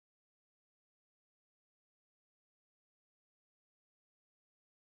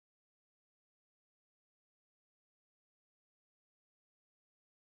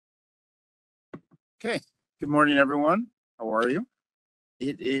Okay. Good morning, everyone. How are you?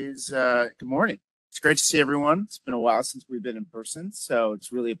 It is good morning. It's great to see everyone. It's been a while since we've been in person, so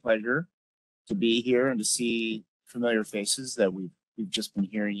it's really a pleasure to be here and to see familiar faces that we've just been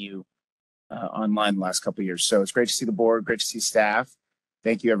hearing you online the last couple of years. So it's great to see the board, great to see staff.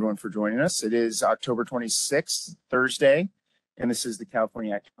 Thank you, everyone, for joining us. It is October 26th, Thursday, and this is the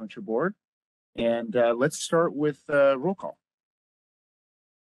California Acupuncture Board. And let's start with roll call.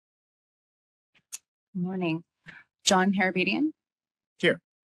 Good morning. John Harabedian. Here.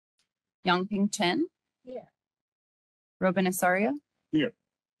 Yongping Chen. Here. Robin Asaria. Here.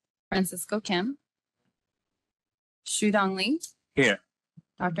 Francisco Kim. Shudong Lee. Here.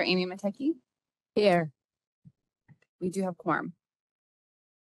 Dr. Amy Mateki. Here. We do have quorum.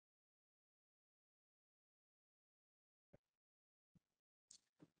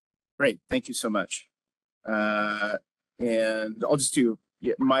 Great. Thank you so much. And I'll just do,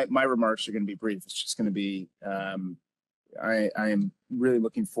 my remarks are going to be brief. It's just going to be, I am really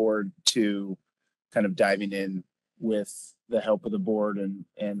looking forward to kind of diving in with the help of the board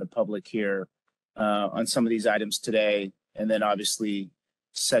and the public here on some of these items today. And then obviously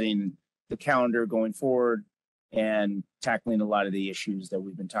setting the calendar going forward and tackling a lot of the issues that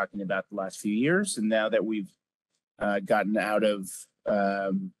we've been talking about the last few years. And now that we've gotten out of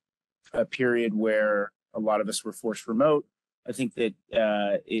a period where a lot of us were forced remote, I think that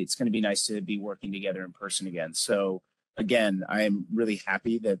it's going to be nice to be working together in person again. So again, I am really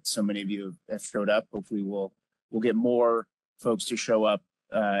happy that so many of you have showed up. Hopefully we'll get more folks to show up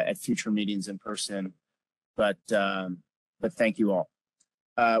at future meetings in person, but thank you all.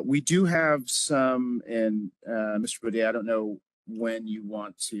 We do have some, and Mr. Boudet, I don't know when you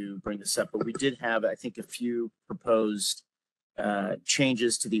want to bring this up, but we did have, I think, a few proposed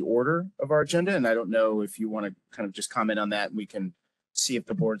changes to the order of our agenda. And I don't know if you want to kind of just comment on that and we can see if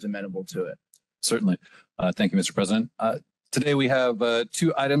the board's amenable to it. Certainly. Thank you, Mr. President. Today we have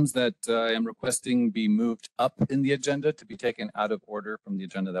two items that I am requesting be moved up in the agenda to be taken out of order from the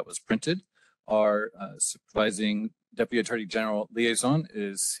agenda that was printed. Our supervising Deputy Attorney General Liaison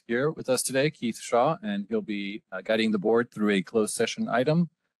is here with us today, Keith Shaw, and he'll be guiding the board through a closed session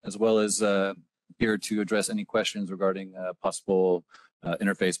item, as well as here to address any questions regarding possible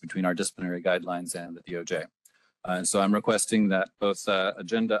interface between our disciplinary guidelines and the DOJ. And so I'm requesting that both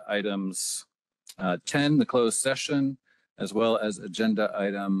agenda items 10, the closed session, as well as agenda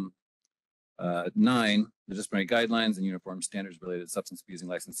item 9, the disciplinary guidelines and uniform standards related to substance abusing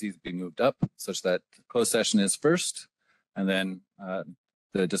licensees, be moved up such that closed session is first, and then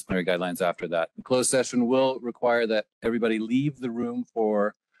the disciplinary guidelines after that. The closed session will require that everybody leave the room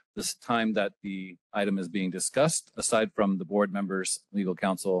for this time that the item is being discussed, aside from the board members, legal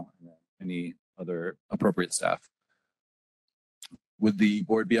counsel, and any other appropriate staff. Would the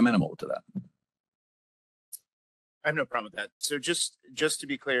board be amenable to that? I have no problem with that. So just to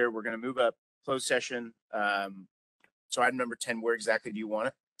be clear, we're going to move up closed session. So item number 10, where exactly do you want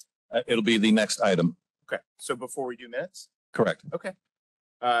it? It'll be the next item. Okay. So before we do minutes? Correct. Okay.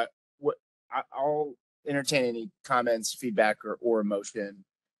 I'll entertain any comments, feedback, or a motion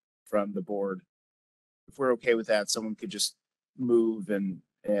from the board. If we're okay with that, someone could just move and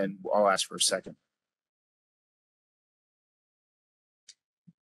I'll ask for a second.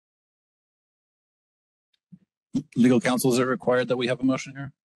 Legal counsel, is it required that we have a motion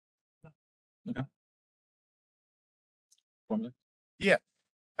here? Okay. Formally? Yeah.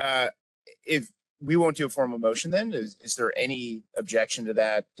 If we won't do a formal motion, then is there any objection to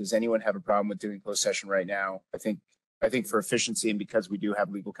that? Does anyone have a problem with doing closed session right now? I think for efficiency and because we do have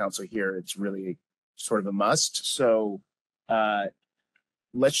legal counsel here, it's really sort of a must. So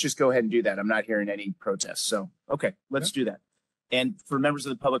let's just go ahead and do that. I'm not hearing any protests. So, okay, let's do that. And for members of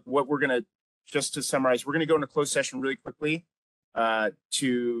the public, what we're going to, just to summarize, we're going to go into closed session really quickly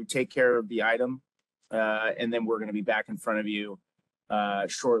to take care of the item. And then we're going to be back in front of you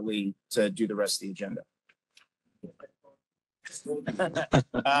shortly to do the rest of the agenda.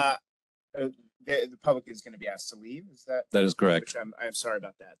 The public is going to be asked to leave. Is that? That is correct. I'm sorry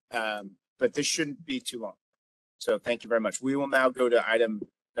about that. But this shouldn't be too long. So thank you very much. We will now go to item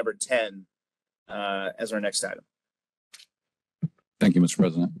number 10 as our next item. Thank you, Mr.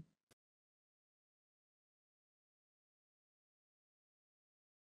 President.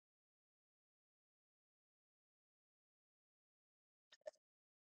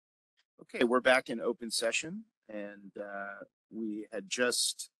 Okay, we're back in open session, and we had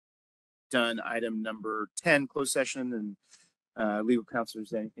just done item number 10, closed session, and legal counsel, is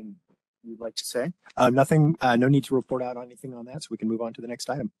there anything you'd like to say? Nothing, no need to report out on anything on that, so we can move on to the next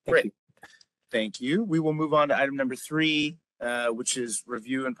item. Thank you. Thank you. We will move on to item number 3, which is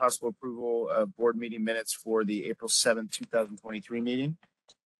review and possible approval of board meeting minutes for the April 7th, 2023 meeting.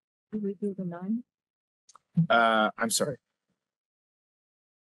 Did we do the 9? I'm sorry.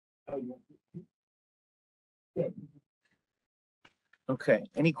 Okay,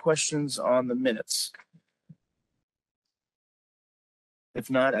 any questions on the minutes? If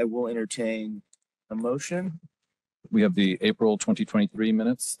not, I will entertain a motion. We have the April 2023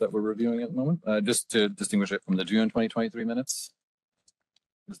 minutes that we're reviewing at the moment, just to distinguish it from the June 2023 minutes.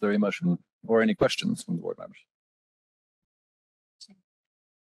 Is there a motion or any questions from the board members?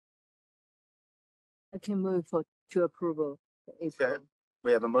 I can move to approval. the April. Okay.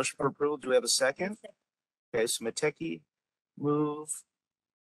 We have a motion for approval. Do we have a second? Okay, so Mateki move.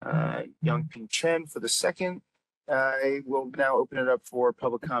 Young Ping Chen for the second. I will now open it up for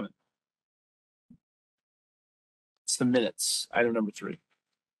public comment. It's the minutes, item number 3.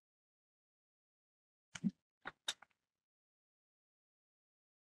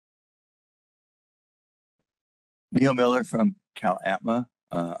 Neil Miller from Cal Atma.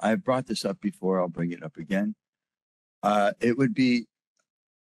 I've brought this up before. I'll bring it up again. It would be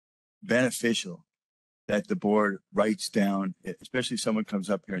beneficial that the board writes down, especially if someone comes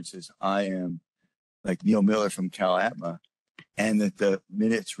up here and says, I am like Neil Miller from Cal Atma, and that the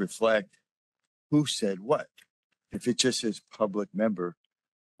minutes reflect who said what. If it just says public member,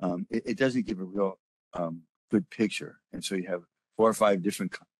 it doesn't give a real good picture. And so you have 4 or 5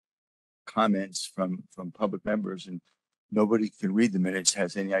 different comments from public members, and nobody can read the minutes,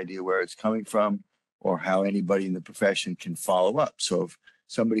 has any idea where it's coming from or how anybody in the profession can follow up. So if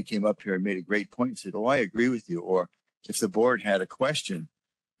somebody came up here and made a great point and said, oh, I agree with you, or if the board had a question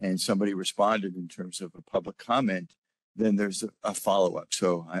and somebody responded in terms of a public comment, then there's a follow-up.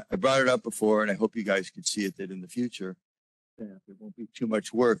 So I brought it up before, and I hope you guys could see it, that in the future, there won't be too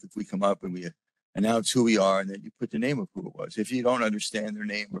much work if we come up and we announce who we are and then you put the name of who it was. If you don't understand their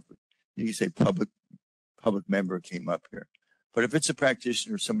name, or you can say public member came up here. But if it's a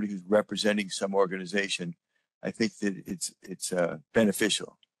practitioner, somebody who's representing some organization, I think that it's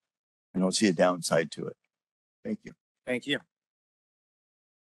beneficial. I don't see a downside to it. Thank you. Thank you.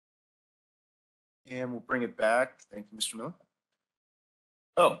 And we'll bring it back. Thank you, Mr. Miller.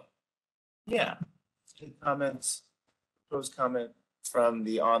 Oh, yeah. Any comments, proposed comment from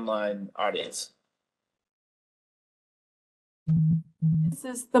the online audience? This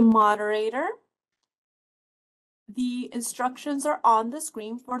is the moderator. The instructions are on the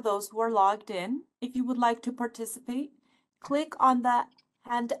screen for those who are logged in. If you would like to participate, click on the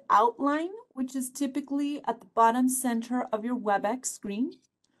hand outline, which is typically at the bottom center of your WebEx screen.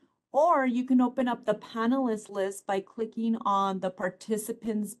 Or you can open up the panelist list by clicking on the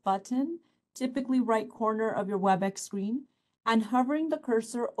participants button, typically right corner of your WebEx screen, and hovering the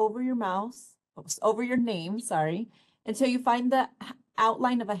cursor over your mouse, over your name, sorry, until you find the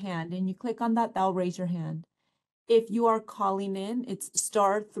outline of a hand, and you click on that, that'll raise your hand. If you are calling in, it's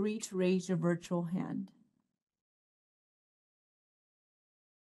 *3 to raise your virtual hand.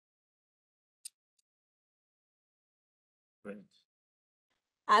 Great.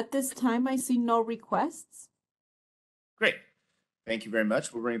 At this time, I see no requests. Great. Thank you very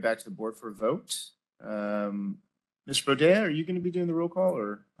much. We'll bring it back to the board for a vote. Ms. Brodea, are you going to be doing the roll call,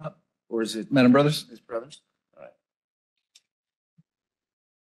 or is it Madam Brothers? Ms. Brothers? All right.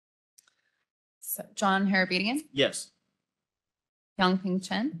 So John Harabedian, Yes. Young Ping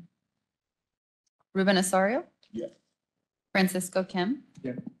Chen, Ruben Osorio, Yes. Francisco Kim,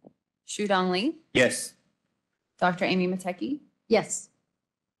 Yeah. Shudong Lee, Yes. Dr. Amy Mateki. Yes.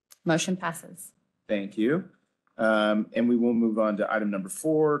 Motion passes. Thank you. And we will move on to item number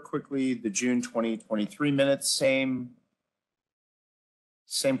 4 quickly, the June 2023 minutes. Same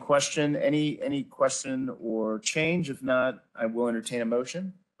question. Any question or change? If not, I will entertain a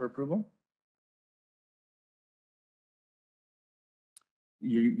motion for approval.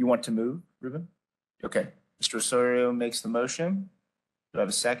 You want to move, Ruben? Okay. Mr. Osorio makes the motion. Do I have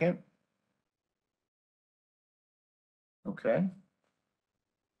a second? Okay.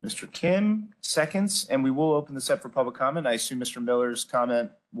 Mr. Kim seconds, and we will open this up for public comment. I assume Mr. Miller's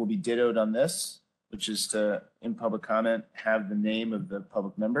comment will be dittoed on this, which is to, in public comment, have the name of the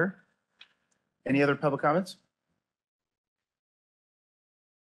public member. Any other public comments?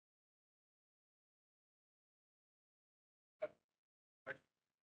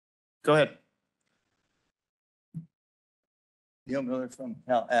 Go ahead. Neil Miller from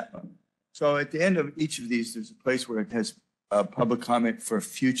Cal Atma. So at the end of each of these, there's a place where it has public comment for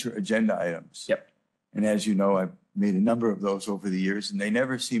future agenda items. Yep. And as you know, I've made a number of those over the years, and they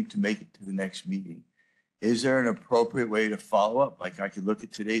never seem to make it to the next meeting. Is there an appropriate way to follow up? Like I could look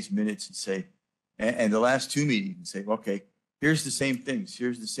at today's minutes and say, and the last 2 meetings and say, okay, here's the same things,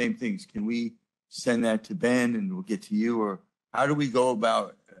 here's the same things. Can we send that to Ben and we'll get to you? Or how do we go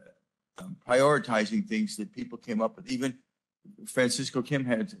about prioritizing things that people came up with? Even Francisco Kim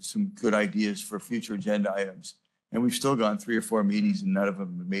had some good ideas for future agenda items. And we've still gone 3 or 4 meetings and none of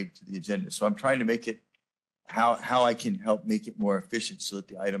them have made it to the agenda. So I'm trying to make it how I can help make it more efficient so that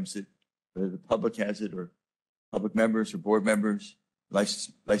the items that whether the public has it or public members or board members,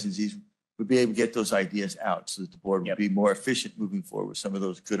 licensees would be able to get those ideas out so that the board would be more efficient moving forward with some of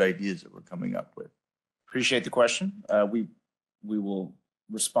those good ideas that we're coming up with. Appreciate the question. We will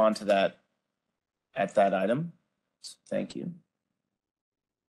respond to that at that item. So thank you.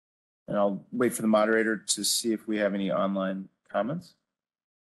 And I'll wait for the moderator to see if we have any online comments.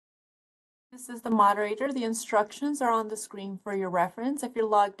 This is the moderator. The instructions are on the screen for your reference. If you're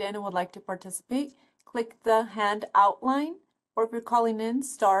logged in and would like to participate, click the hand outline, or if you're calling in,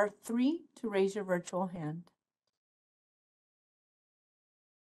 *3 to raise your virtual hand.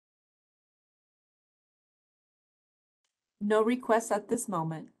 No requests at this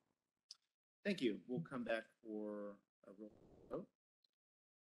moment. Thank you. We'll come back for a roll call vote.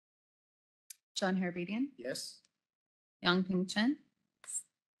 John Herbedian, Yes? Yongping Chen,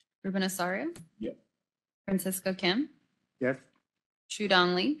 Ruben Osorio, Yep. Francisco Kim, Yes.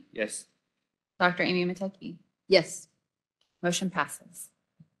 Shudong Lee, Yes. Dr. Amy Mateki. Yes. Motion passes.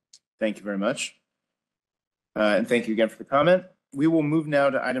 Thank you very much. And thank you again for the comment. We will move now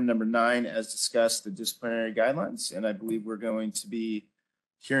to item number 9, as discussed, the disciplinary guidelines. And I believe we're going to be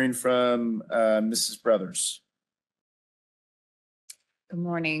hearing from Mrs. Brothers. Good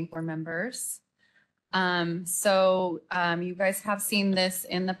morning, board members. You guys have seen this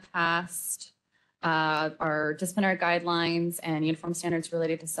in the past, our disciplinary guidelines and uniform standards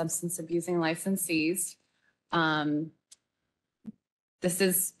related to substance abusing licensees. This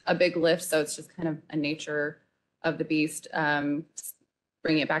is a big lift, so it's just kind of a nature of the beast.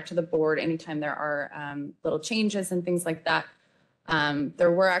 Bringing it back to the board anytime there are little changes and things like that.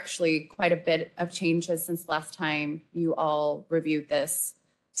 There were actually quite a bit of changes since last time you all reviewed this.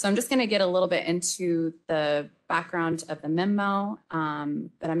 So I'm just going to get a little bit into the background of the memo,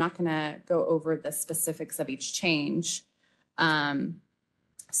 but I'm not going to go over the specifics of each change.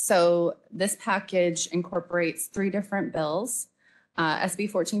 So this package incorporates 3 different bills.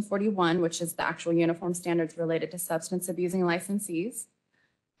 SB 1441, which is the actual uniform standards related to substance abusing licensees.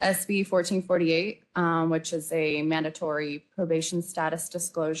 SB 1448, which is a mandatory probation status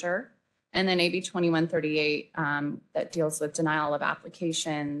disclosure. And then AB 2138 that deals with denial of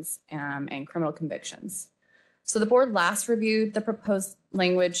applications and criminal convictions. So the board last reviewed the proposed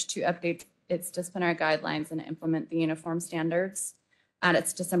language to update its disciplinary guidelines and implement the uniform standards at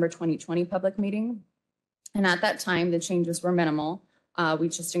its December 2020 public meeting. And at that time, the changes were minimal. We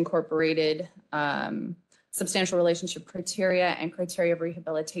just incorporated substantial relationship criteria and criteria of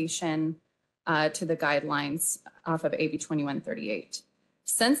rehabilitation to the guidelines off of AB 2138.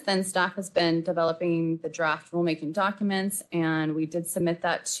 Since then, staff has been developing the draft rulemaking documents, and we did submit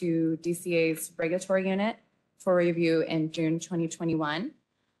that to DCA's regulatory unit for review in June 2021.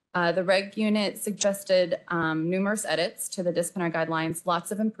 The reg unit suggested numerous edits to the disciplinary guidelines,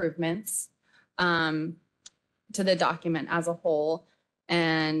 lots of improvements to the document as a whole.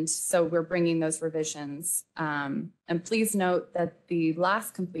 And so we're bringing those revisions. And please note that the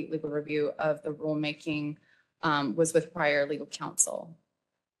last complete legal review of the rulemaking was with prior legal counsel.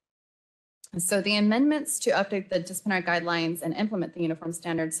 So the amendments to update the disciplinary guidelines and implement the uniform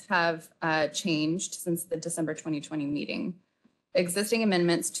standards have changed since the December 2020 meeting. Existing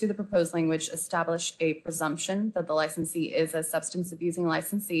amendments to the proposed language establish a presumption that the licensee is a substance abusing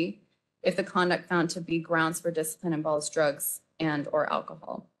licensee if the conduct found to be grounds for discipline involves drugs and/or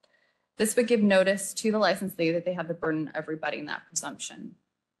alcohol. This would give notice to the licensee that they have the burden of rebutting that presumption.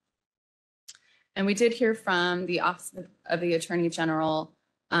 And we did hear from the Office of the Attorney General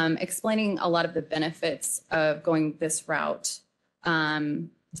explaining a lot of the benefits of going this route,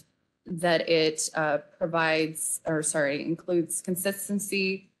 that it includes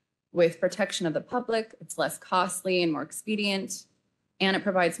consistency with protection of the public. It's less costly and more expedient, and it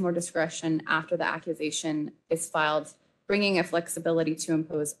provides more discretion after the accusation is filed, bringing a flexibility to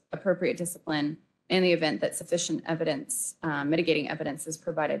impose appropriate discipline in the event that sufficient evidence, mitigating evidence is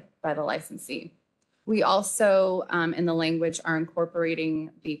provided by the licensee. We also, in the language, are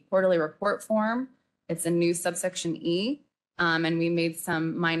incorporating the quarterly report form. It's a new subsection E, and we made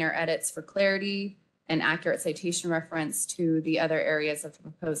some minor edits for clarity and accurate citation reference to the other areas of the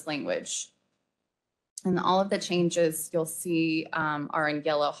proposed language. And all of the changes you'll see are in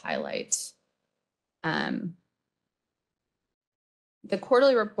yellow highlight. The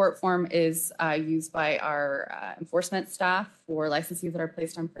quarterly report form is used by our enforcement staff for licensees that are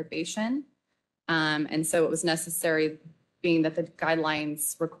placed on probation. And so it was necessary, being that the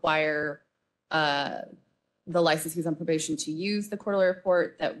guidelines require the licensees on probation to use the quarterly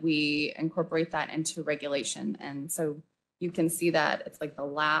report, that we incorporate that into regulation. And so you can see that it's like the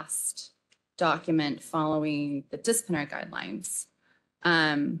last document following the disciplinary guidelines.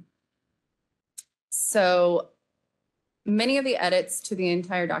 So many of the edits to the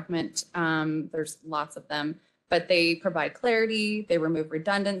entire document, there's lots of them, but they provide clarity, they remove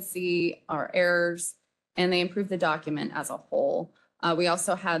redundancy or errors, and they improve the document as a whole. We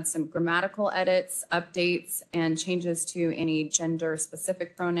also had some grammatical edits, updates, and changes to any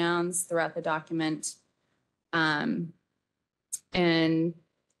gender-specific pronouns throughout the document. And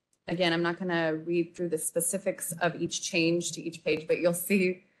again, I'm not going to read through the specifics of each change to each page, but you'll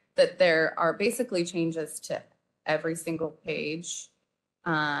see that there are basically changes to every single page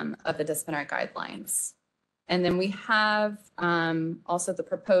of the disciplinary guidelines. And then we have also the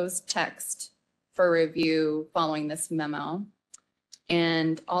proposed text for review following this memo.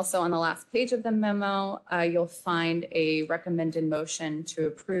 And also on the last page of the memo, you'll find a recommended motion to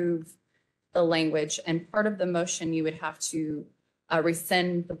approve the language. And part of the motion, you would have to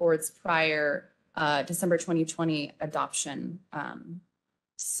rescind the board's prior December 2020 adoption.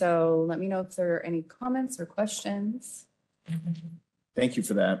 So let me know if there are any comments or questions. Thank you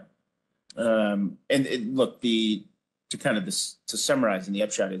for that. Look, to summarize in the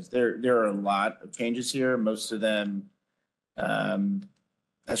upshot is there are a lot of changes here. Most of them,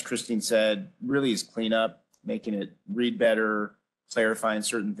 as Christine said, really is cleanup, making it read better, clarifying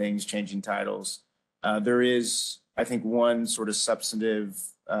certain things, changing titles. There is, I think, one sort of substantive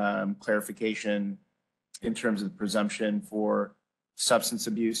clarification in terms of the presumption for substance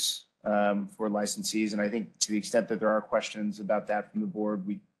abuse for licensees. And I think to the extent that there are questions about that from the board,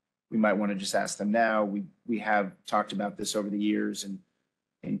 we might want to just ask them now. We have talked about this over the years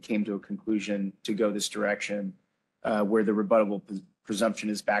and came to a conclusion to go this direction where the rebuttable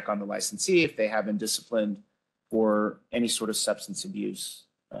presumption is back on the licensee if they have been disciplined for any sort of substance abuse.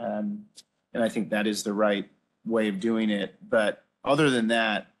 And I think that is the right way of doing it. But other than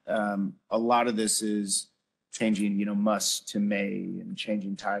that, a lot of this is changing, must to may, and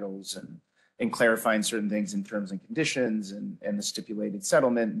changing titles and clarifying certain things in terms and conditions and the stipulated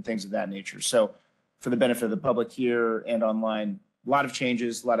settlement and things of that nature. So for the benefit of the public here and online, a lot of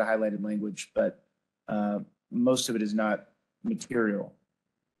changes, a lot of highlighted language, but most of it is not material.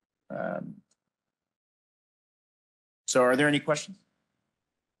 So are there any questions?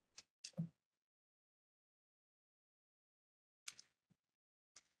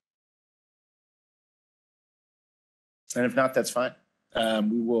 And if not, that's fine.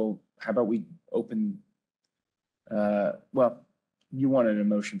 We will, how about we open, well, you wanted a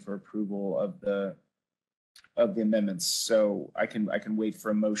motion for approval of the amendments. So I can wait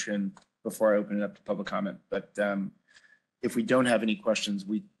for a motion before I open it up to public comment. But if we don't have any questions,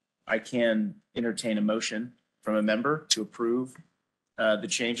 I can entertain a motion from a member to approve the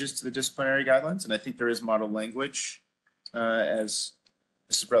changes to the disciplinary guidelines. And I think there is model language, as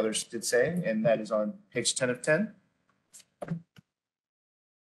Mrs. Brothers did say, and that is on page 10 of 10.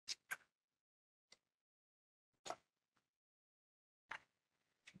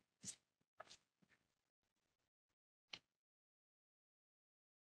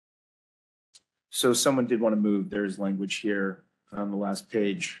 So someone did want to move. There's language here on the last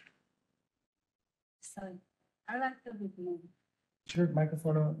page. Sorry, I like to move. Sure,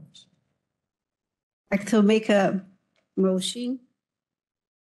 microphone on. Like to make a motion.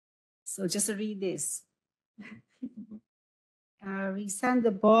 So just read this. Rescind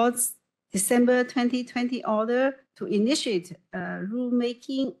the board's December 2020 order to initiate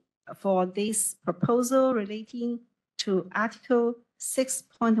rulemaking for this proposal relating to Article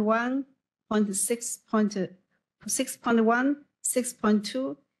 6.1, 6.1,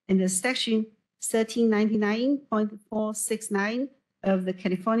 6.2, and the Section 1399.469 of the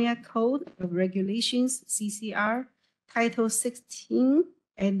California Code of Regulations, CCR, Title 16,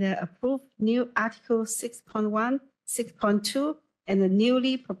 and the approved new Article 6.1, 6.2, and the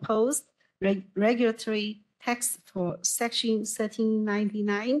newly proposed regulatory text for Section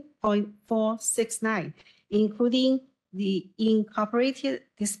 1399.469, including the incorporated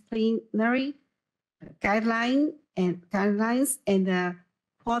disciplinary guidelines and the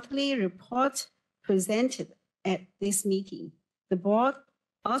quarterly report presented at this meeting. The board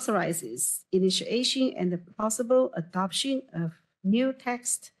authorizes initiation and the possible adoption of new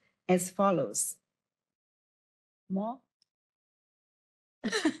text as follows. More?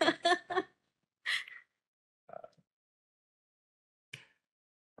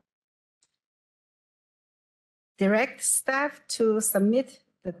 direct staff to submit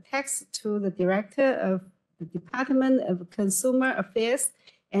the text to the Director of the Department of Consumer Affairs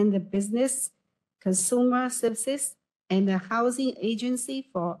and the Business Consumer Services and the Housing Agency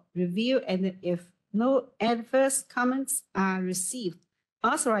for review, and if no adverse comments are received,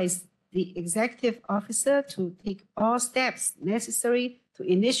 authorize the executive officer to take all steps necessary to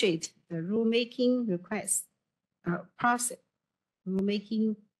initiate the rulemaking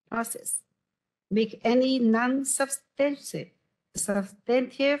process. Make any substantive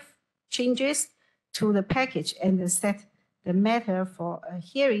changes to the package and set the matter for a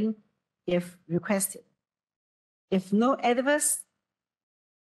hearing if requested. If no adverse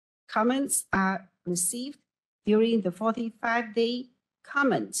comments are received during the 45-day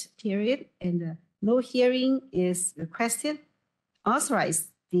comment period and no hearing is requested, authorize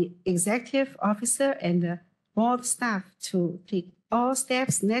the executive officer and the board staff to take all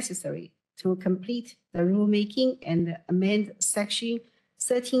steps necessary to complete the rulemaking and amend section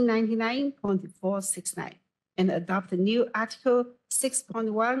 1399.469 and adopt the new Article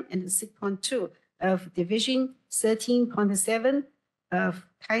 6.1 and 6.2 of Division 13.7 of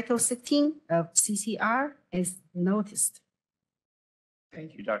Title 16 of CCR as noticed.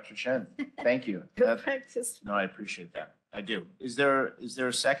 Thank you, Dr. Chen. Thank you. Good practice. No, I appreciate that. I do. Is there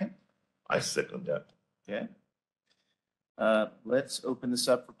a second? I second that. Okay. Let's open this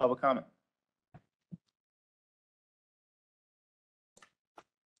up for public comment.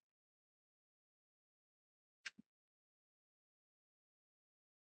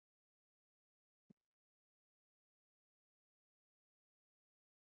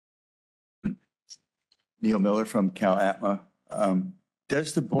 Neil Miller from Cal Atma.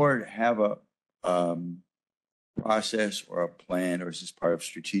 Does the board have a process or a plan, or is this part of a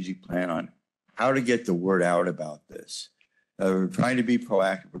strategic plan on how to get the word out about this? We're trying to be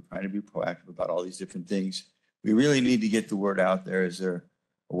proactive. We're trying to be proactive about all these different things. We really need to get the word out there. Is there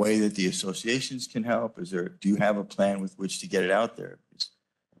a way that the associations can help? Do you have a plan with which to get it out there?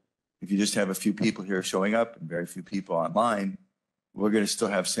 If you just have a few people here showing up and very few people online, we're going to still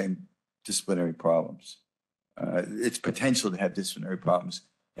have same disciplinary problems. It's potential to have disciplinary problems.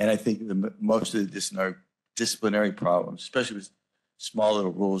 And I think most of the disciplinary problems, especially with small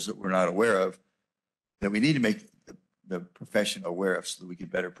little rules that we're not aware of, that we need to make the profession aware of so that we can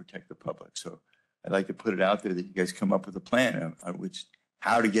better protect the public. So I'd like to put it out there that you guys come up with a plan on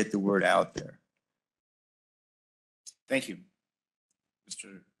how to get the word out there. Thank you.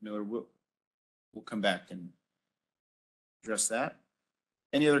 Mr. Miller, we'll come back and address that.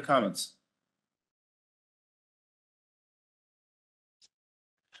 Any other comments?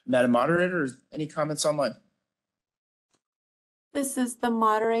 Madam Moderator, any comments online? This is the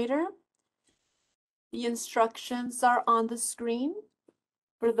moderator. The instructions are on the screen.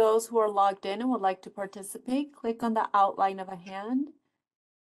 For those who are logged in and would like to participate, click on the outline of a hand.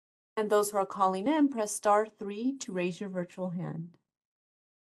 And those who are calling in, press *3 to raise your virtual hand.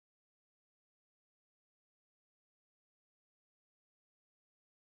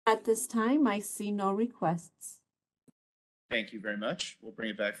 At this time, I see no requests. Thank you very much. We'll bring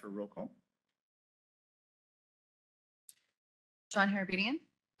it back for a roll call. John Harabedian,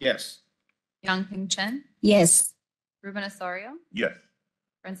 Yes. Yangping Chen, Yes. Ruben Osorio, Yes.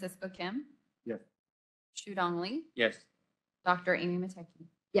 Francisco Kim. Yes. Shudong Li, Yes. Dr. Amy Mateki.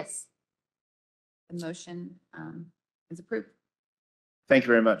 Yes. The motion is approved. Thank you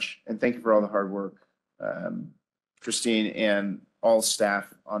very much. And thank you for all the hard work, Christine, and all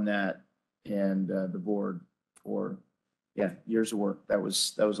staff on that, and the board for, years of work. That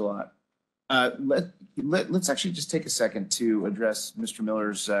was a lot. Let's actually just take a second to address Mr.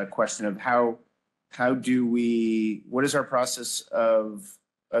 Miller's question of what is our process of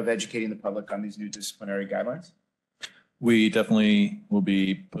educating the public on these new disciplinary guidelines? We definitely will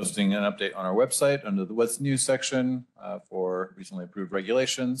be posting an update on our website under the What's New section for recently approved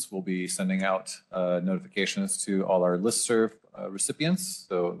regulations. We'll be sending out notifications to all our listserv recipients,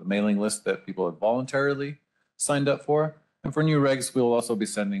 so the mailing list that people have voluntarily signed up for. And for new regs, we'll also be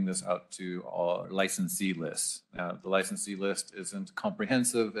sending this out to all our licensee lists. Now, the licensee list isn't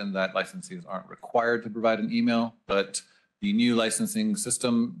comprehensive in that licensees aren't required to provide an email, but the new licensing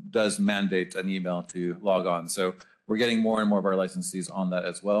system does mandate an email to log on. So we're getting more and more of our licensees on that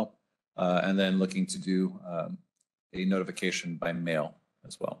as well. And then looking to do a notification by mail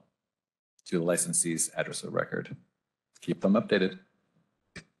as well to the licensee's address of record. Keep them updated.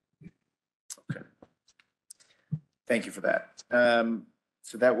 Okay. Thank you for that.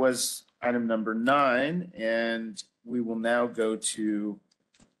 So that was item number 9, and we will now go to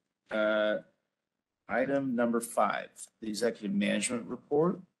item number 5, the executive management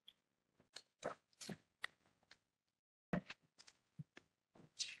report.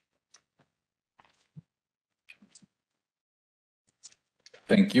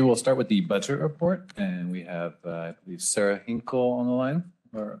 Thank you. We'll start with the budget report, and we have, I believe, Sarah Hinkle on the line,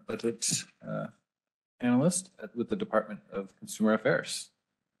 our budget analyst with the Department of Consumer Affairs.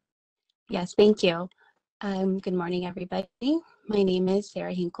 Yes, thank you. Good morning, everybody. My name is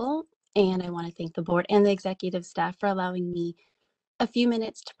Sarah Hinkle, and I want to thank the board and the executive staff for allowing me a few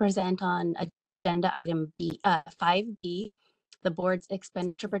minutes to present on agenda item 5B, the board's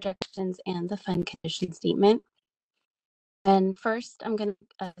expenditure projections and the fund condition statement. And first, I'm going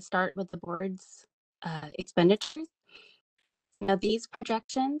to start with the board's expenditures. Now, these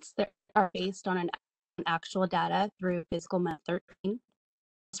projections are based on an actual data through fiscal month 13.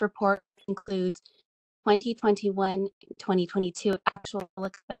 This report includes 2021-2022 actual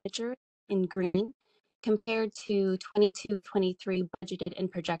expenditures in green compared to 22-23 budgeted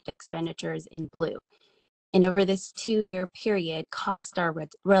and projected expenditures in blue. And over this 2-year period, costs are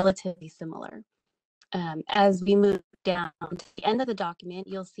relatively similar. As we move down to the end of the document,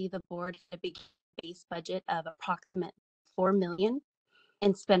 you'll see the board had a big base budget of approximately $4 million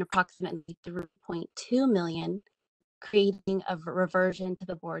and spent approximately $3.2 million, creating a reversion to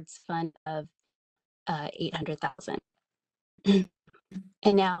the board's fund of $800,000.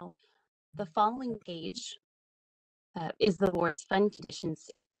 And now the following page is the board's fund condition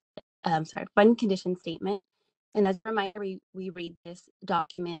statement. And as a reminder, we read this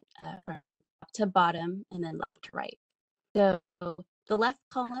document from top to bottom and then left to right. So the left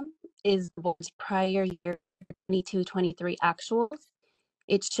column is the board's prior year 22-23 actuals.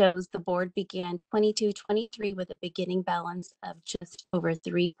 It shows the board began 22-23 with a beginning balance of just over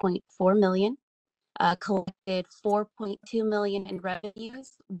 $3.4 million, collected $4.2 million in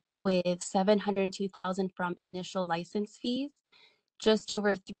revenues with $702,000 from initial license fees, just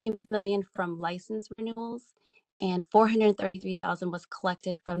over $3 million from license renewals, and $433,000 was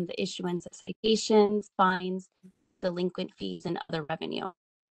collected from the issuance of citations, fines, delinquent fees, and other revenue.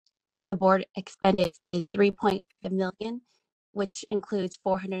 The board expended $3.5 million, which includes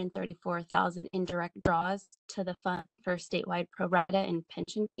 $434,000 indirect draws to the fund for statewide pro rata and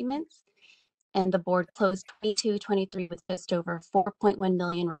pension payments. And the board closed 22-23 with just over $4.1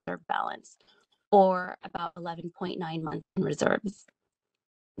 million reserve balance, or about 11.9 months in reserves.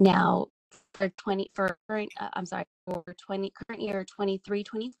 Now, for current year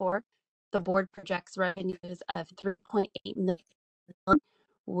 23-24, the board projects revenues of $3.8 million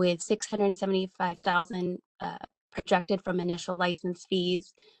with $675,000 projected from initial license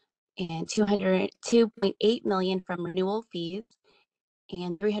fees and $2.8 million from renewal fees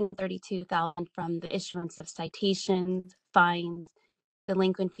and $332,000 from the issuance of citations, fines,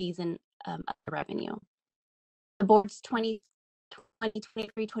 delinquent fees, and other revenue. The board's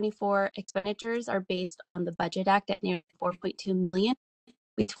 2023-24 expenditures are based on the Budget Act at nearly $4.2 million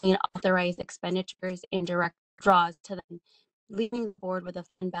between authorized expenditures and direct draws to them, leaving the board with a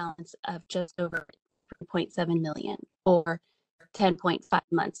fund balance of just over $3.7 million or 10.5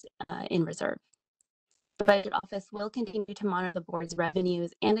 months in reserve. The Budget Office will continue to monitor the board's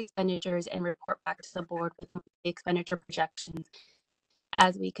revenues and expenditures and report back to the board with the expenditure projections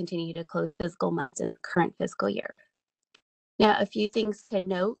as we continue to close fiscal months in the current fiscal year. Now, a few things to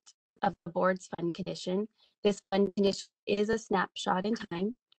note of the board's fund condition. This fund condition is a snapshot in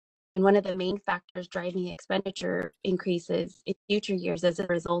time, and one of the main factors driving expenditure increases in future years as a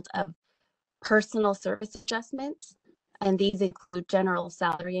result of personal service adjustments, and these include general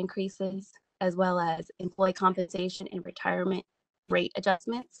salary increases, as well as employee compensation and retirement rate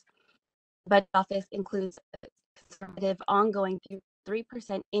adjustments. The Budget Office includes a conservative ongoing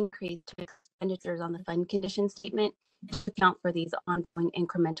 3% increase to expenditures on the fund condition statement to account for these ongoing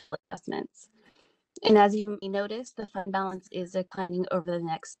incremental adjustments. And as you may notice, the fund balance is declining over the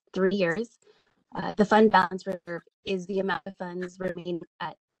next 3 years. The fund balance reserve is the amount of funds remaining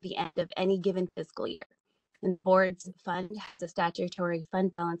at the end of any given fiscal year. And the board's fund has a statutory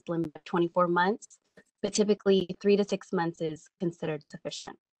fund balance limit of 24 months, but typically 3 to 6 months is considered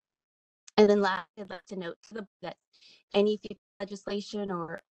sufficient. And then last, I'd like to note that any future legislation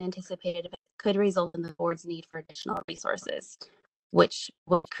or anticipated event could result in the board's need for additional resources, which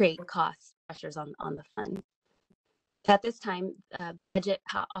will create cost pressures on the fund. At this time, the Budget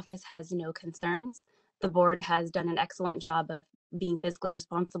Office has no concerns. The board has done an excellent job of being fiscally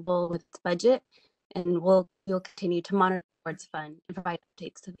responsible with its budget, and we'll continue to monitor the board's fund and provide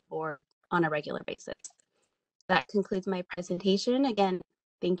updates to the board on a regular basis. That concludes my presentation. Again,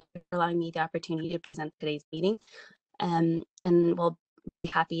 thank you for allowing me the opportunity to present today's meeting, and we'll be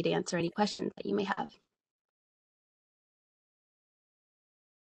happy to answer any questions that you may have.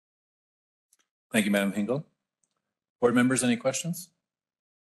 Thank you, Madam Hinkle. Board members, any questions?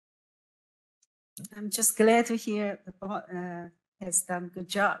 I'm just glad to hear has done a good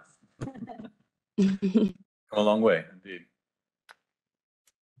job. Come a long way, indeed.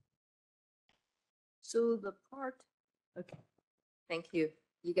 So the part, okay, thank you.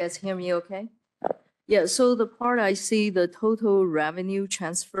 You guys hear me okay? Yeah, so the part I see the total revenue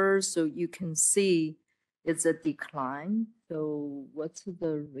transfer, so you can see it's a decline. So what's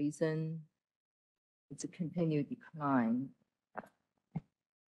the reason it's a continued decline?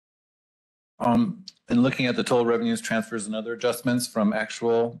 And looking at the total revenues, transfers, and other adjustments from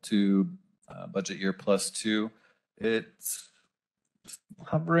actual to budget year +2, it's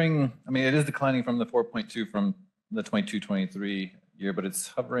hovering. I mean, it is declining from the 4.2 from the 22-23 year, but it's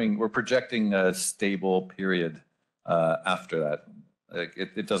hovering. We're projecting a stable period after that. Like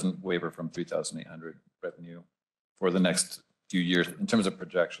it doesn't waver from 3,800 revenue for the next few years in terms of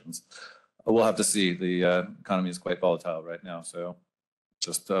projections. We'll have to see. The economy is quite volatile right now, so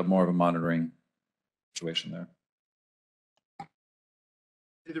just more of a monitoring situation there.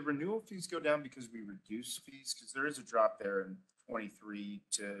 Did the renewal fees go down because we reduced fees? Because there is a drop there in 23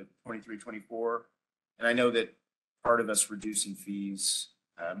 to 23, 24. And I know that part of us reducing fees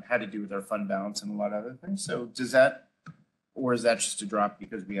had to do with our fund balance and a lot of other things. So does that, or is that just a drop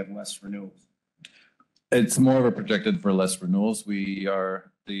because we have less renewals? It's more of a projected for less renewals. We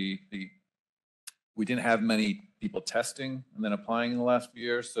are we didn't have many people testing and then applying in the last few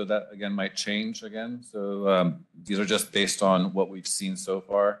years, so that again might change again. So these are just based on what we've seen so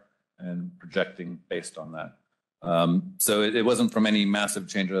far and projecting based on that. So it wasn't from any massive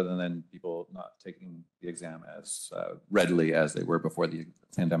change other than people not taking the exam as readily as they were before the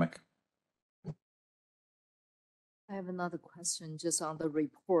pandemic. I have another question just on the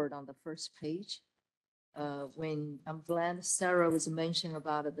report on the first page. When I'm glad Sarah was mentioning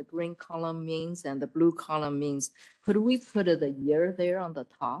about the green column means and the blue column means, could we put the year there on the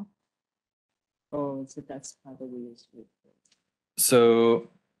top? Oh, so that's how the we use it. So,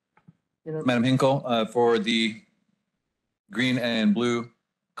 You know, Madam Hinkle, for the green and blue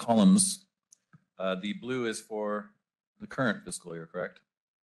columns, the blue is for the current fiscal year, correct?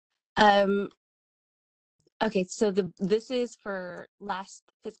 Okay, so this is for last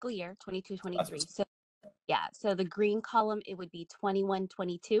fiscal year, 22-23. So yeah, so the green column, it would be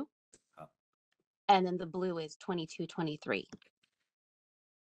 21-22. Oh. And then the blue is 22-23.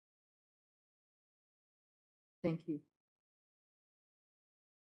 thank you.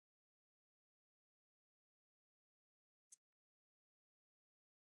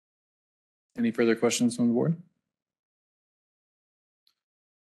 Any further questions from the board?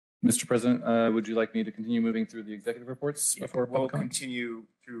 Mr. President, would you like me to continue moving through the executive reports before We'll public comment? continue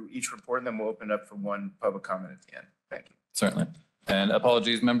through each report and then we'll open up for one public comment at the end. Thank you. Certainly. And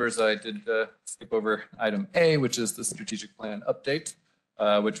apologies, members, I did skip over item A, which is the strategic plan update,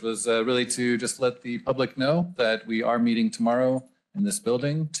 which was really to just let the public know that we are meeting tomorrow in this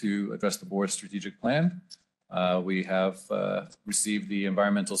building to address the board's strategic plan. We have received the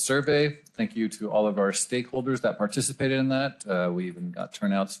environmental survey. Thank you to all of our stakeholders that participated in that. We even got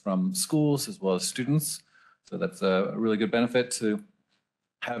turnouts from schools as well as students. So that's a really good benefit to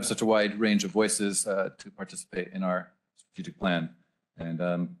have such a wide range of voices to participate in our strategic plan. And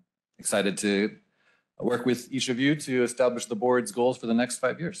I'm excited to work with each of you to establish the board's goals for the next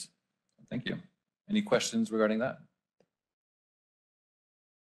 5 years. Thank you. Any questions regarding that?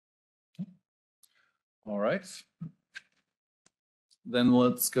 All right. Then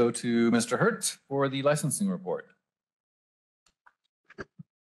let's go to Mr. Hurt for the licensing report.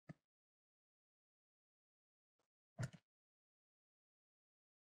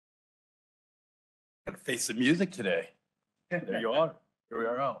 Gotta face the music today. There you are. Here we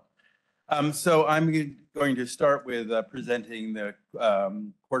are all. So I'm going to start with presenting the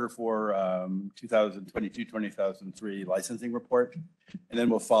Q4 2022-2003 licensing report, and then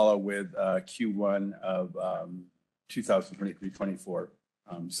we'll follow with Q1 of 2023-24.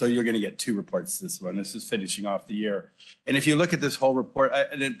 So you're going to get two reports this one. This is finishing off the year. And if you look at this whole report,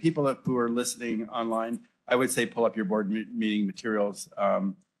 and then people who are listening online, I would say pull up your board meeting materials.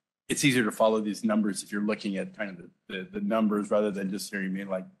 It's easier to follow these numbers if you're looking at kind of the numbers rather than just hearing me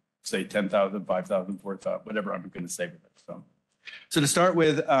like say 10,000, 5,000, 4,000, whatever I'm going to say with it. So to start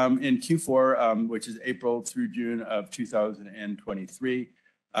with, in Q4, which is April through June of 2023,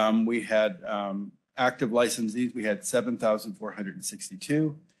 we had active licensees. We had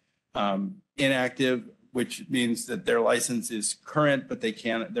 7,462. Inactive, which means that their license is current, but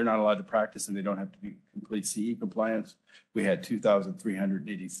they're not allowed to practice and they don't have to be complete CE compliance. We had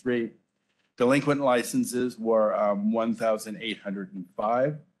 2,383. Delinquent licenses were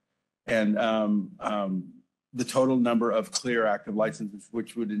 1,805. And the total number of clear active licenses,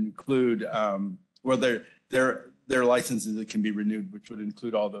 which would include, well, they're their licenses that can be renewed, which would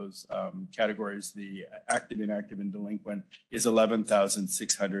include all those categories. The active, inactive, and delinquent is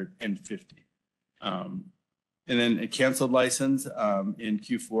 11,650. And then a canceled license, in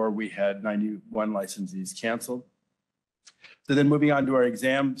Q4, we had 91 licensees canceled. So then moving on to our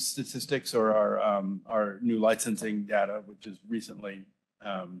exam statistics, or our new licensing data, which is recently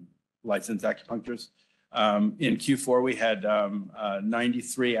licensed acupuncturists. In Q4, we had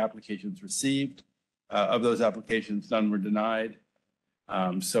 93 applications received. Of those applications, none were denied.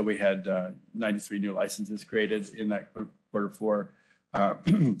 So we had 93 new licenses created in that quarter four.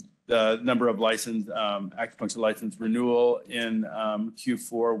 The number of licensed acupuncture license renewal in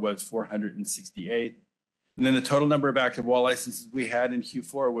Q4 was 468. And then the total number of active wall licenses we had in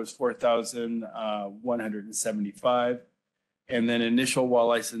Q4 was 4,175. And then initial wall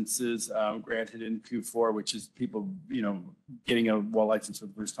licenses granted in Q4, which is people, getting a wall license for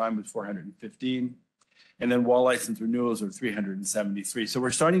the first time, was 415. And then wall license renewals are 373. So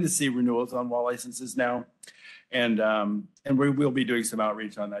we're starting to see renewals on wall licenses now. And we will be doing some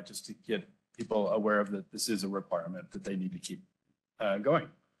outreach on that just to get people aware of that this is a requirement that they need to keep going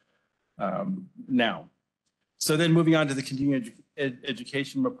now. So then moving on to the continuing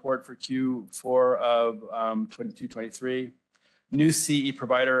education report for Q4 of 22-23. New CE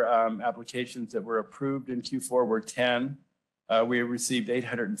provider applications that were approved in Q4 were 10. We received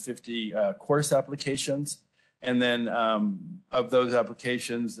 850 course applications. And then of those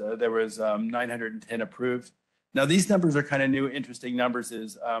applications, there was 910 approved. Now, these numbers are kind of new, interesting numbers.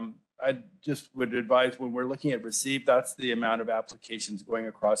 I just would advise when we're looking at received, that's the amount of applications going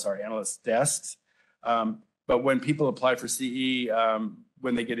across our analyst desks. But when people apply for CE,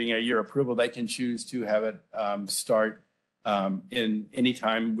 when they're getting a year approval, they can choose to have it start in any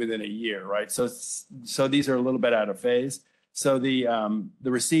time within a year, right? So these are a little bit out of phase. So the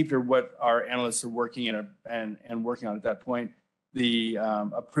received are what our analysts are working in and working on at that point. The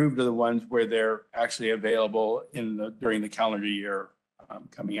approved are the ones where they're actually available during the calendar year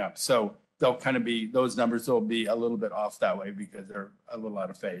coming up. So they'll kind of be, those numbers will be a little bit off that way because they're a little out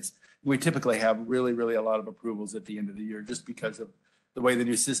of phase. We typically have really, really a lot of approvals at the end of the year just because of the way the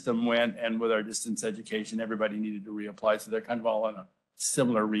new system went, and with our distance education, everybody needed to reapply. So they're kind of all on a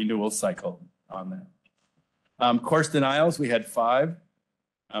similar renewal cycle on that. Course denials, we had 5.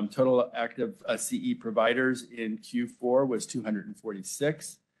 Total active CE providers in Q4 was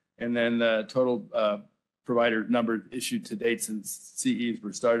 246. And then the total provider number issued to date since CEs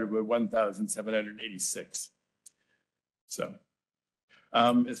were started with 1,786. So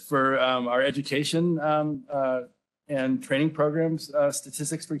for our education and training programs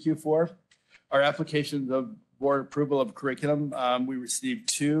statistics for Q4, our applications of board approval of curriculum, we received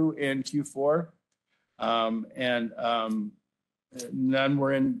 2 in Q4. None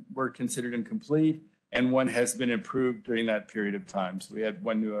were considered incomplete, and 1 has been approved during that period of time. So we had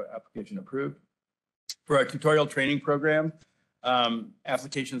 1 new application approved. For our tutorial training program,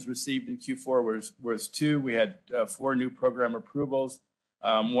 applications received in Q4 was 2. We had 4 new program approvals,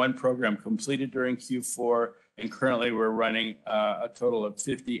 1 program completed during Q4, and currently we're running a total of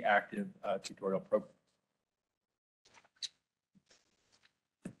 50 active tutorial programs.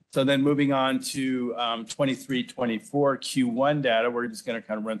 So then moving on to 23-24 Q1 data, we're just going to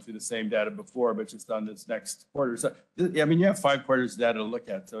kind of run through the same data before, but just on this next quarter. So, I mean, you have 5 quarters of data to look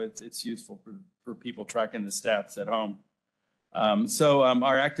at, so it's useful for people tracking the stats at home.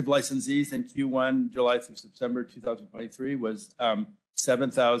 Our active licensees in Q1, July through September 2023, was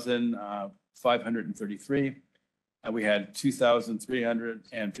 7,533. We had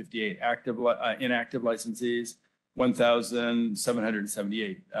 2,358 inactive licensees.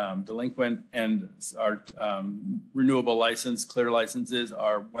 1,778 delinquent, and our renewable license, clear licenses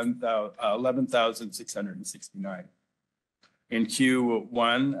are 11,669. In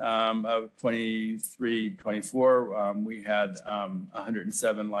Q1 of 23-24, we had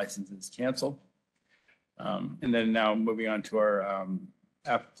 107 licenses canceled. And then now moving on to our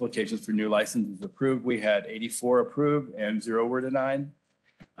applications for new licenses approved, we had 84 approved and 0 were denied.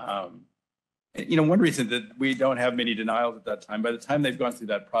 One reason that we don't have many denials at that time, by the time they've gone through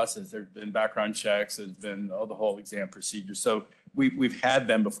that process, there's been background checks, there's been the whole exam procedure. So we've had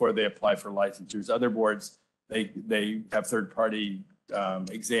them before they apply for licensures. Other boards, they have third-party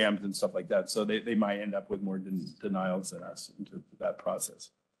exams and stuff like that. So they might end up with more denials than us into that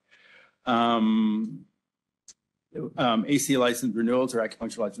process. AC license renewals or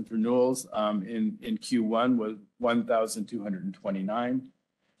acupuncture license renewals in Q1 was 1,229.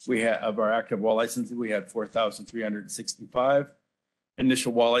 We had, of our active wall licenses, we had 4,365.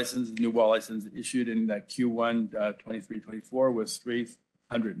 Initial wall licenses, new wall license issued in that Q1 23-24 was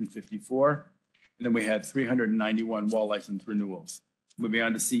 354. And then we had 391 wall license renewals. Moving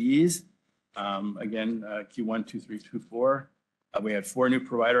on to CEs, again, Q1, 2, 3, 2, 4. We had 4 new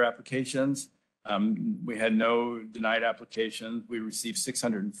provider applications. We had no denied applications. We received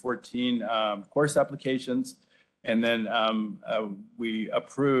 614 course applications. And then we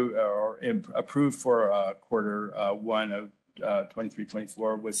approved for quarter 1 of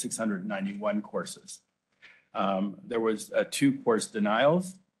 23-24 with 691 courses. There was 2 course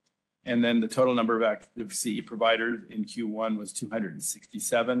denials. And then the total number of active CE providers in Q1 was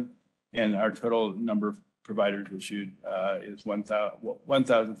 267. And our total number of providers issued is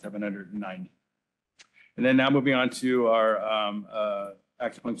 1,790. And then now moving on to our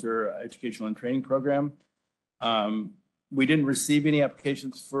acupuncture educational and training program. We didn't receive any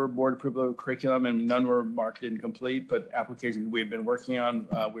applications for board approval of curriculum, and none were marked incomplete, but applications we've been working on,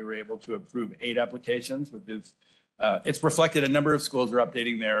 we were able to approve 8 applications, which is, it's reflected a number of schools are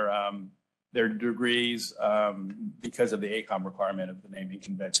updating their degrees because of the ACOM requirement of the naming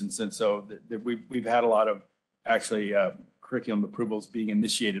conventions. And so we've had a lot of actually curriculum approvals being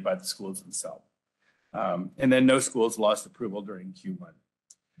initiated by the schools themselves. And then no schools lost approval during Q1.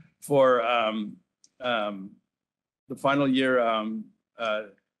 For the final year,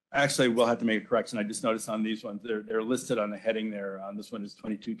 actually, we'll have to make a correction. I just noticed on these ones, they're listed on the heading there. On this one is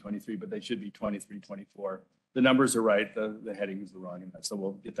 22-23, but they should be 23-24. The numbers are right. The headings are wrong in that, so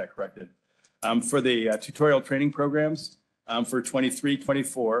we'll get that corrected. For the tutorial training programs, for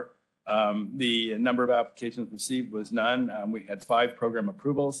 23-24, the number of applications received was none. We had 5 program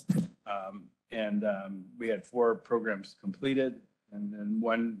approvals, and we had 4 programs completed, and then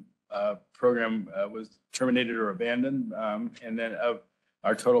 1 program was terminated or abandoned, and then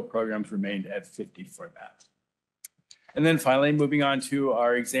our total programs remained at 50 for that. And then finally, moving on to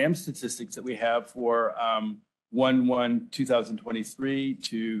our exam statistics that we have for 1/1/2023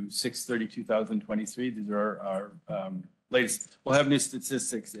 to 6/30/2023. These are our latest. We'll have new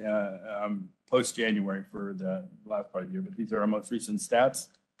statistics post-January for the last part of the year, but these are our most recent stats.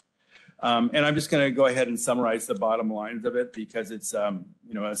 And I'm just going to go ahead and summarize the bottom lines of it because it's,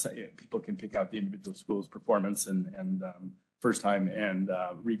 you know, people can pick out the individual school's performance and first time and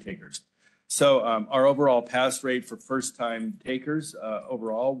retakers. So our overall pass rate for first time takers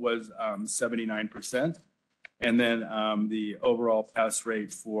overall was 79%. And then the overall pass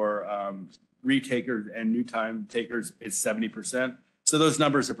rate for retakers and new time takers is 70%. So those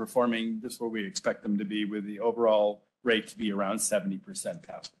numbers are performing just where we expect them to be, with the overall rate to be around 70%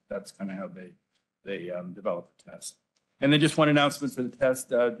 pass. That's kind of how they develop the test. And then just one announcement for the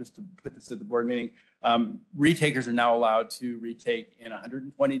test, just to put this at the board meeting. Retakers are now allowed to retake in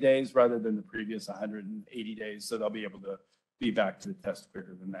 120 days rather than the previous 180 days. So they'll be able to be back to the test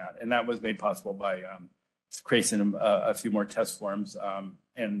quicker than that. And that was made possible by creating a few more test forms.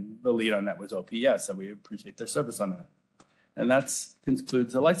 And the lead on that was OPS. So we appreciate their service on that. And that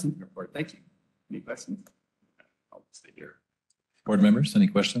concludes the licensing report. Thank you. Any questions? I'll stay here. Board members, any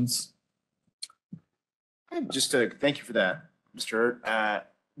questions? Just thank you for that, Mr. Hurt.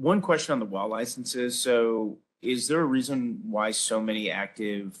 One question on the WA licenses. So is there a reason why so many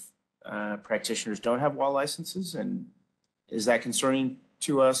active practitioners don't have WA licenses? And is that concerning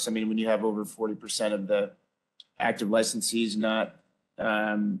to us? I mean, when you have over 40% of the active licensees not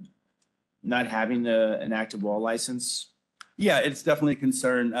having an active WA license? Yeah, it's definitely a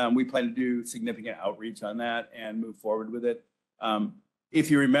concern. We plan to do significant outreach on that and move forward with it. If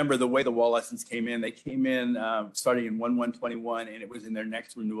you remember the way the WA license came in, they came in starting in 1/1/21, and it was in their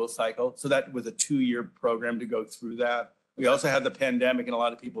next renewal cycle. So that was a 2-year program to go through that. We also had the pandemic and a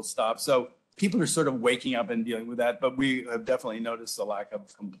lot of people stopped. So people are sort of waking up and dealing with that, but we have definitely noticed a lack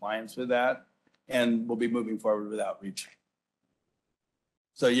of compliance with that, and we'll be moving forward with outreach.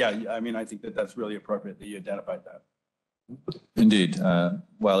 So yeah, I mean, I think that that's really appropriate that you identified that. Indeed.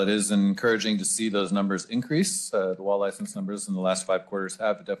 While it is encouraging to see those numbers increase, the WA license numbers in the last 5 quarters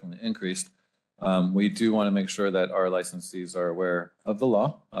have definitely increased. We do want to make sure that our licensees are aware of the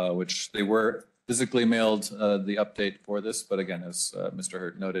law, which they were physically mailed the update for this. But again, as Mr.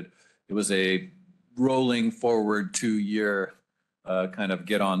 Hurt noted, it was a rolling forward 2-year kind of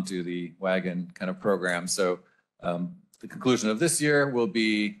get onto the wagon kind of program. So the conclusion of this year will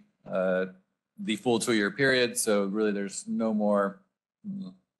be the full 2-year period. So really there's no more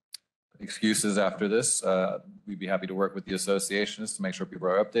excuses after this. We'd be happy to work with the associations to make sure people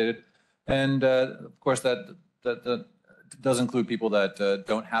are updated. And of course that does include people that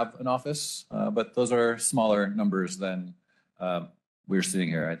don't have an office, but those are smaller numbers than we're seeing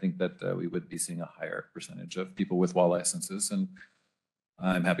here. I think that we would be seeing a higher percentage of people with WA licenses. And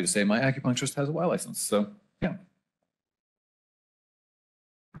I'm happy to say my acupuncturist has a WA license. So yeah.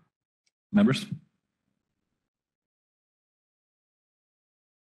 Members?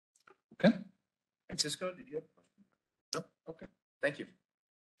 Okay. Francisco, did you have? No? Okay, thank you.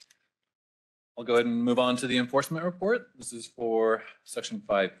 I'll go ahead and move on to the enforcement report. This is for section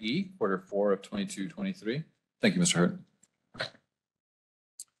 5E, quarter 4 of 22-23. Thank you, Mr. Hurt.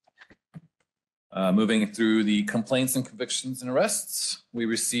 Moving through the complaints and convictions and arrests, we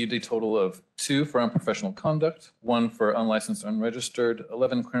received a total of 2 for unprofessional conduct, 1 for unlicensed, unregistered,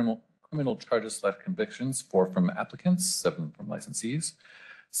 11 criminal charges / convictions, 4 from applicants, 7 from licensees,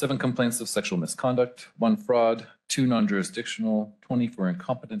 7 complaints of sexual misconduct, 1 fraud, 2 non-jurisdictional, 20 for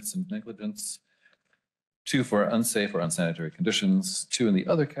incompetence and negligence, 2 for unsafe or unsanitary conditions, 2 in the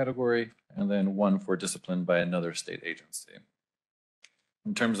other category, and then 1 for discipline by another state agency.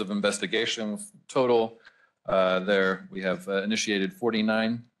 In terms of investigations, total, there we have initiated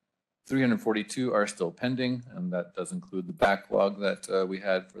 49, 342 are still pending, and that does include the backlog that we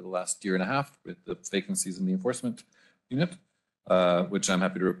had for the last year and a half with the vacancies in the enforcement unit, which I'm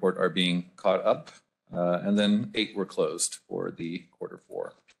happy to report are being caught up. And then 8 were closed for the quarter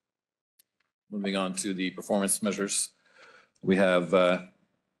 4. Moving on to the performance measures, we have,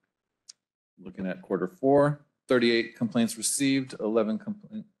 looking at quarter 4, 38 complaints received, 11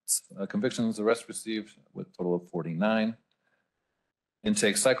 complaints, convictions, arrests received, with a total of 49.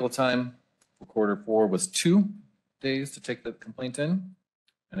 Intake cycle time for quarter 4 was 2 days to take the complaint in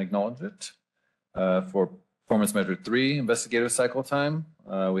and acknowledge it. For performance measure 3, investigative cycle time,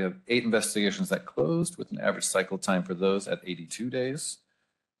 we have 8 investigations that closed with an average cycle time for those at 82 days.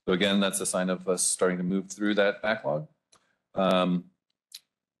 So again, that's a sign of us starting to move through that backlog. Of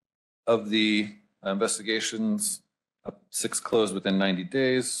the investigations, 6 closed within 90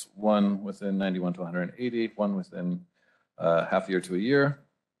 days, 1 within 91 to 180, 1 within half a year to a year.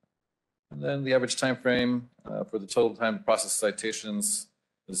 And then the average time frame for the total time to process citations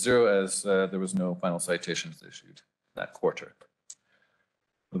was 0, as there was no final citations issued that quarter.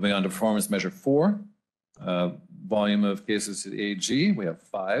 Moving on to performance measure 4, volume of cases to the AG, we have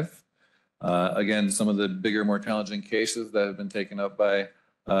 5. Again, some of the bigger, more challenging cases that have been taken up by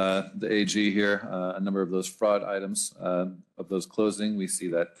the AG here, a number of those fraud items, of those closing, we see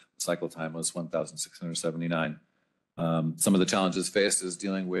that cycle time was 1,679. Some of the challenges faced is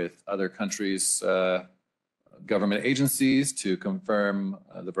dealing with other countries' government agencies to confirm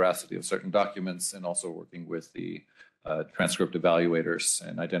the veracity of certain documents, and also working with the transcript evaluators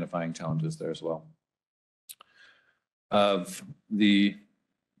and identifying challenges there as well. Of the,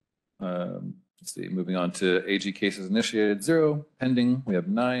 let's see, moving on to AG cases initiated, 0, pending, we have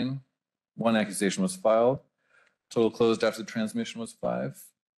 9, 1 accusation was filed, total closed after the transmission was 5,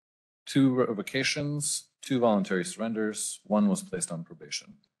 2 revocations, 2 voluntary surrenders, 1 was placed on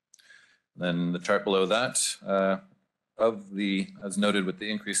probation. Then the chart below that, of the, as noted with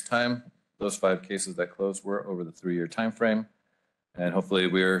the increased time, those 5 cases that closed were over the 3-year time frame, and hopefully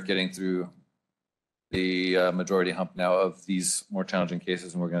we're getting through the majority hump now of these more challenging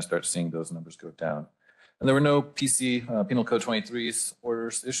cases, and we're going to start seeing those numbers go down. And there were no PC, Penal Code 23's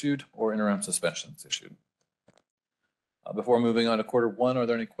orders issued or interim suspensions issued. Before moving on to quarter 1, are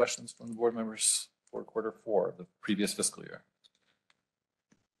there any questions from the board members for quarter 4 of the previous fiscal year?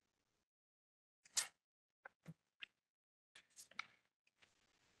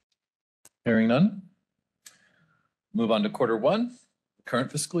 Hearing none. Move on to quarter 1,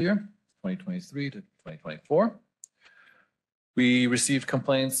 current fiscal year, 2023 to 2024. We received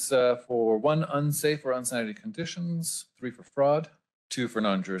complaints for 1 unsafe or unsanitary conditions, 3 for fraud, 2 for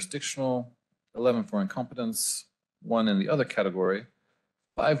non-jurisdictional, 11 for incompetence, 1 in the other category,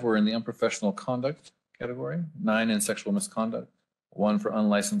 5 were in the unprofessional conduct category, 9 in sexual misconduct, 1 for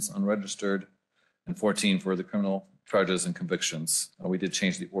unlicensed, unregistered, and 14 for the criminal charges and convictions. We did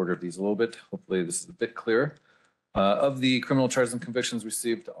change the order of these a little bit. Hopefully this is a bit clearer. Of the criminal charges and convictions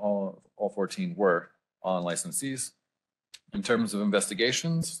received, all 14 were on licensees. In terms of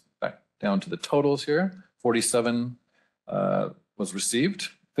investigations, back down to the totals here, 47 was received,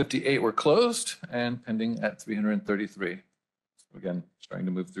 58 were closed, and pending at 333. So again, starting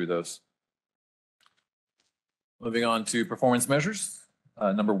to move through those. Moving on to performance measures.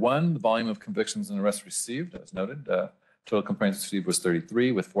 Number 1, the volume of convictions and arrests received, as noted. Total complaints received was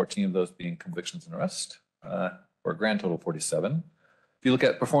 33, with 14 of those being convictions and arrest, for a grand total of 47. If you look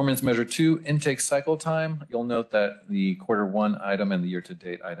at performance measure 2, intake cycle time, you'll note that the quarter 1 item and the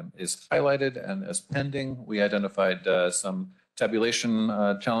year-to-date item is highlighted and as pending. We identified some tabulation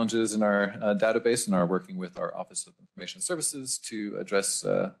challenges in our database and are working with our Office of Information Services to address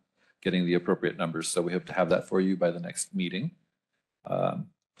getting the appropriate numbers. So we hope to have that for you by the next meeting.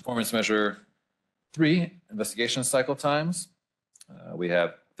 Performance measure 3, investigation cycle times. We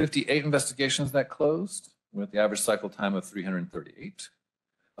have 58 investigations that closed with the average cycle time of 338.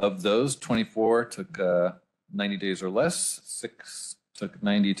 Of those, 24 took 90 days or less, 6 took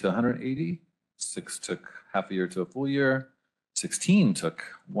 90 to 180, 6 took half a year to a full year, 16 took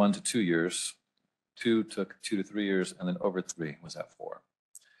 1 to 2 years, 2 took 2 to 3 years, and then over 3 was at 4.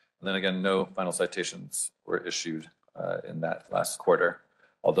 And then again, no final citations were issued in that last quarter,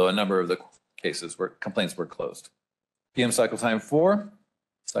 although a number of the complaints were closed. PM cycle time 4,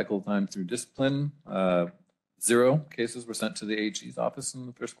 cycle time through discipline, 0 cases were sent to the AG's office in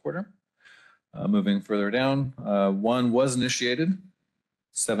the first quarter. Moving further down, 1 was initiated,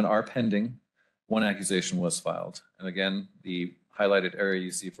 7 are pending, 1 accusation was filed. And again, the highlighted area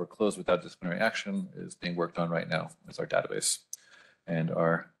you see for closed without disciplinary action is being worked on right now with our database and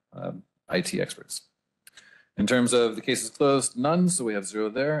our IT experts. In terms of the cases closed, none, so we have 0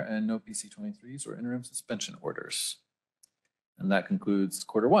 there, and no PC-23s or interim suspension orders. And that concludes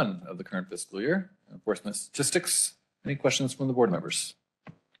quarter 1 of the current fiscal year. Enforcement statistics. Any questions from the board members?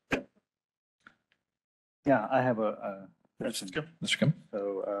 Yeah, I have a question. Mr. Kim?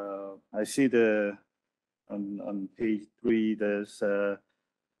 So I see on page 3, there's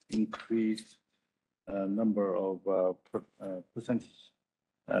increased number of percentage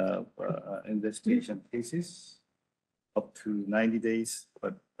investigation cases up to 90 days,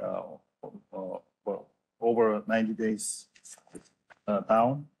 but well, over 90 days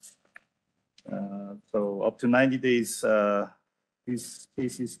down. So up to 90 days, these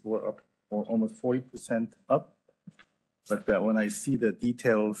cases were up or almost 40% up. But when I see the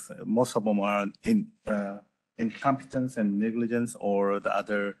details, most of them are in incompetence and negligence or the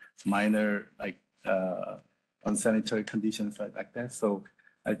other minor like unsanitary conditions like that. So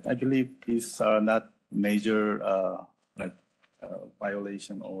I believe these are not major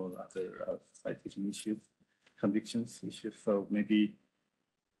violation or other citation issues, convictions issues. So maybe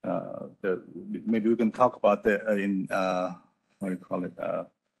maybe we can talk about the what do you call it?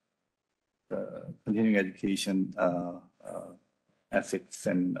 Continuing education ethics,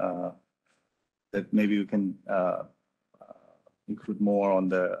 and that maybe we can include more on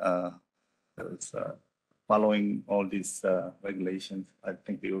the following all these regulations. I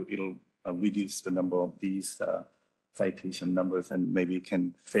think it'll reduce the number of these citation numbers, and maybe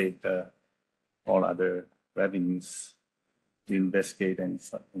can save all other revenues to investigate and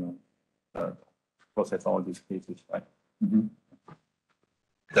process all these cases, right? Mm-hmm.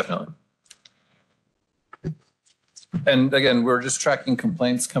 Definitely. And again, we're just tracking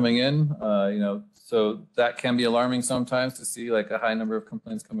complaints coming in, so that can be alarming sometimes to see like a high number of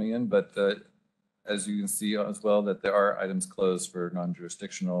complaints coming in, but as you can see as well, that there are items closed for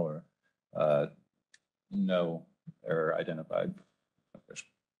non-jurisdictional or no error identified.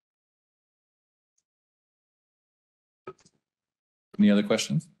 Any other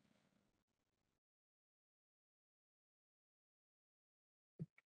questions?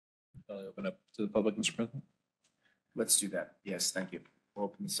 I'll open up to the public, Mr. President. Let's do that. Yes, thank you. We'll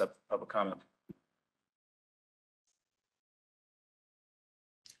open this up for public comment.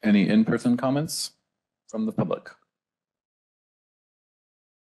 Any in-person comments from the public?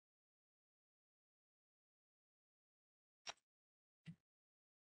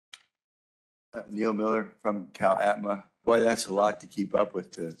 Neil Miller from Cal Atma. Boy, that's a lot to keep up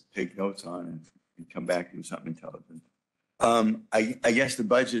with, to take notes on and come back with something intelligent. I guess the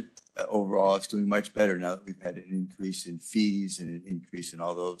budget overall is doing much better now that we've had an increase in fees and an increase in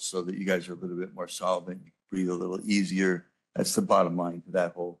all those, so that you guys are a little bit more solvent, you breathe a little easier. That's the bottom line to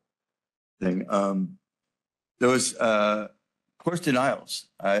that whole thing. Those course denials,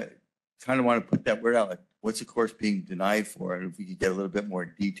 I kind of want to put that word out, like what's a course being denied for? And if we could get a little bit more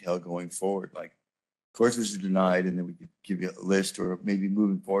detail going forward, like courses are denied, and then we could give you a list, or maybe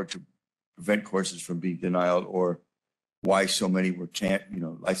moving forward to prevent courses from being denied, or why so many were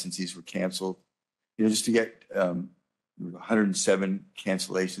licensees were canceled. Just to get 107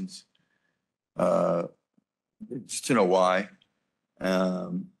 cancellations. Just to know why.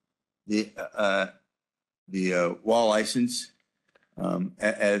 The wall license,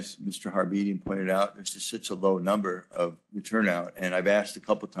 as Mr. Harbedian pointed out, there's just such a low number of return out. And I've asked a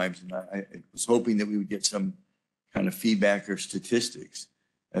couple of times, and I was hoping that we would get some kind of feedback or statistics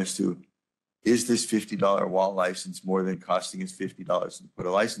as to, is this $50 wall license more than costing us $50 to put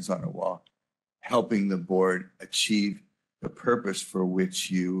a license on a wall, helping the board achieve the purpose for which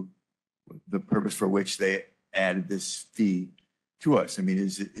they added this fee to us? I mean,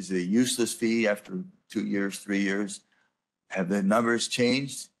 is it a useless fee after 2 years, 3 years? Have the numbers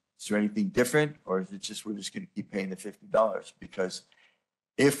changed? Is there anything different, or is it just we're just going to keep paying the $50? Because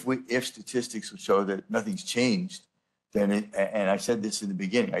if statistics will show that nothing's changed, then and I said this in the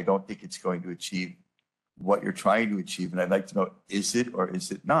beginning, I don't think it's going to achieve what you're trying to achieve. And I'd like to know, is it or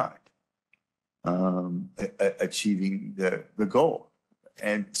is it not achieving the goal?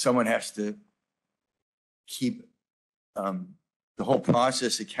 And someone has to keep the whole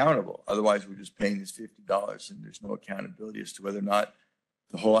process accountable. Otherwise, we're just paying this $50 and there's no accountability as to whether or not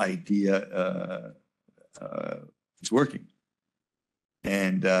the whole idea is working.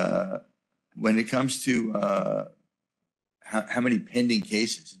 And when it comes to how many pending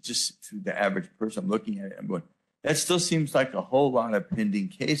cases, just through the average person, I'm looking at it, I'm going, that still seems like a whole lot of pending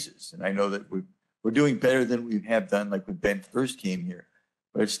cases. And I know that we're doing better than we have done, like when Ben first came here,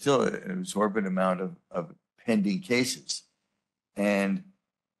 but it's still an exorbitant amount of pending cases. And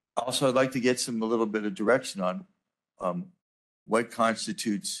also, I'd like to get a little bit of direction on what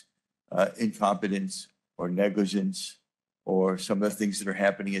constitutes incompetence or negligence, or some of the things that are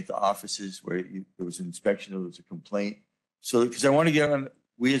happening at the offices where there was an inspection or there was a complaint. So, because I want to get on,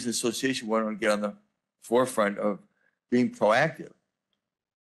 we as an association want to get on the forefront of being proactive.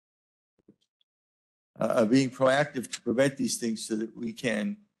 Being proactive to prevent these things so that we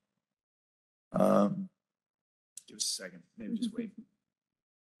can. Give us a second, maybe just wait.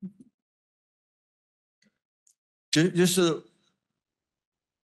 Just so that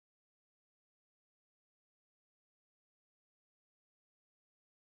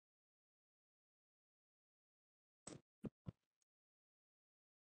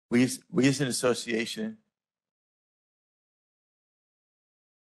we as an association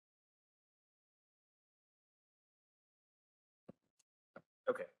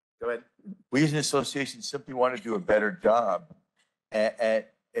Okay, go ahead. we as an association simply want to do a better job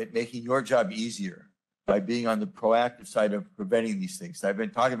at making your job easier by being on the proactive side of preventing these things. I've been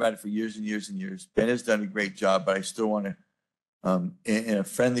talking about it for years and years and years. Ben has done a great job, but I still want to, in a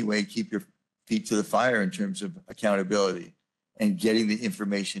friendly way, keep your feet to the fire in terms of accountability and getting the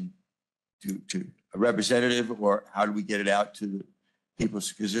information to a representative, or how do we get it out to the people?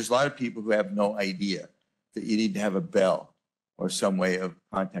 Because there's a lot of people who have no idea that you need to have a bell or some way of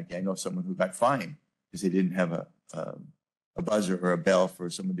contacting. I know someone who got fined because they didn't have a buzzer or a bell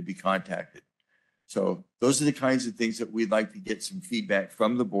for someone to be contacted. So those are the kinds of things that we'd like to get some feedback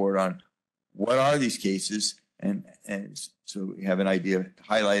from the board on. What are these cases? And so we have an idea to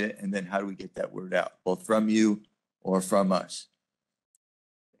highlight it, and then how do we get that word out, both from you or from us?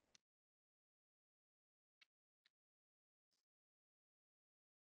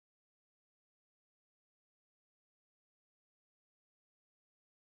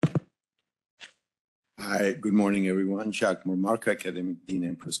 Hi, good morning, everyone. Jacques Marmarca, Academic Dean,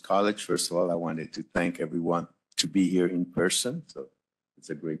 Empress College. First of all, I wanted to thank everyone to be here in person. So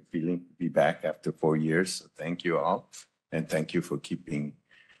it's a great feeling to be back after 4 years. So thank you all. And thank you for keeping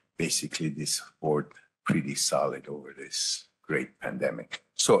basically this board pretty solid over this great pandemic.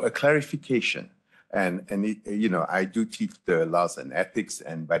 So a clarification, and I do teach the laws and ethics,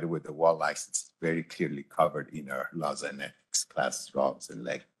 and by the way, the wall license is very clearly covered in our laws and ethics class, laws and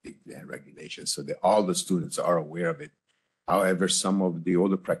regulations, so that all the students are aware of it. However, some of the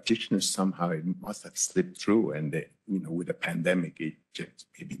older practitioners, somehow it must have slipped through, and they, with the pandemic, it just,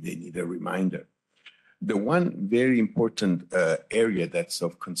 maybe they need a reminder. The one very important area that's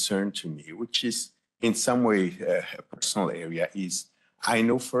of concern to me, which is in some way a personal area, is I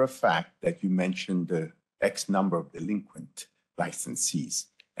know for a fact that you mentioned the X number of delinquent licensees,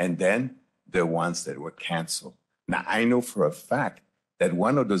 and then the ones that were canceled. Now, I know for a fact that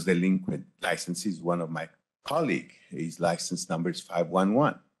one of those delinquent licensees, one of my colleagues, his license number is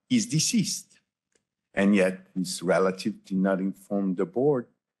 511. He's deceased. And yet his relative did not inform the board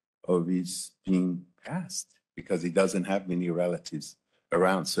of his being passed because he doesn't have many relatives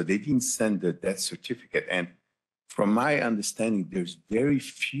around. So they didn't send the death certificate. And from my understanding, there's very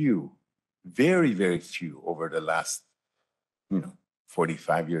few, very, very few over the last,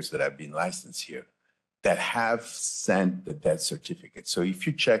 45 years that I've been licensed here that have sent the death certificate. So if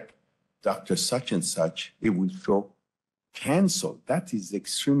you check Dr. Such and Such, it will show canceled. That is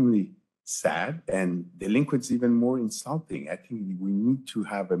extremely sad, and delinquents even more insulting. I think we need to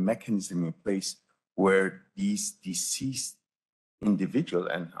have a mechanism in place where these deceased individuals,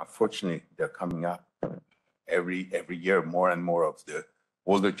 and unfortunately they're coming up every year, more and more of the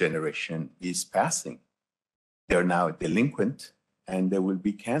older generation is passing. They're now delinquent and they will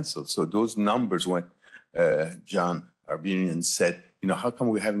be canceled. So those numbers, when John Arbunian said, how come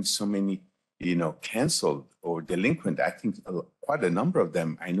we're having so many, canceled or delinquent? I think quite a number of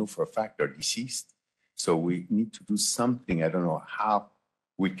them, I know for a fact, are deceased. So we need to do something. I don't know how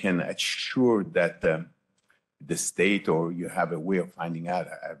we can assure that the state, or you have a way of finding out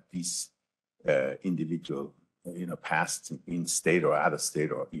these individual, passed in state or out of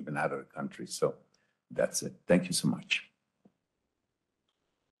state or even out of the country. So That's it. Thank you so much.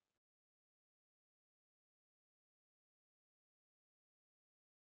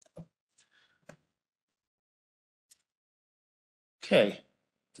 Okay,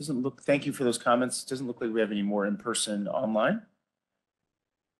 doesn't look, thank you for those comments. Doesn't look like we have any more in person online.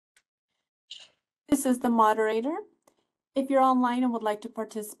 This is the moderator. If you're online and would like to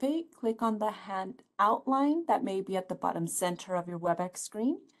participate, click on the hand outline that may be at the bottom center of your WebEx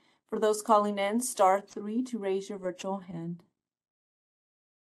screen. For those calling in, *3 to raise your virtual hand.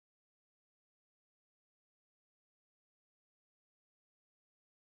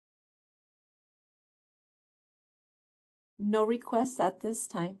 No requests at this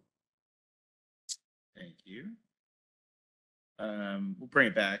time. Thank you. We'll bring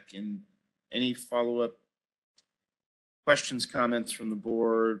it back. And any follow-up questions, comments from the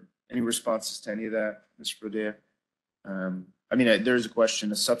board? Any responses to any of that, Mr. Bodea? I mean, there's a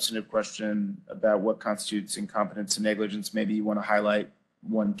question, a substantive question about what constitutes incompetence and negligence. Maybe you want to highlight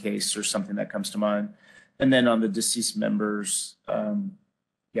one case or something that comes to mind. And then on the deceased members,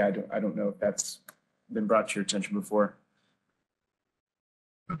 yeah, I don't know if that's been brought to your attention before.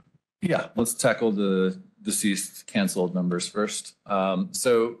 Yeah, let's tackle the deceased canceled members first.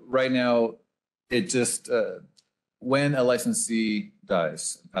 So right now, it just, when a licensee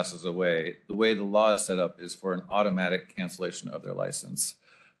dies, passes away, the way the law is set up is for an automatic cancellation of their license.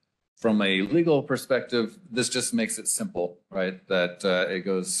 From a legal perspective, this just makes it simple, right? That it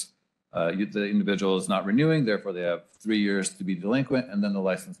goes, the individual is not renewing, therefore they have 3 years to be delinquent, and then the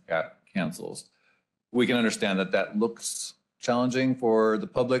license cancels. We can understand that that looks challenging for the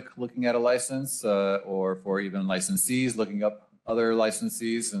public looking at a license, or for even licensees looking up other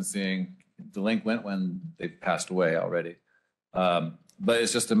licensees and seeing delinquent when they've passed away already. But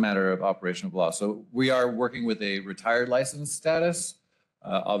it's just a matter of operation of law. So we are working with a retired license status.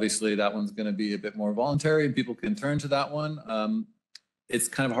 Obviously, that one's going to be a bit more voluntary and people can turn to that one. It's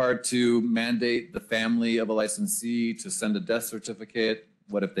kind of hard to mandate the family of a licensee to send a death certificate.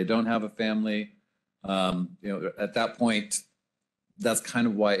 What if they don't have a family? At that point, that's kind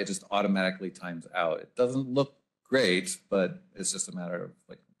of why it just automatically times out. It doesn't look great, but it's just a matter of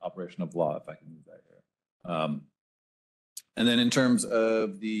like operation of law, if I can use that here. And then in terms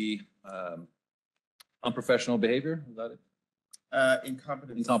of the unprofessional behavior, is that it?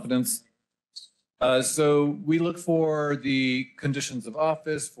 Incompetence. So we look for the conditions of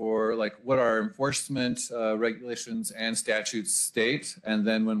office, for like what our enforcement regulations and statutes state. And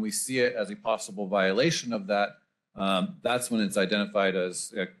then when we see it as a possible violation of that, that's when it's identified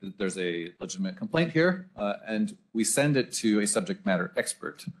as there's a legitimate complaint here, and we send it to a subject matter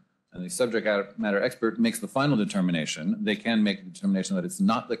expert. And the subject matter expert makes the final determination. They can make the determination that it's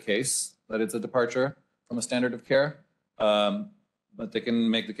not the case, that it's a departure from a standard of care, but they can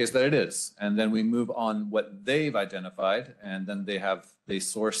make the case that it is. And then we move on what they've identified, and then they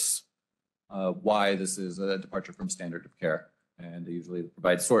source why this is a departure from standard of care, and they usually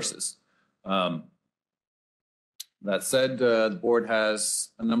provide sources. That said, the board has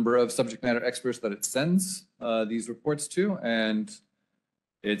a number of subject matter experts that it sends these reports to, and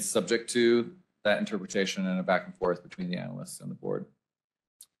it's subject to that interpretation and a back and forth between the analysts and the board.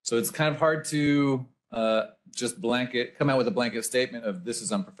 So it's kind of hard to just come out with a blanket statement of this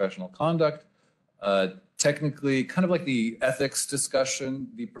is unprofessional conduct. Technically, kind of like the ethics discussion,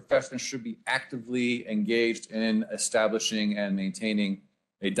 the profession should be actively engaged in establishing and maintaining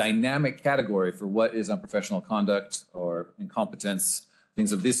a dynamic category for what is unprofessional conduct or incompetence,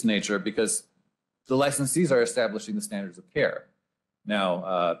 things of this nature, because the licensees are establishing the standards of care.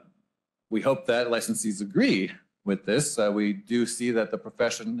 Now, we hope that licensees agree with this. We do see that the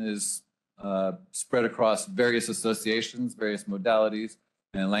profession is spread across various associations, various modalities,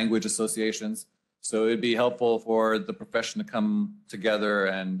 and language associations. So it'd be helpful for the profession to come together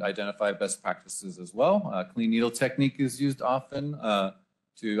and identify best practices as well. Clean needle technique is used often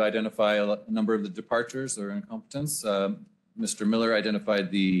to identify a number of the departures or incompetence. Mr. Miller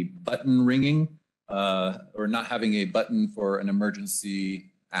identified the button ringing, or not having a button for an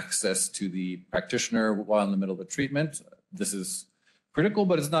emergency access to the practitioner while in the middle of a treatment. This is critical,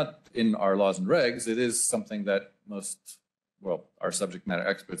 but it's not in our laws and regs. It is something that our subject matter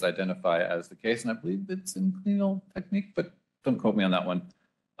experts identify as the case, and I believe it's in clean needle technique, but don't quote me on that one.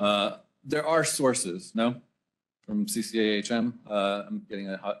 There are sources, no? From CCAHM, I'm getting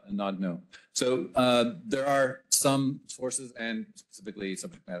a nod no. So there are some sources and specifically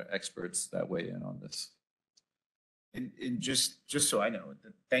subject matter experts that weigh in on this. And just so I know,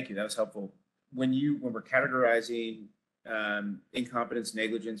 thank you, that was helpful. When we're categorizing incompetence,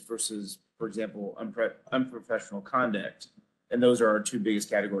 negligence versus, for example, unprofessional conduct, and those are our two biggest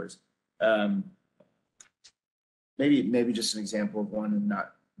categories. maybe just an example of one and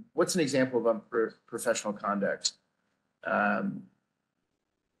not, what's an example of unprofessional conduct? And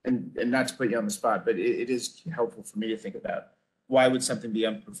not to put you on the spot, but it is helpful for me to think about why would something be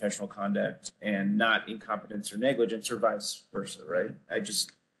unprofessional conduct and not incompetence or negligence or vice versa, right?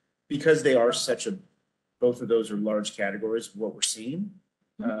 Because they are both of those are large categories of what we're seeing.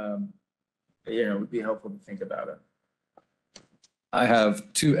 It would be helpful to think about it. I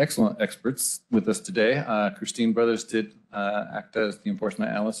have two excellent experts with us today. Christine Brothers did act as the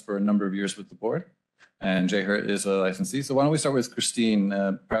enforcement analyst for a number of years with the board, and Jay Hurt is a licensee. So why don't we start with Christine?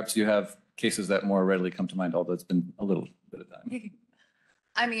 Perhaps you have cases that more readily come to mind, although it's been a little bit of time.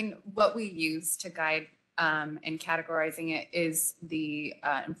 I mean, what we use to guide in categorizing it is the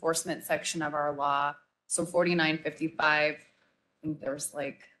enforcement section of our law. So 4955, I think there's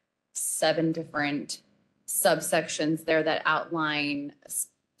like 7 different subsections there that outline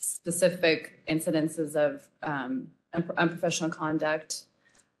specific incidences of unprofessional conduct.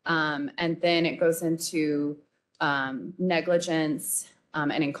 And then it goes into negligence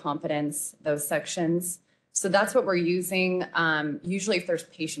and incompetence, those sections. So that's what we're using. Usually if there's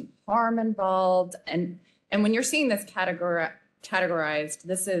patient harm involved, and when you're seeing this categorized,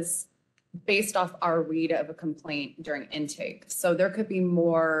 this is based off our read of a complaint during intake. So there could be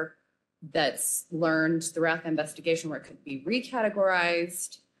more that's learned throughout the investigation where it could be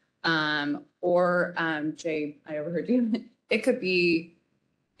recategorized, or Jay, I overheard you. It could be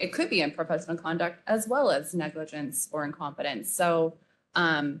unprofessional conduct as well as negligence or incompetence. So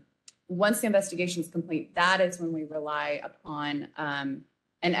once the investigation is complete, that is when we rely upon an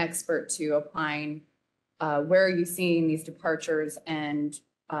expert to opine where are you seeing these departures and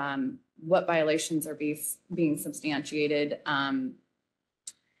what violations are being substantiated.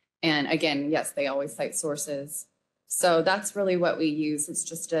 And again, yes, they always cite sources. So that's really what we use. It's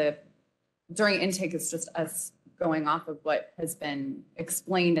just during intake, it's just us going off of what has been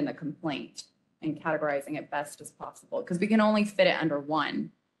explained in the complaint and categorizing it best as possible, because we can only fit it under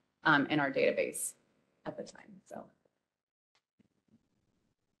one in our database at the time. So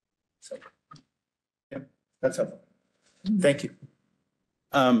yeah, that's helpful. Thank you.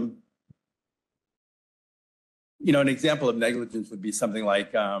 An example of negligence would be something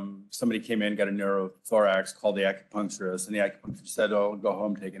like somebody came in, got a neurothorax, called the acupuncturist, and the acupuncturist said, "Oh, go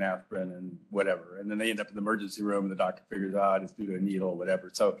home, take an aspirin and whatever." And then they end up in the emergency room and the doctor figures out it's due to a needle, whatever.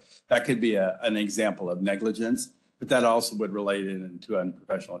 So that could be an example of negligence, but that also would relate into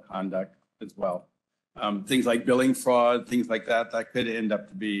unprofessional conduct as well. Things like billing fraud, things like that could end up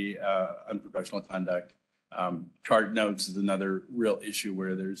to be unprofessional conduct. Chart notes is another real issue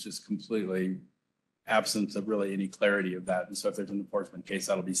where there's just completely absence of really any clarity of that. And so if there's an enforcement case,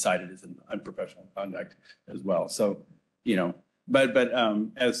 that'll be cited as an unprofessional conduct as well. So, but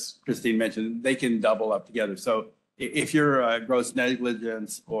as Christine mentioned, they can double up together. So if you're gross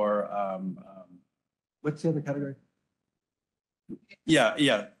negligence or what's the other category? Yeah,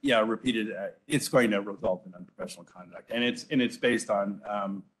 repeated, it's going to result in unprofessional conduct. And it's based on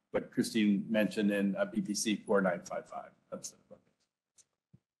what Christine mentioned in BPC 4955. That's it.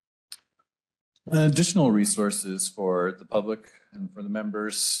 Additional resources for the public and for the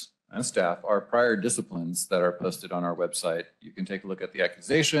members and staff are prior disciplines that are posted on our website. You can take a look at the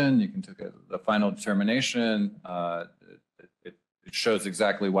accusation, you can take a look at the final determination. It shows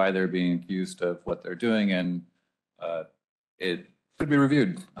exactly why they're being accused of what they're doing, and it could be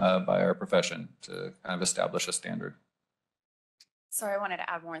reviewed by our profession to kind of establish a standard. Sorry, I wanted to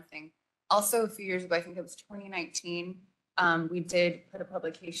add one thing. Also, a few years ago, I think it was 2019, we did put a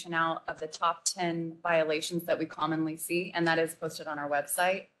publication out of the top 10 violations that we commonly see, and that is posted on our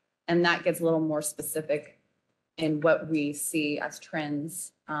website. And that gets a little more specific in what we see as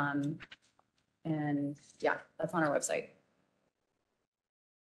trends. And yeah, that's on our website.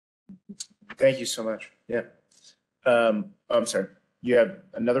 Thank you so much. Yeah. I'm sorry. You have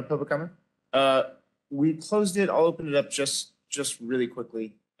another public comment? We closed it. I'll open it up just really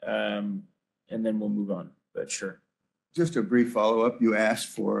quickly, and then we'll move on. But sure. Just a brief follow-up. You asked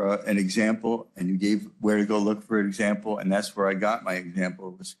for an example and you gave where to go look for an example. And that's where I got my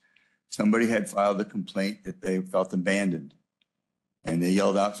example. Was somebody had filed a complaint that they felt abandoned. And they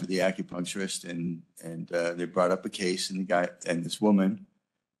yelled out for the acupuncturist and they brought up a case, and the guy and this woman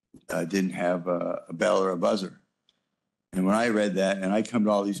didn't have a bell or a buzzer. And when I read that, and I come to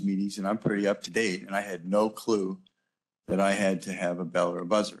all these meetings and I'm pretty up to date, and I had no clue that I had to have a bell or a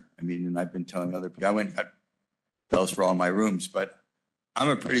buzzer. I mean, and I've been telling other people, I went and got bells for all my rooms, but I'm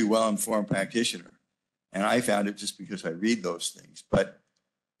a pretty well-informed practitioner. And I found it just because I read those things, but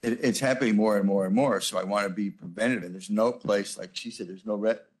it's happening more and more and more. So I want to be preventative. And there's no place, like she said, there's no,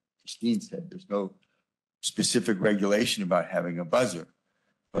 Christine said, there's no specific regulation about having a buzzer,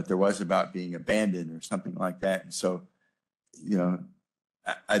 but there was about being abandoned or something like that. And so, you know,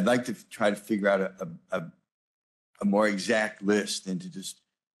 I'd like to try to figure out a more exact list than to just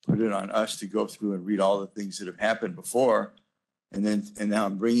put it on us to go through and read all the things that have happened before. And now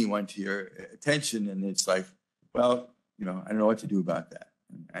I'm bringing one to your attention, and it's like, well, you know, I don't know what to do about that.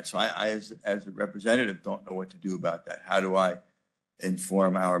 And so I as a representative, don't know what to do about that. How do I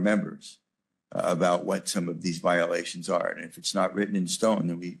inform our members about what some of these violations are? And if it's not written in stone,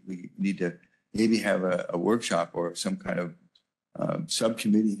 then we need to maybe have a workshop or some kind of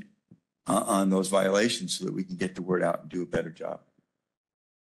subcommittee on those violations so that we can get the word out and do a better job.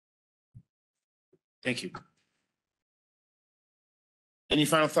 Thank you. Any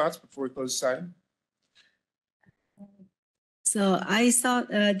final thoughts before we close this item? So I thought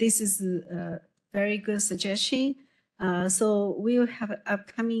this is a very good suggestion. So we will have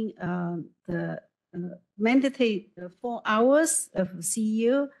upcoming the mandatory 4 hours of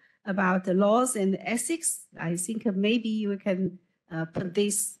CEU about the laws and ethics. I think maybe you can put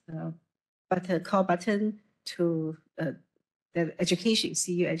this call button to the education,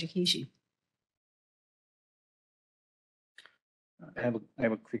 CEU education. I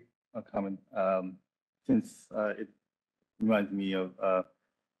have a quick comment. Since it reminds me of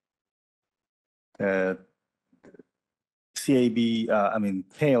the CAB,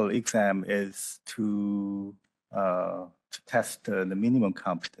 TAIL exam is to test the minimum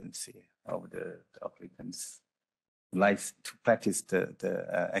competency of the applicants' life to practice the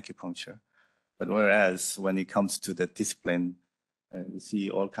acupuncture. But whereas when it comes to the discipline, we see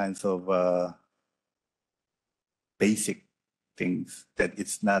all kinds of basic things that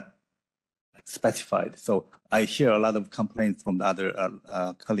it's not specified. So I hear a lot of complaints from the other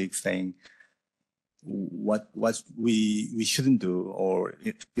colleagues saying what we shouldn't do, or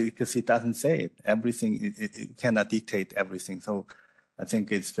because it doesn't say it. Everything, it cannot dictate everything. So I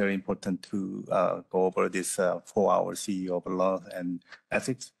think it's very important to go over this 4-hour CEU of law and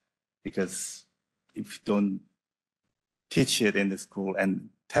ethics, because if you don't teach it in the school and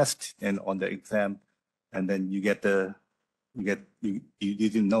test and on the exam, and then you didn't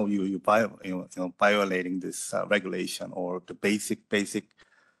know you violating this regulation or the basic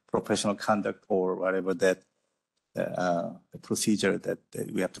professional conduct or whatever that the procedure that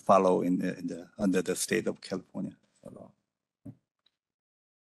we have to follow under the state of California law.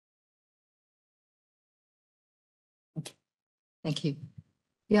 Thank you.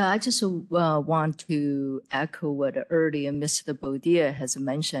 Yeah, I just want to echo what earlier Mr. Boudia has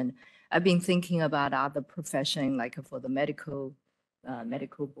mentioned. I've been thinking about other profession, like for the medical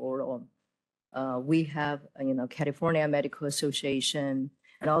board, or we have, California Medical Association,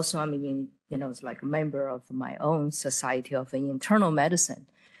 and also it's like a member of my own Society of Internal Medicine.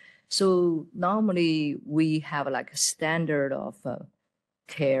 So normally we have like a standard of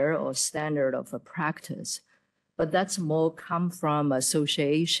care or standard of practice, but that's more come from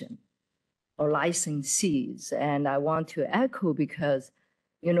association or licensees. And I want to echo because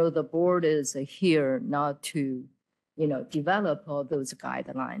the board is here not to, develop all those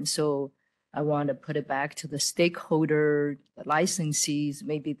guidelines. So I want to put it back to the stakeholder, the licensees.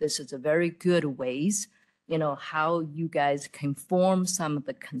 Maybe this is a very good ways, how you guys can form some of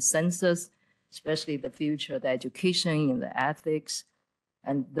the consensus, especially the future of the education and the ethics,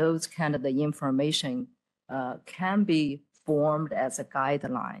 and those kind of the information can be formed as a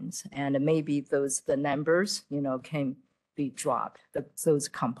guidelines, and maybe the numbers, can be dropped. Those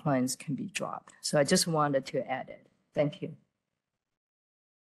complaints can be dropped. So I just wanted to add it. Thank you.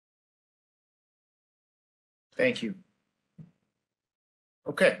 Thank you.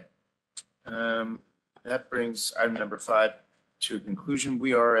 Okay. That brings item number 5 to a conclusion.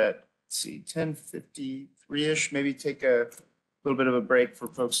 We are at, 10:53-ish. Maybe take a little bit of a break for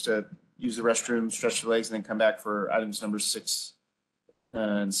folks to use the restroom, stretch their legs, and then come back for items number 6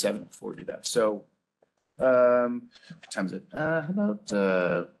 and 7 before we do that. So what time is it? How about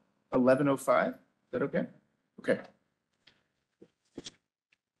 11:05? Is that okay? Okay.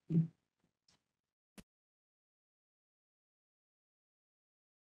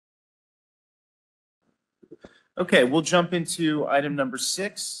 Okay, we'll jump into item number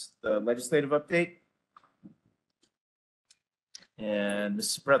 6, the legislative update. And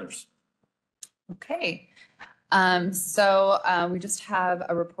Mrs. Brothers. Okay. We just have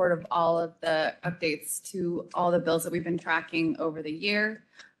a report of all of the updates to all the bills that we've been tracking over the year.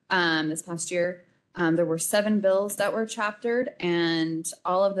 This past year, there were 7 bills that were chaptered, and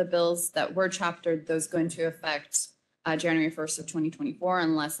all of the bills that were chaptered, those go into effect January 1st of 2024,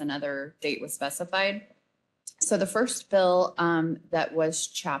 unless another date was specified. So the first bill that was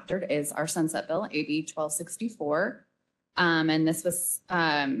chaptered is our sunset bill, AB 1264. And this was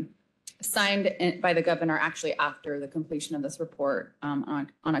signed by the governor actually after the completion of this report on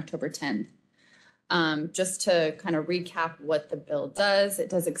October 10th. Just to kind of recap what the bill does, it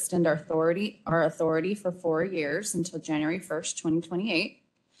does extend our authority for 4 years until January 1st, 2028.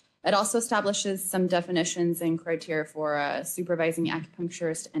 It also establishes some definitions and criteria for a supervising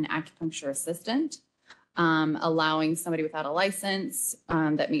acupuncturist and acupuncture assistant, allowing somebody without a license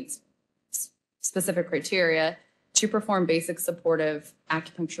that meets specific criteria to perform basic supportive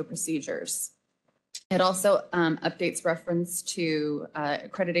acupuncture procedures. It also updates reference to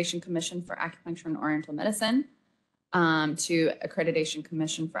Accreditation Commission for Acupuncture and Oriental Medicine, to Accreditation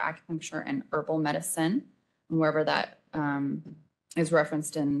Commission for Acupuncture and Herbal Medicine, wherever that is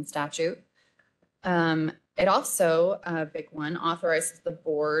referenced in statute. It also, a big one, authorizes the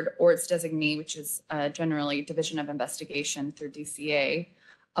board or its designee, which is generally Division of Investigation through DCA,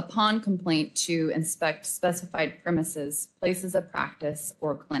 upon complaint to inspect specified premises, places of practice,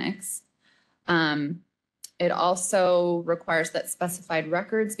 or clinics. It also requires that specified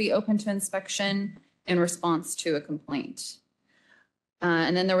records be open to inspection in response to a complaint.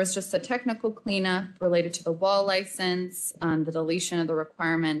 And then there was just a technical cleanup related to the wall license, the deletion of the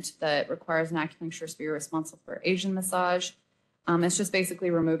requirement that requires an acupuncturist to be responsible for Asian massage. It's just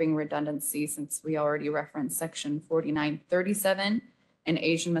basically removing redundancy since we already referenced section 4937 and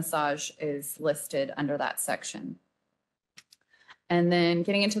Asian massage is listed under that section. And then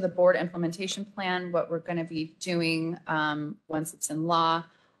getting into the board implementation plan, what we're going to be doing once it's in law,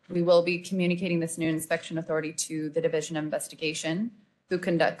 we will be communicating this new inspection authority to the Division of Investigation, who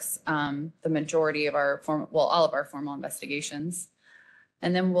conducts the majority of our all of our formal investigations.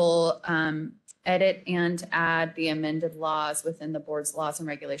 And then we'll edit and add the amended laws within the board's laws and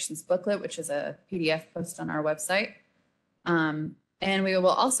regulations booklet, which is a PDF post on our website. And we will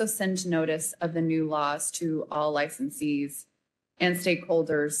also send notice of the new laws to all licensees and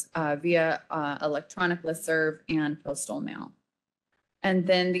stakeholders via electronic listserv and postal mail. And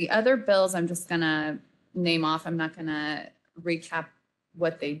then the other bills I'm just gonna name off. I'm not gonna recap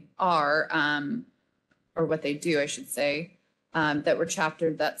what they are or what they do, I should say, that were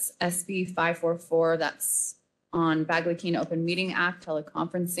chaptered. That's SB 544, that's on Bagley-Keene Open Meeting Act,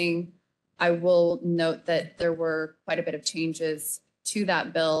 teleconferencing. I will note that there were quite a bit of changes to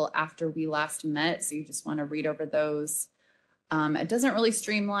that bill after we last met, so you just want to read over those. It doesn't really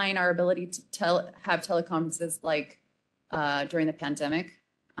streamline our ability to have teleconferences like during the pandemic,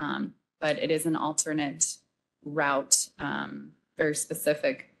 but it is an alternate route, very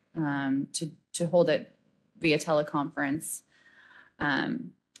specific to hold it via teleconference.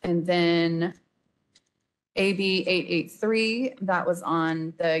 And then AB 883, that was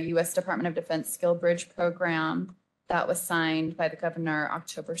on the U.S. Department of Defense Skill Bridge program. That was signed by the governor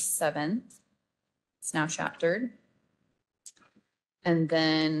October 7th. It's now chaptered. And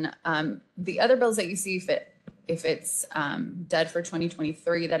then the other bills that you see, if it's dead for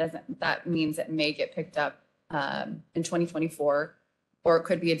 2023, that means it may get picked up in 2024, or it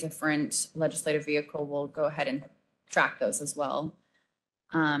could be a different legislative vehicle. We'll go ahead and track those as well.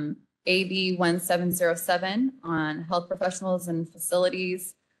 AB 1707 on health professionals and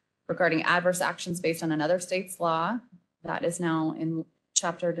facilities regarding adverse actions based on another state's law. That is now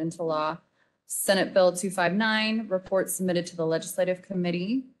chaptered into law. Senate Bill 259, reports submitted to the legislative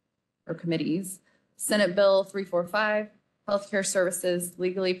committee or committees. Senate Bill 345, healthcare services,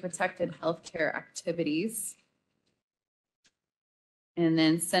 legally protected healthcare activities. And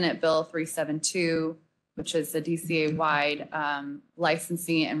then Senate Bill 372, which is the DCA-wide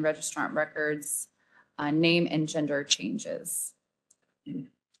licensing and registrant records, name and gender changes. And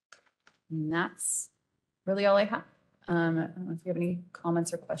that's really all I have. I don't know if you have any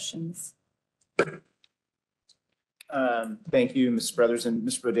comments or questions. Thank you, Mrs. Brothers. And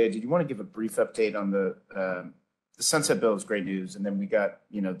Mr. Baudet, did you want to give a brief update on the sunset bill? Is great news. And then we got,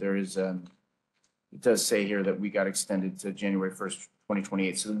 there is, it does say here that we got extended to January 1st,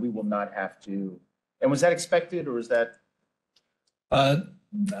 2028. So we will not have to. And was that expected, or is that?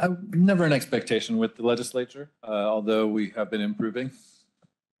 Never an expectation with the legislature, although we have been improving.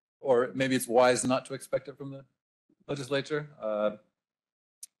 Or maybe it's wise not to expect it from the legislature.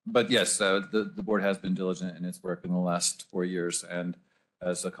 But yes, the board has been diligent in its work in the last 4 years and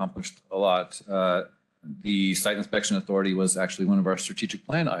has accomplished a lot. The site inspection authority was actually one of our strategic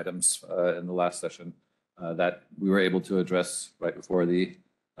plan items in the last session that we were able to address right before the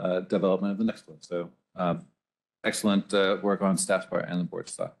development of the next one. So excellent work on staff's part and the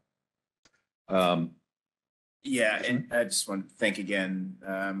board's staff. Yeah, and I just want to thank again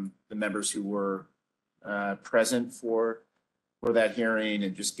the members who were present for that hearing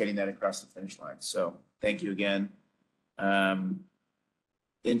and just getting that across the finish line. So thank you again.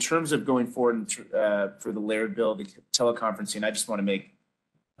 In terms of going forward for the layered bill, the teleconferencing, I just want to make,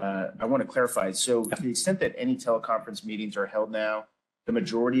 I want to clarify. So to the extent that any teleconference meetings are held now, the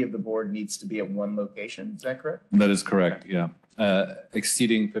majority of the board needs to be at one location. Is that correct? That is correct, yeah.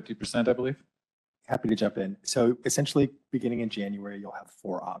 Exceeding 50%, I believe. Happy to jump in. So essentially, beginning in January, you'll have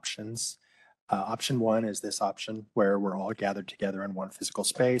 4 options. Option 1 is this option where we're all gathered together in one physical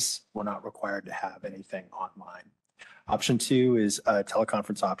space. We're not required to have anything online. Option 2 is a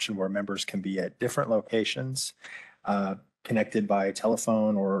teleconference option where members can be at different locations, connected by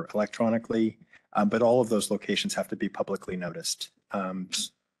telephone or electronically, but all of those locations have to be publicly noticed.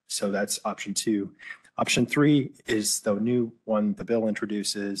 So that's option 2. Option 3 is the new one the bill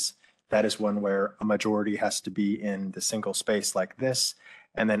introduces. That is one where a majority has to be in the single space like this,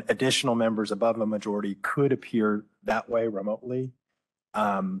 and then additional members above a majority could appear that way remotely.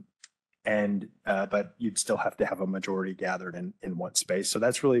 But you'd still have to have a majority gathered in one space. So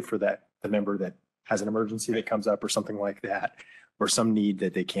that's really for the member that has an emergency that comes up or something like that, or some need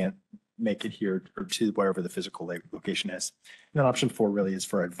that they can't make it here or to wherever the physical location is. And then option 4 really is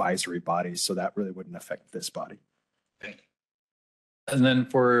for advisory bodies. So that really wouldn't affect this body. And then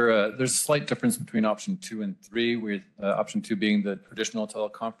for, there's a slight difference between option 2 and 3, with option 2 being the traditional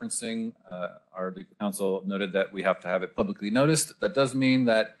teleconferencing. Our legal counsel noted that we have to have it publicly noticed. That does mean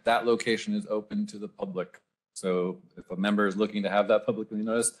that that location is open to the public. So if a member is looking to have that publicly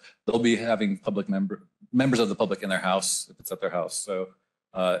noticed, they'll be having members of the public in their house if it's at their house. So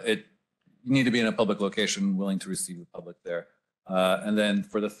you need to be in a public location willing to receive the public there. And then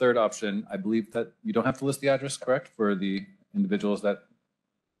for the third option, I believe that you don't have to list the address, correct, for the individuals that.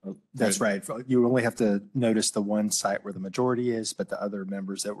 That's right. You only have to notice the one site where the majority is, but the other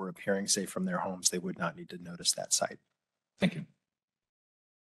members that were appearing, say, from their homes, they would not need to notice that site. Thank you.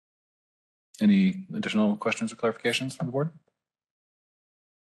 Any additional questions or clarifications from the board?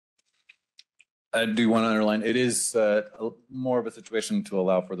 I do want to underline, it is more of a situation to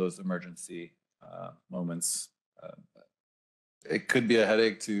allow for those emergency moments. It could be a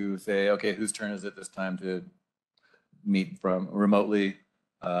headache to say, okay, whose turn is it this time to meet from remotely?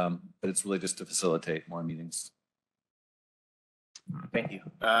 But it's really just to facilitate more meetings. Thank you.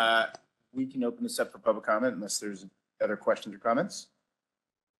 We can open this up for public comment unless there's other questions or comments.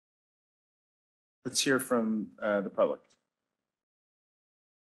 Let's hear from the public.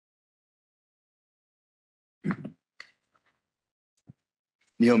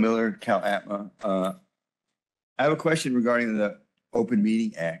 Neil Miller, Cal Atma. I have a question regarding the Open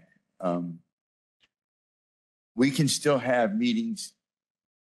Meeting Act. We can still have meetings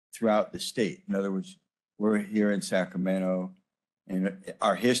throughout the state. In other words, we're here in Sacramento, and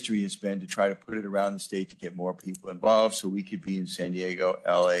our history has been to try to put it around the state to get more people involved, so we could be in San Diego,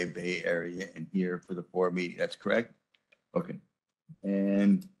 LA, Bay Area, and here for the 4 meeting. That's correct? Okay.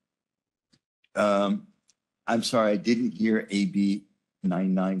 And I'm sorry, I didn't hear AB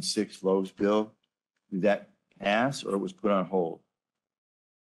 996 Lowe's bill. Did that pass or it was put on hold?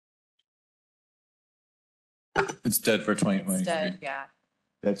 It's dead for 2023. It's dead, yeah.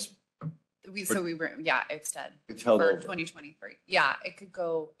 That's, It's dead it's held for over. 2023. Yeah, it could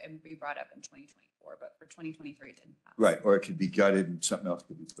go and be brought up in 2024, but for 2023, it didn't pass. Right, or it could be gutted and something else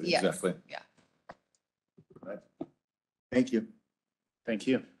could be put in. Yes, Exactly. yeah. Right. Thank you. Thank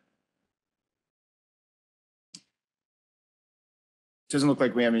you. Doesn't look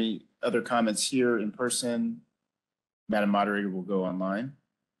like we have any other comments here in person. Madam Moderator will go online.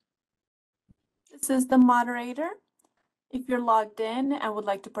 This is the moderator. If you're logged in and would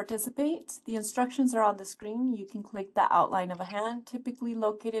like to participate, the instructions are on the screen. You can click the outline of a hand, typically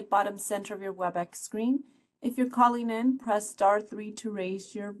located bottom center of your WebEx screen. If you're calling in, press *3 to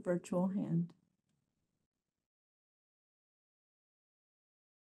raise your virtual hand.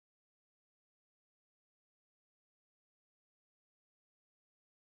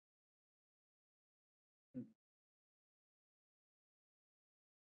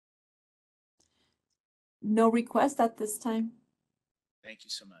 No request at this time. Thank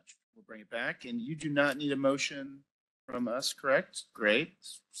you so much. We'll bring it back. And you do not need a motion from us, correct? Great.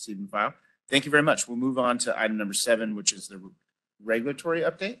 Receive and file. Thank you very much. We'll move on to item number 7, which is the regulatory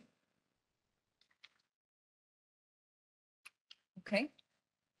update. Okay.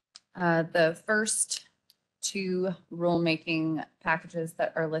 The first 2 rulemaking packages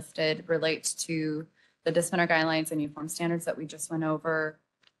that are listed relate to the disciplinary guidelines and uniform standards that we just went over.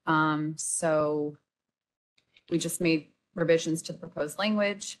 So we just made revisions to the proposed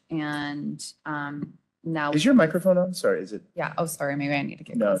language, and now. Is your microphone on? Sorry, is it? Yeah, oh, sorry, maybe I need to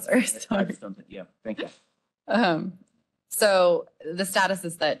get No, closer. I Sorry. just don't think, yeah, thank you. So the status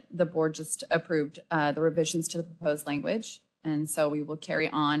is that the board just approved the revisions to the proposed language. And so we will carry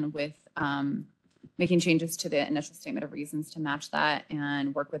on with making changes to the initial statement of reasons to match that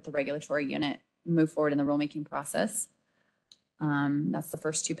and work with the regulatory unit, move forward in the rulemaking process. That's the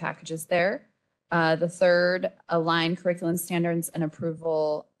first two packages there. The third, align curriculum standards and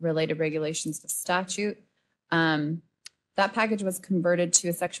approval related regulations to statute. That package was converted to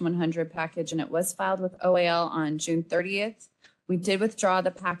a Section 100 package and it was filed with OAL on June 30th. We did withdraw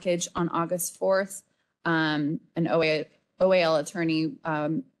the package on August 4th. An OAL attorney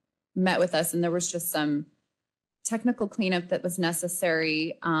met with us and there was just some technical cleanup that was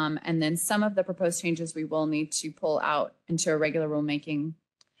necessary. And then some of the proposed changes we will need to pull out into a regular rulemaking.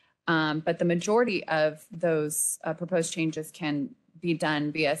 But the majority of those proposed changes can be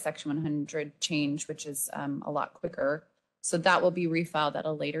done via Section 100 change, which is a lot quicker. So that will be refiled at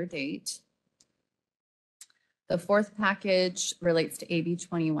a later date. The fourth package relates to AB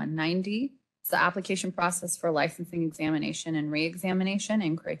 2190. It's the application process for licensing examination and re-examination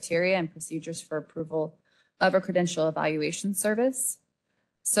and criteria and procedures for approval of a credential evaluation service.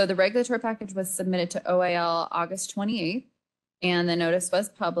 So the regulatory package was submitted to OAL August 28th, and the notice was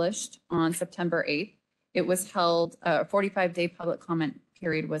published on September 8th. It was held, a 45-day public comment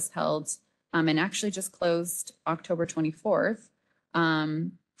period was held, and actually just closed October 24th.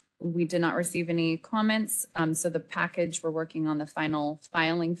 We did not receive any comments, so the package, we're working on the final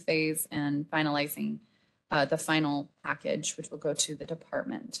filing phase and finalizing the final package, which will go to the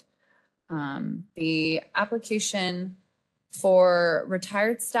department. The application for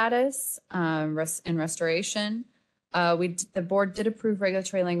retired status and restoration, the board did approve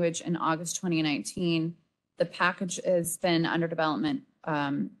regulatory language in August 2019. The package has been under development,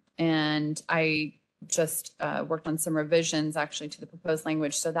 and I just worked on some revisions actually to the proposed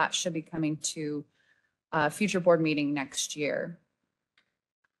language, so that should be coming to a future board meeting next year.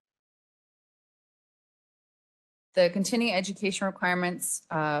 The continuing education requirements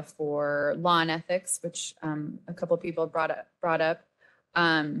for law and ethics, which a couple of people brought up.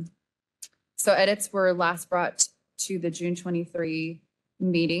 So edits were last brought to the June 23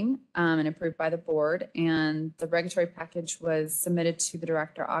 meeting and approved by the board, and the regulatory package was submitted to the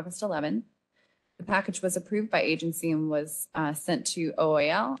director August 11th. The package was approved by agency and was sent to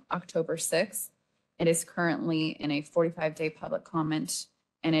OAL October 6th. It is currently in a 45-day public comment,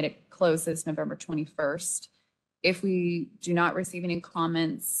 and it closes November 21st. If we do not receive any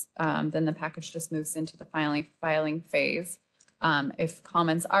comments, then the package just moves into the filing phase. If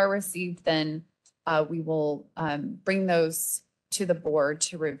comments are received, then we will bring those to the board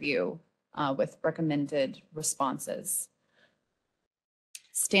to review with recommended responses.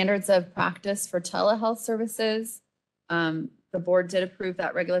 Standards of practice for telehealth services. The board did approve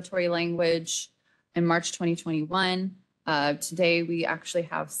that regulatory language in March 2021. Today, we actually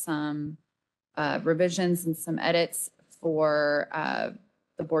have some revisions and some edits for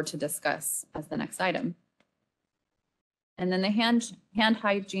the board to discuss as the next item. And then the hand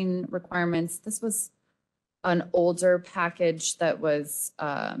hygiene requirements. This was an older package that was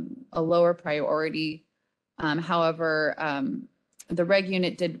a lower priority. However, the reg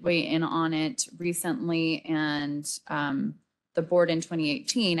unit did weigh in on it recently, and the board in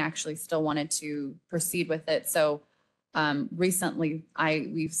 2018 actually still wanted to proceed with it. So recently,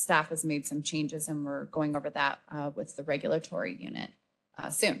 staff has made some changes, and we're going over that with the regulatory unit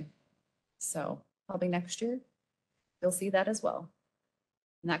soon. So probably next year, you'll see that as well.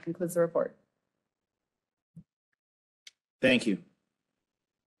 And that concludes the report. Thank you.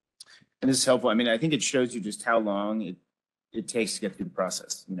 And this is helpful. I mean, I think it shows you just how long it takes to get through the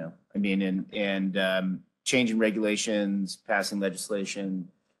process, you know. I mean, and changing regulations, passing legislation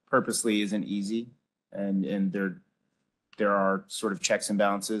purposely isn't easy. And there are sort of checks and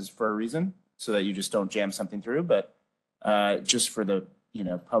balances for a reason, so that you just don't jam something through. But just for the, you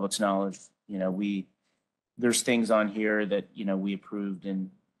know, public's knowledge, you know, there's things on here that, you know, we approved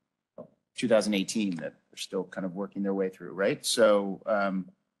in 2018 that are still kind of working their way through, right? So,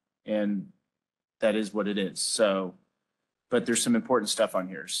 and that is what it is. So, but there's some important stuff on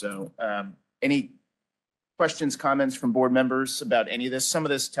here. So any questions, comments from board members about any of this? Some of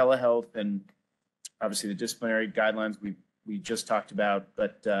this telehealth and obviously the disciplinary guidelines we just talked about,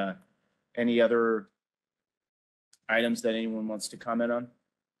 but any other items that anyone wants to comment on?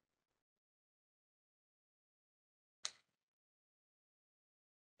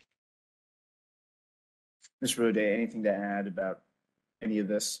 Ms. Rode, anything to add about any of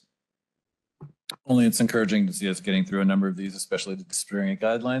this? Only it's encouraging to see us getting through a number of these, especially the disciplinary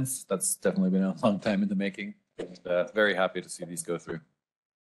guidelines. That's definitely been a long time in the making. And, very happy to see these go through.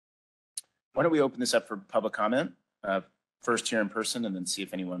 Why don't we open this up for public comment? First here in person and then see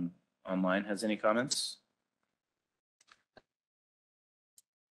if anyone online has any comments.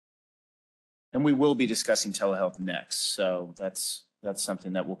 And we will be discussing telehealth next, so that's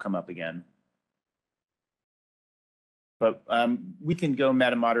something that will come up again. But we can go,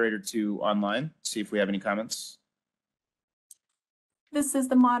 Madam Moderator, to online, see if we have any comments. This is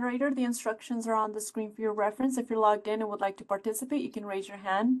the moderator. The instructions are on the screen for your reference. If you're logged in and would like to participate, you can raise your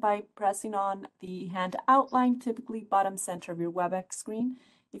hand by pressing on the hand outline, typically bottom center of your WebEx screen.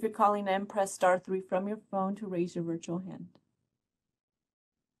 If you're calling in, press *3 from your phone to raise your virtual hand.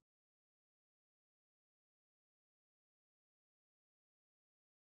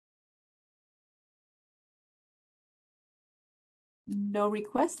 No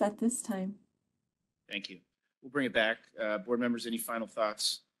requests at this time. Thank you. We'll bring it back. Board members, any final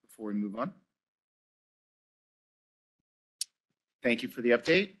thoughts before we move on? Thank you for the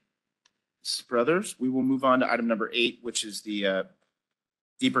update. Brothers, we will move on to item number 8, which is the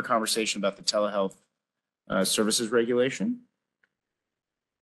deeper conversation about the telehealth services regulation.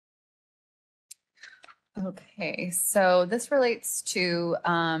 Okay, so this relates to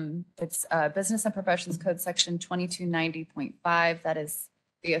it's Business and Professions Code Section 2290.5. That is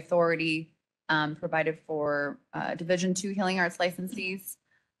the authority provided for Division II Healing Arts licensees,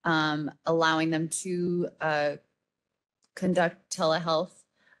 allowing them to conduct telehealth.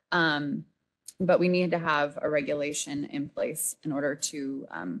 But we need to have a regulation in place in order to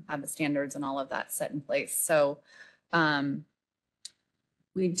have the standards and all of that set in place. So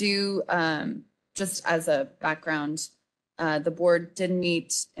we do, just as a background, the board did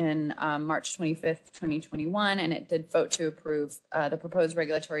meet in March 25th, 2021, and it did vote to approve the proposed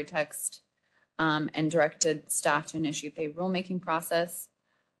regulatory text and directed staff to initiate the rulemaking process.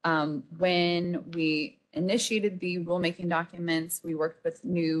 When we initiated the rulemaking documents, we worked with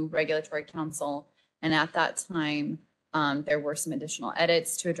new regulatory counsel, and at that time, there were some additional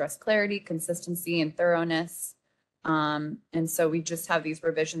edits to address clarity, consistency, and thoroughness. And so we just have these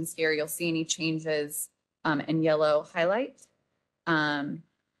revisions here. You'll see any changes in yellow highlight. And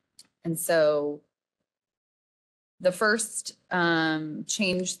so the first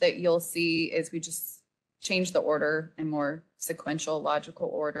change that you'll see is we just changed the order in more sequential, logical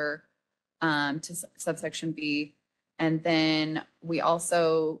order to subsection B. And then we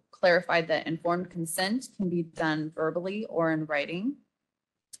also clarified that informed consent can be done verbally or in writing.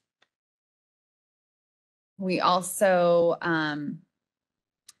 We also added,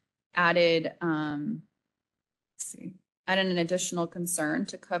 added an additional concern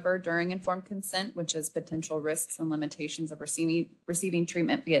to cover during informed consent, which is potential risks and limitations of receiving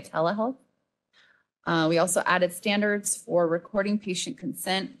treatment via telehealth. We also added standards for recording patient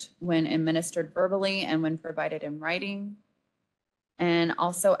consent when administered verbally and when provided in writing, and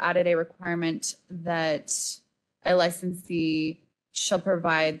also added a requirement that a licensee shall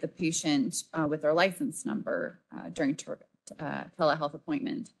provide the patient with their license number during telehealth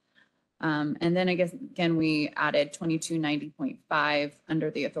appointment. And then again, we added 2290.5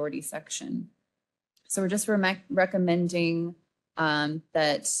 under the authority section. So we're just recommending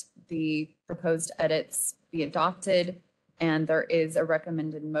that the proposed edits be adopted, and there is a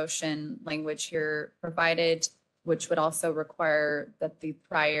recommended motion language here provided, which would also require that the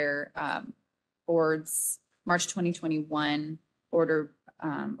prior board's March 2021 order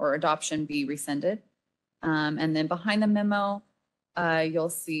or adoption be rescinded. And then behind the memo, you'll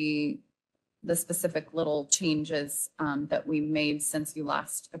see the specific little changes that we made since you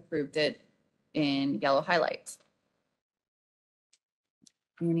last approved it in yellow highlight.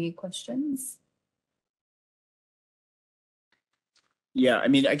 Any questions? Yeah, I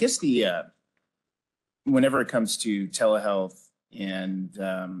mean, I guess the whenever it comes to telehealth and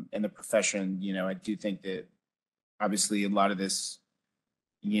the profession, you know, I do think that obviously a lot of this,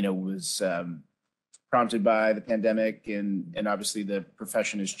 you know, was prompted by the pandemic, and obviously the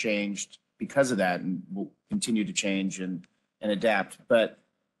profession has changed because of that and will continue to change and adapt. But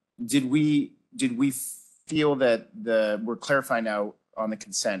did we feel that we're clarifying now on the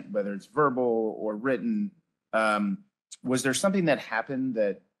consent, whether it's verbal or written? Was there something that happened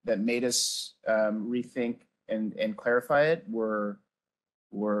that made us rethink and clarify it? Were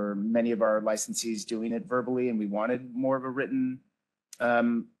many of our licensees doing it verbally and we wanted more of a written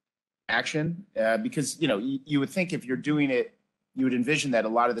action? Because, you know, you would think if you're doing it, you would envision that a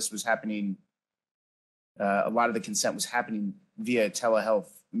lot of this was happening, a lot of the consent was happening via telehealth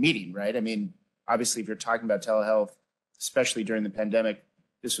meeting, right? I mean, obviously, if you're talking about telehealth, especially during the pandemic,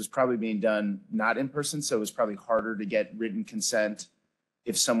 this was probably being done not in person, so it was probably harder to get written consent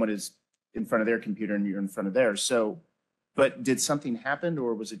if someone is in front of their computer and you're in front of theirs. So, but did something happen,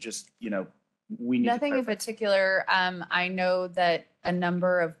 or was it just, we need to Nothing in clarify? particular. I know that a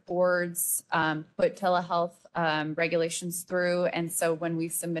number of boards put telehealth regulations through. And so when we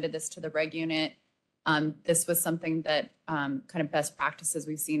submitted this to the reg unit, this was something that kind of best practices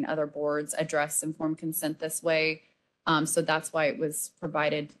we've seen other boards address informed consent this way. So that's why it was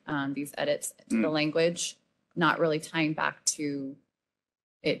provided these edits to the language, not really tying back to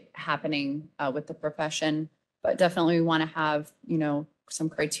it happening with the profession, but definitely we want to have, some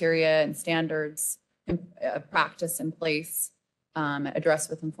criteria and standards and practice in place addressed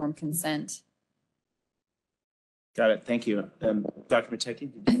with informed consent. Got it. Thank you. Dr.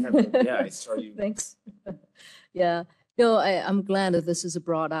 Mateki, yeah, I saw you. Thanks. Yeah, no, I'm glad that this is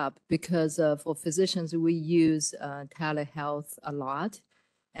brought up because for physicians, we use telehealth a lot.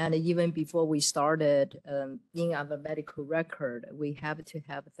 And even before we started in our medical record, we have to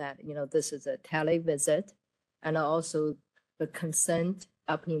have that, this is a televisit and also the consent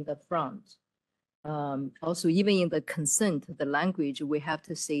up in the front. Also, even in the consent, the language, we have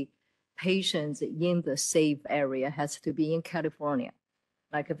to say patients in the safe area has to be in California.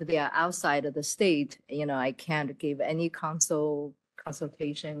 Like if they are outside of the state, I can't give any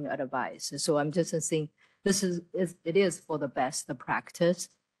consultation advice. So I'm just saying it is for the best practice,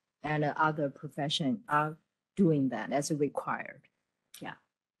 and other professions are doing that as required. Yeah,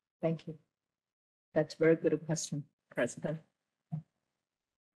 thank you. That's a very good question, President.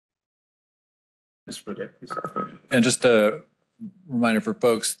 Mr. Burdett, please. And just a reminder for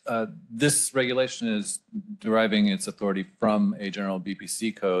folks, this regulation is deriving its authority from a general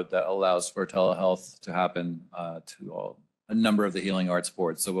BPC code that allows for telehealth to happen to a number of the healing arts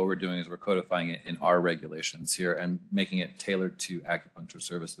boards. So what we're doing is we're codifying it in our regulations here and making it tailored to acupuncture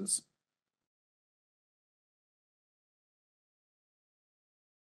services.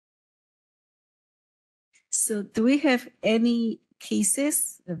 So do we have any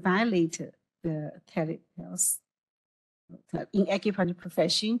cases that violate the telehealth in acupuncture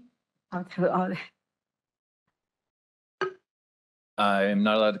profession? I am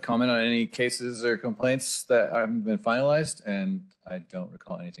not allowed to comment on any cases or complaints that haven't been finalized, and I don't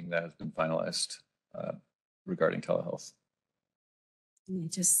recall anything that has been finalized regarding telehealth.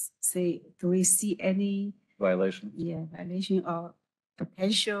 Just say, do we see any Violation? Yeah, violation or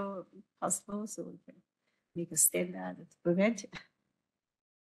potential possible, so we can make a standard to prevent it?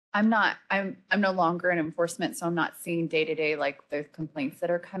 I'm no longer in enforcement, so I'm not seeing day to day like the complaints that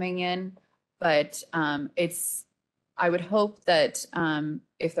are coming in. But I would hope that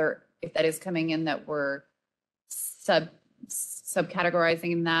if that is coming in, that we're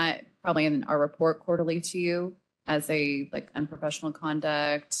subcategorizing that probably in our report quarterly to you as a like unprofessional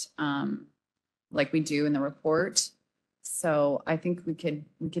conduct, like we do in the report. So I think we could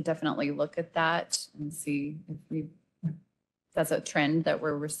definitely look at that and see if that's a trend that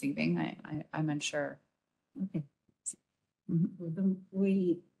we're receiving. I'm unsure. Okay.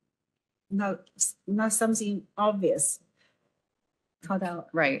 We not something obvious called out.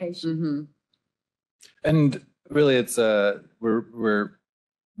 Right. patient. And really, it's we're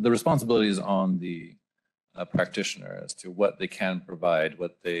the responsibility is on the practitioner as to what they can provide,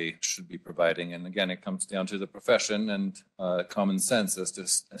 what they should be providing. And again, it comes down to the profession and common sense as to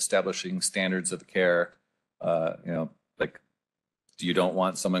establishing standards of care. Like you don't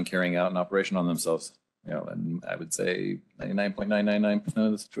want someone carrying out an operation on themselves. And I would say 99.999%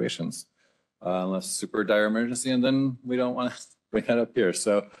 of the situations, unless super dire emergency, and then we don't want to bring that up here.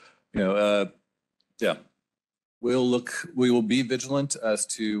 So, yeah. We will be vigilant as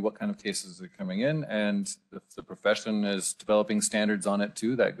to what kind of cases are coming in, and if the profession is developing standards on it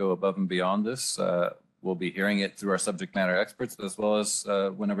too that go above and beyond this, we'll be hearing it through our subject matter experts as well as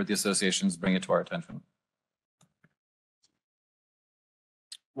whenever the associations bring it to our attention.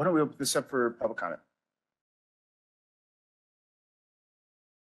 Why don't we open this up for public comment?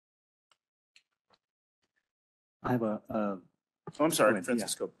 I have Oh, I'm sorry, Yeah.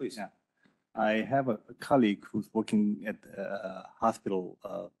 Francisco, please. Yeah. I have a colleague who's working at a hospital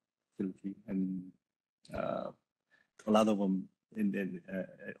facility, and a lot of them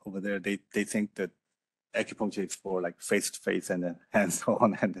over there, they think that acupuncture is for like face to face and then hands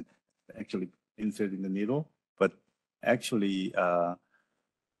on and then actually inserting the needle. But actually,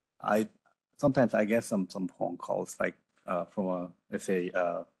 I sometimes I get some phone calls like from let's say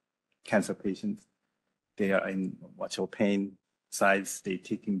cancer patients. They are in what's your pain sides, they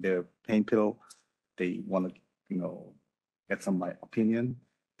taking their pain pill, they want to, get some my opinion.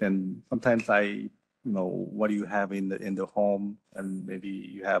 Then sometimes I what do you have in the home, and maybe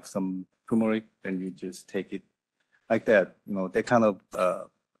you have some turmeric, then you just take it like that. They kind of I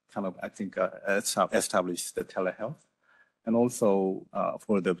think establish the telehealth, and also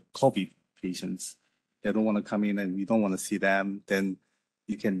for the COVID patients, they don't want to come in and you don't want to see them, then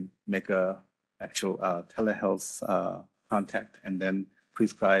you can make a actual telehealth contact and then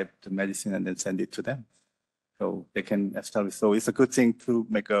prescribe the medicine and then send it to them. So they can establish. So it's a good thing to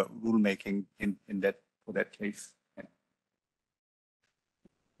make a rulemaking in that for that case. Yeah.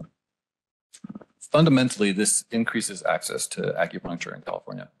 Fundamentally, this increases access to acupuncture in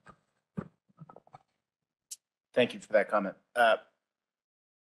California. Thank you for that comment.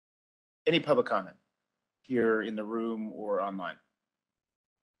 Any public comment here in the room or online?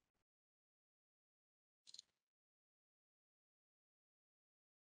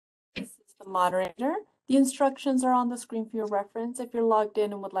 This is the moderator. The instructions are on the screen for your reference. If you're logged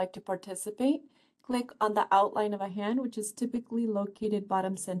in and would like to participate, click on the outline of a hand, which is typically located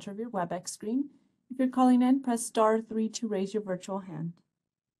bottom center of your WebEx screen. If you're calling in, press *3 to raise your virtual hand.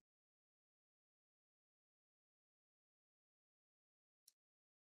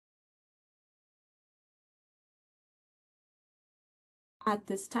 At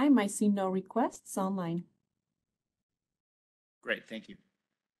this time, I see no requests online. Great, thank you.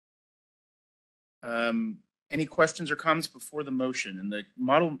 Any questions or comments before the motion? And the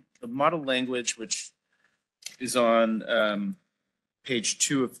model language, which is on page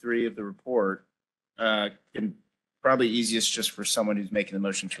 2 of 3 of the report, can probably easiest just for someone who's making the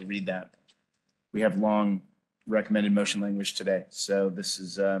motion to read that. We have long recommended motion language today, so this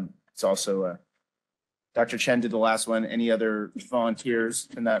is it's also Dr. Chen did the last one. Any other volunteers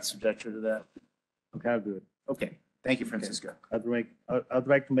in that subjector to that? Okay, I'll do it. Okay, thank you, Francisco. I'd like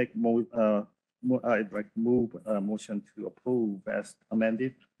to make I'd like to move a motion to approve as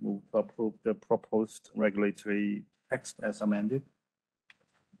amended. Move to approve the proposed regulatory text as amended.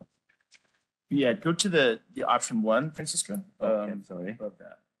 Yeah, go to the option 1, Francisco. Okay, sorry. Above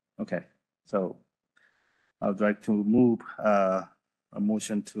that. Okay, so I'd like to move a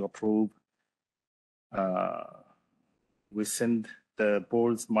motion to approve rescind the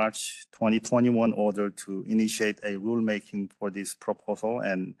board's March 2021 order to initiate a rulemaking for this proposal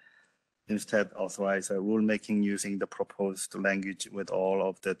and instead authorize a rulemaking using the proposed language with all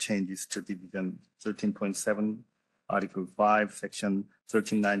of the changes to Division 13.7, Article 5, Section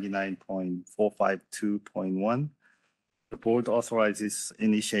 1399.452.1. The board authorizes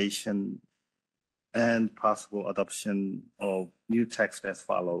initiation and possible adoption of new text as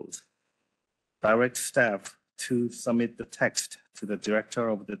follows. Direct staff to submit the text to the Director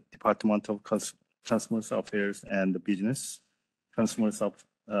of the Department of Consumer Affairs and Business, Consumer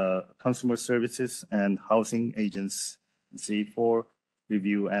Services and Housing Agency for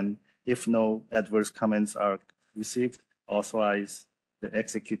review, and if no adverse comments are received, authorize the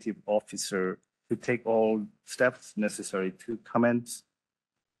executive officer to take all steps necessary to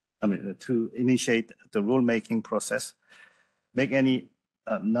to initiate the rulemaking process, make any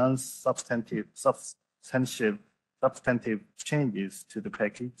non-substantive changes to the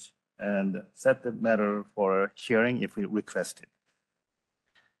package, and set the matter for a hearing if requested.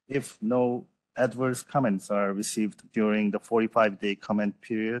 If no adverse comments are received during the 45-day comment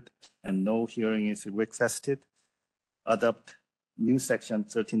period and no hearing is requested, adopt new section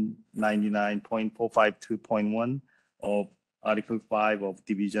 1399.452.1 of Article 5 of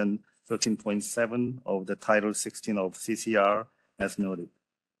Division 13.7 of the Title 16 of CCR as noted,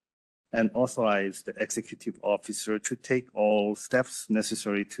 and authorize the executive officer to take all steps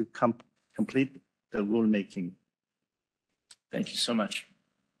necessary to complete the rulemaking. Thank you so much.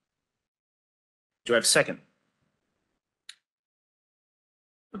 Do I have a second?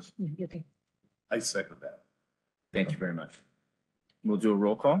 I second that. Thank you very much. We'll do a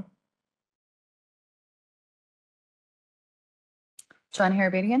roll call. John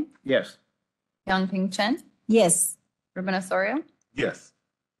Harabedian, Yes. Yangping Chen, Yes. Ruben Osorio, Yes.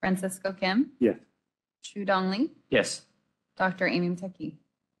 Francisco Kim, Yes. Chu Dong Li, Yes. Dr. Amy Mteki.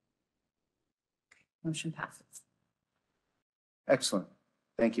 Motion passes. Excellent.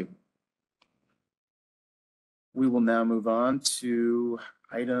 Thank you. We will now move on to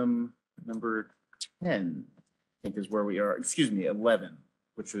item number 10, I think is where we are. Excuse me, 11,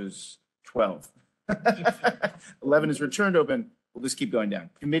 which was 12. 11 is returned open. We'll just keep going down.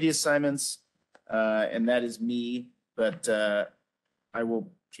 Committee assignments, and that is me, but I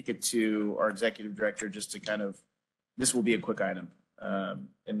will kick it to our executive director just to kind of, this will be a quick item. And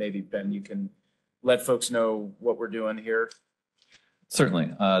maybe Ben, you can let folks know what we're doing here.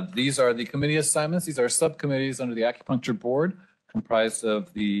 Certainly. These are the committee assignments. These are subcommittees under the Acupuncture Board. comprised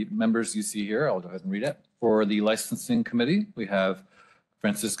of the members you see here. I'll go ahead and read it. For the licensing committee, we have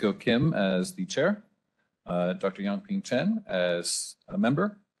Francisco Kim as the chair, Dr. Yangping Chen as a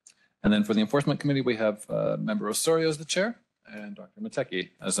member. And then for the enforcement committee, we have member Osorio as the chair and Dr.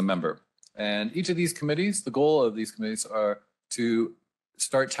 Mateki as a member. And each of these committees, the goal of these committees are to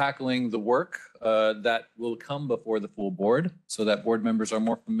start tackling the work that will come before the full board so that board members are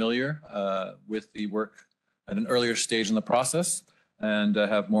more familiar with the work at an earlier stage in the process and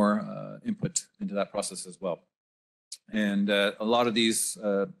have more input into that process as well. And a lot of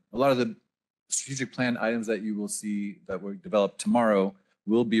the strategic plan items that you will see that were developed tomorrow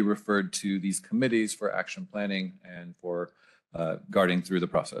will be referred to these committees for action planning and for guarding through the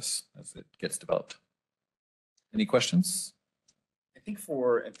process as it gets developed. Any questions? I think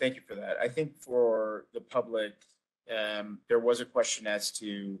and thank you for that. I think for the public, there was a question as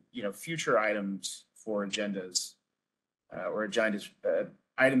to, future items for agendas or agendas,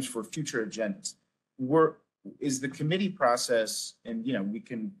 items for future agendas. Is the committee process, and,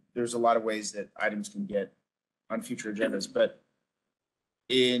 there's a lot of ways that items can get on future agendas, but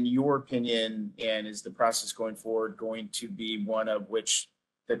in your opinion, and is the process going forward going to be one of which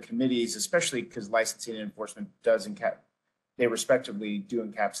the committees, especially because licensing and enforcement they respectively do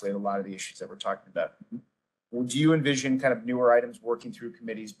encapsulate a lot of the issues that we're talking about. Do you envision kind of newer items working through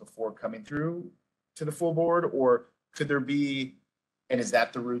committees before coming through to the full board, or could there be, and is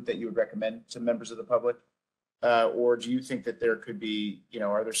that the route that you would recommend to members of the public? Or do you think that there could be,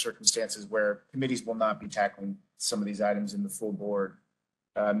 are there circumstances where committees will not be tackling some of these items in the full board,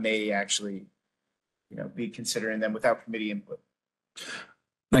 may actually, be considering them without committee input?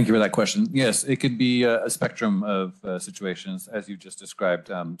 Thank you for that question. Yes, it could be a spectrum of situations, as you just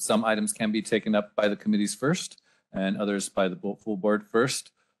described. Some items can be taken up by the committees first and others by the full board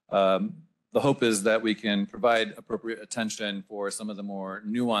first. The hope is that we can provide appropriate attention for some of the more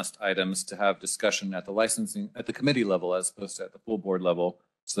nuanced items to have discussion at the committee level as opposed to at the full board level,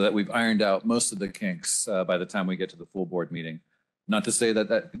 so that we've ironed out most of the kinks by the time we get to the full board meeting. Not to say that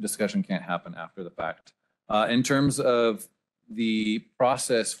that discussion can't happen after the fact. In terms of the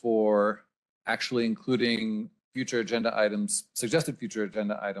process for actually including future agenda items, suggested future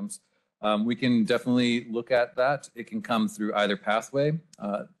agenda items, we can definitely look at that. It can come through either pathway.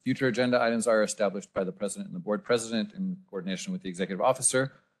 Future agenda items are established by the president and the board president in coordination with the executive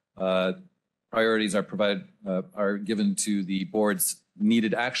officer. Priorities are given to the board's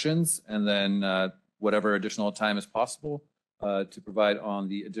needed actions, and then whatever additional time is possible to provide on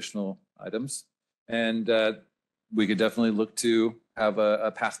the additional items. And we could definitely look to have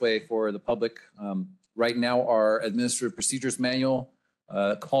a pathway for the public. Right now, our administrative procedures manual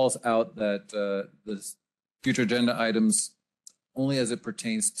calls out that the future agenda items only as it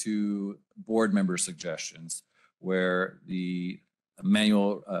pertains to board member suggestions, where the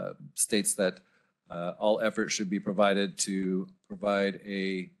manual states that all effort should be provided to provide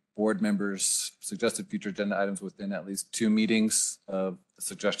a board member's suggested future agenda items within at least 2 meetings of the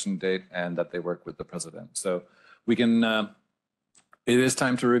suggestion date, and that they work with the president. So we can, it is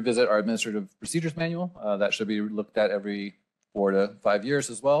time to revisit our administrative procedures manual. That should be looked at every 4 to 5 years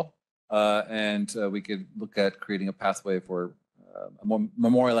as well. And we could look at creating a pathway for,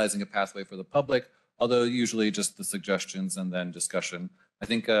 memorializing a pathway for the public, although usually just the suggestions and then discussion. I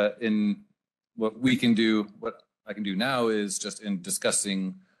think in what I can do now is just in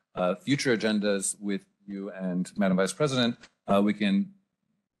discussing future agendas with you and Madam Vice President, we can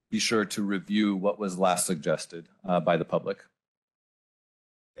be sure to review what was last suggested by the public.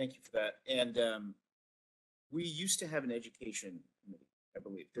 Thank you for that. And we used to have an education committee, I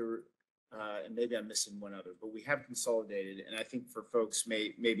believe. There were, and maybe I'm missing one other, but we have consolidated. And I think for folks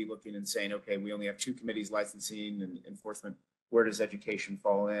may be looking and saying, okay, we only have 2 committees, licensing and enforcement. Where does education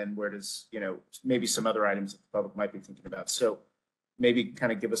fall in? Where does, maybe some other items that the public might be thinking about. So maybe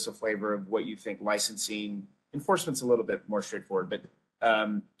kind of give us a flavor of what you think licensing, enforcement's a little bit more straightforward, but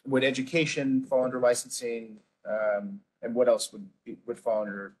would education fall under licensing? And what else would fall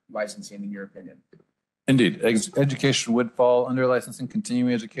under licensing in your opinion? Indeed, education would fall under licensing,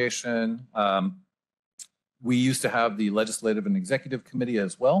 continuing education. We used to have the legislative and executive committee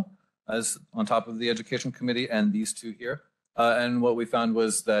as well as on top of the education committee and these 2 here. And what we found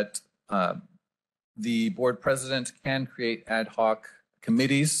was that the board president can create ad hoc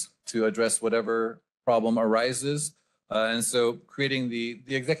committees to address whatever problem arises. And so creating the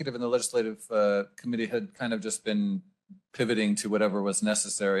executive and the legislative committee had kind of just been pivoting to whatever was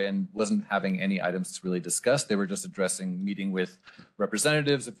necessary and wasn't having any items to really discuss. They were just meeting with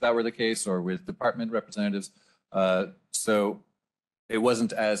representatives, if that were the case, or with department representatives. So it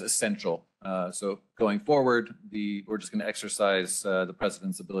wasn't as essential. So going forward, we're just going to exercise the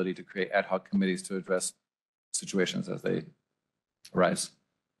president's ability to create ad hoc committees to address situations as they arise.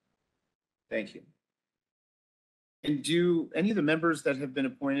 Thank you. And do any of the members that have been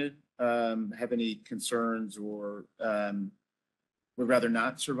appointed have any concerns or would rather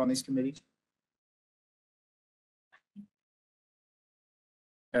not serve on these committees?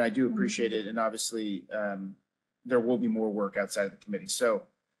 And I do appreciate it. And obviously, there will be more work outside of the committee. So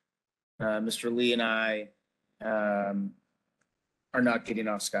Mr. Lee and I are not getting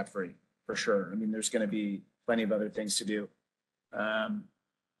off scot-free, for sure. I mean, there's going to be plenty of other things to do.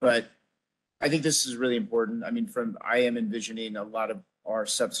 But I think this is really important. I mean, I am envisioning a lot of our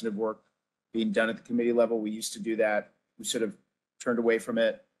substantive work being done at the committee level. We used to do that. We sort of turned away from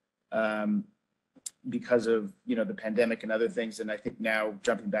it because of, the pandemic and other things. And I think now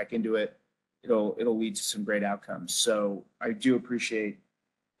jumping back into it, it'll lead to some great outcomes. So I do appreciate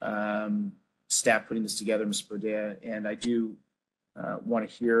staff putting this together, Ms. Bodea, and I do want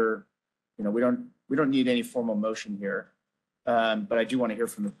to hear, we don't need any formal motion here, but I do want to hear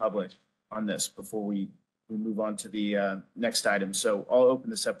from the public on this before we move on to the next item. So I'll open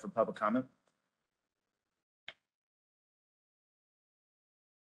this up for public comment.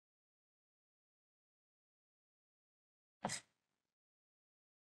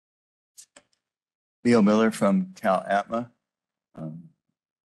 Neil Miller from Cal Atma.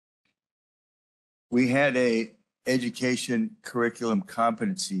 We had a education curriculum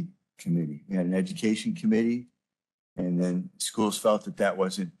competency committee. We had an education committee, and then schools felt that that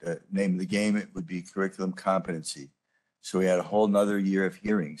wasn't the name of the game. It would be curriculum competency. So we had a whole nother year of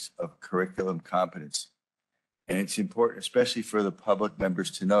hearings of curriculum competency. And it's important, especially for the public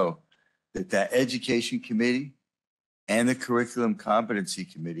members, to know that that education committee and the curriculum competency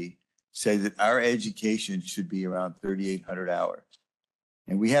committee say that our education should be around 3,800 hours.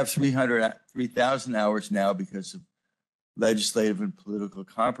 And we have 3,000 hours now because of legislative and political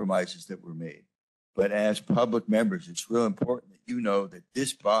compromises that were made. But as public members, it's real important that you know that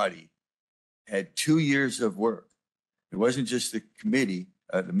this body had 2 years of work. It wasn't just the committee,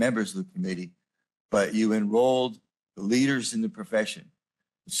 the members of the committee, but you enrolled the leaders in the profession,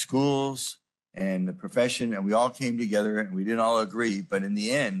 the schools and the profession, and we all came together and we didn't all agree. But in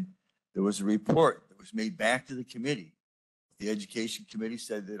the end, there was a report that was made back to the committee. The education committee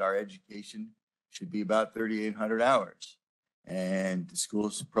said that our education should be about 3,800 hours. And the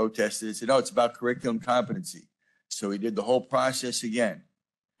schools protested and said, no, it's about curriculum competency. So we did the whole process again,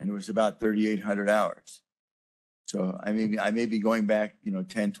 and it was about 3,800 hours. So I may be going back,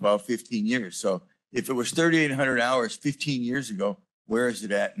 10, 12, 15 years. So if it was 3,800 hours 15 years ago, where is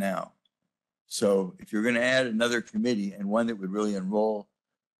it at now? So if you're going to add another committee and one that would really enroll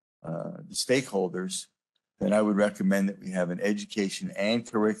the stakeholders, then I would recommend that we have an education and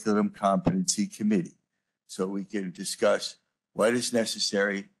curriculum competency committee so we can discuss what is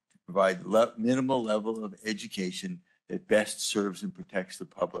necessary to provide the minimal level of education that best serves and protects the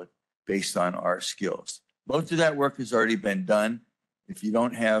public based on our skills. Most of that work has already been done. If you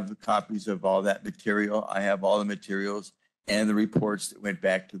don't have the copies of all that material, I have all the materials and the reports that went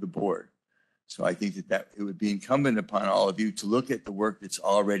back to the board. So I think that it would be incumbent upon all of you to look at the work that's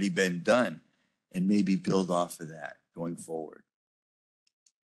already been done and maybe build off of that going forward.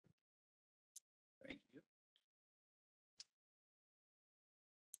 Thank you.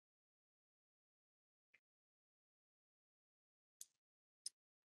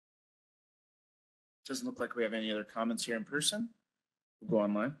 Doesn't look like we have any other comments here in person. We'll go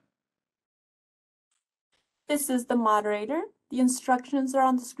online. This is the moderator. The instructions are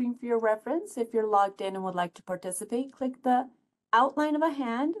on the screen for your reference. If you're logged in and would like to participate, click the outline of a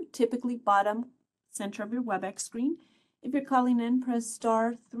hand, typically bottom center of your WebEx screen. If you're calling in, press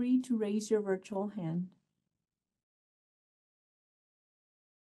 *3 to raise your virtual hand.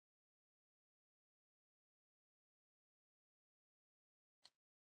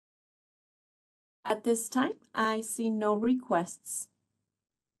 At this time, I see no requests.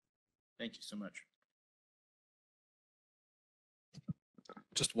 Thank you so much.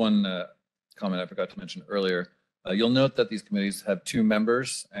 Just one comment I forgot to mention earlier. You'll note that these committees have 2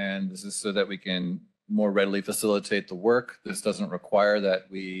 members, and this is so that we can more readily facilitate the work. This doesn't require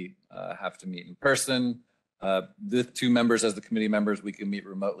that we have to meet in person. The 2 members as the committee members, we can meet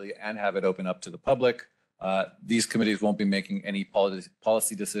remotely and have it open up to the public. These committees won't be making any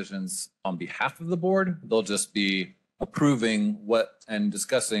policy decisions on behalf of the board. They'll just be approving and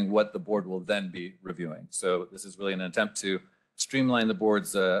discussing what the board will then be reviewing. So this is really an attempt to streamline the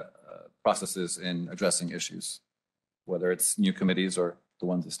board's processes in addressing issues, whether it's new committees or the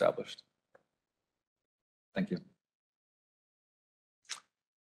ones established. Thank you.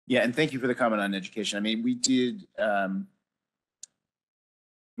 Yeah, and thank you for the comment on education. I mean, we did,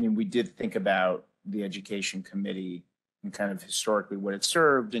 we did think about the education committee and kind of historically what it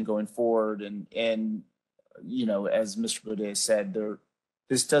served and going forward. And as Mr. Boudet said,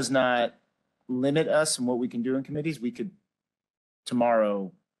 this does not limit us in what we can do in committees. We could,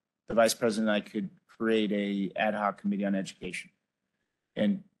 tomorrow, the vice president and I could create a ad hoc committee on education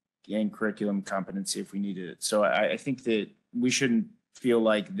and curriculum competency if we needed it. So I think that we shouldn't feel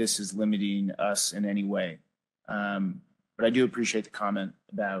like this is limiting us in any way. But I do appreciate the comment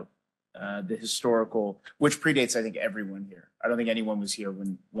about the historical, which predates, I think, everyone here. I don't think anyone was here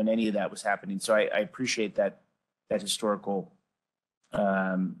when any of that was happening. So I appreciate that historical,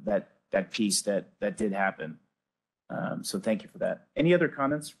 that piece that did happen. So thank you for that. Any other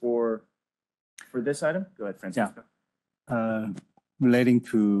comments for this item? Go ahead, Francisco. Relating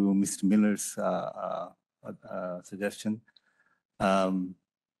to Mr. Miller's suggestion,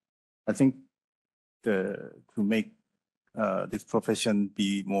 I think to make this profession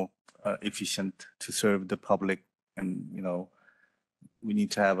be more efficient to serve the public, and we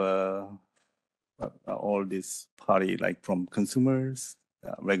need to have all this party, like from consumers,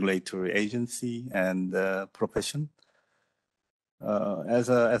 regulatory agency, and profession. As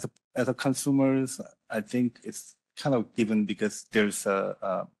a consumers, I think it's kind of given because there's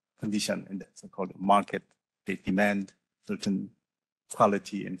a condition in that so-called market. They demand certain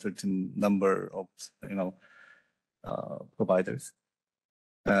quality and certain number of providers.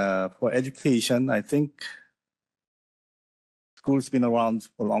 For education, I think school's been around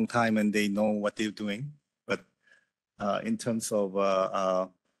for a long time and they know what they're doing. But in terms of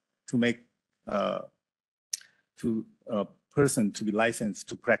to make to a person to be licensed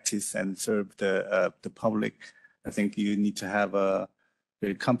to practice and serve the public, I think you need to have a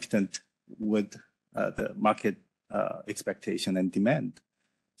very competent with the market expectation and demand.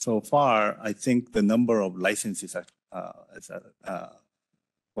 So far, I think the number of licenses is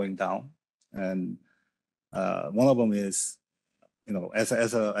going down, and one of them is, as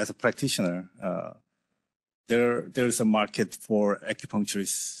a practitioner, there's a market for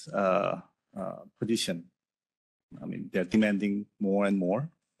acupuncturist position. I mean, they're demanding more and more,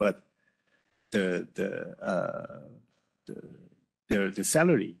 but the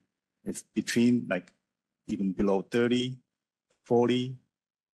salary is between like even below 30, 40,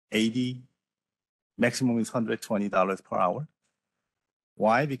 80, maximum is $120 per hour.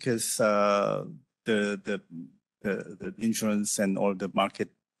 Why? Because the insurance and all the market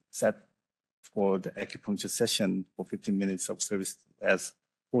set for the acupuncture session for 15 minutes of service as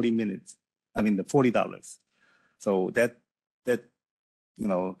 40 minutes. I mean, the $40. So that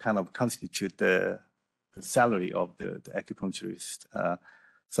kind of constitute the salary of the acupuncturist.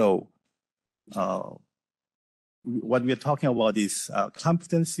 What we are talking about is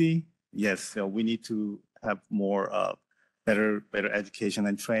competency. Yes, we need to have more better education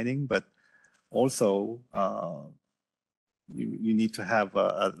and training, but also you need to have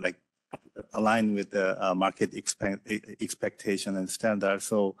like align with the market expectation and standard.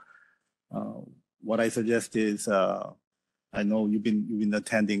 So what I suggest is, I know you've been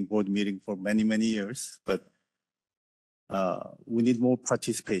attending board meeting for many years, but we need more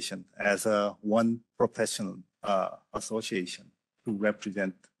participation as a one professional association to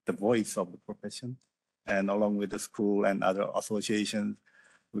represent the voice of the profession, and along with the school and other associations,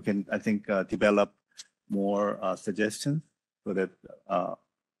 we can, I think, develop more suggestions so that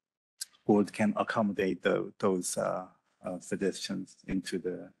board can accommodate those suggestions into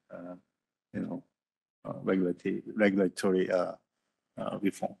the regulatory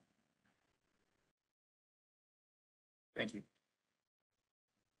reform. Thank you.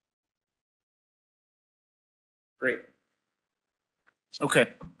 Great.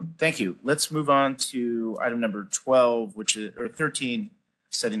 Okay, thank you. Let's move on to item number 12, or 13,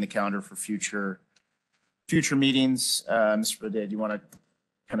 setting the calendar for future meetings. Mr. Boudet, do you want to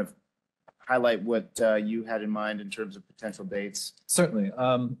kind of highlight what you had in mind in terms of potential dates? Certainly.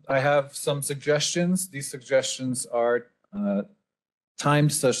 I have some suggestions. These suggestions are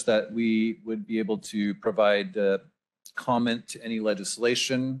timed such that we would be able to provide comment to any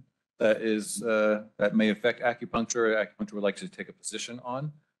legislation that may affect acupuncture, or acupuncture would like to take a position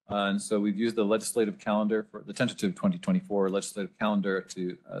on. And so we've used the legislative calendar for the tentative 2024 legislative calendar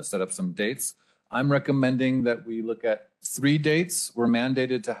to set up some dates. I'm recommending that we look at 3 dates. We're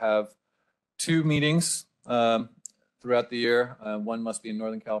mandated to have 2 meetings throughout the year. One must be in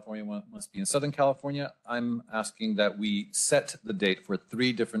Northern California, one must be in Southern California. I'm asking that we set the date for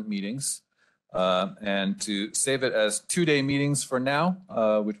 3 different meetings. And to save it as 2-day meetings for now,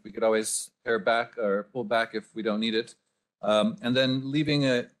 which we could always pare back or pull back if we don't need it. And then leaving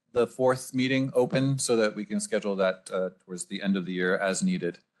the fourth meeting open so that we can schedule that towards the end of the year as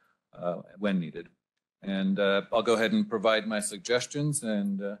needed, when needed. And I'll go ahead and provide my suggestions,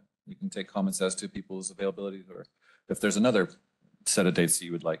 and you can take comments as to people's availability, or if there's another set of dates that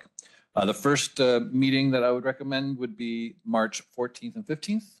you would like. The first meeting that I would recommend would be March 14th and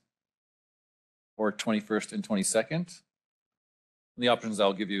 15th, or 21st and 22nd. The options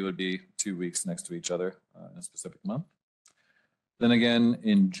I'll give you would be 2 weeks next to each other in a specific month. Then again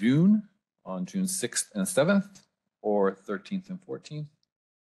in June, on June 6th and 7th, or 13th and 14th.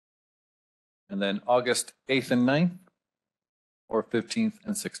 And then August 8th and 9th, or 15th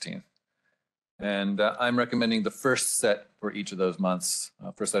and 16th. And I'm recommending the first set for each of those months,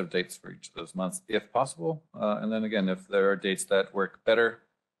 first set of dates for each of those months, if possible. And then again, if there are dates that work better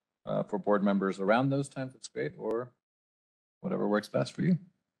for board members around those times, that's great, or whatever works best for you.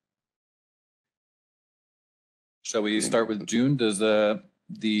 Shall we start with June? Does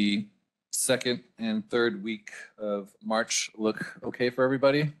the second and third week of March look okay for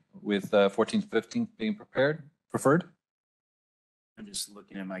everybody, with 14th, 15th being preferred? I'm just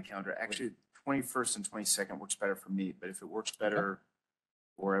looking at my calendar. Actually, 21st and 22nd works better for me, but if it works better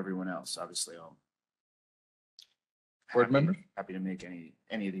for everyone else, obviously I'll Board members? happy to make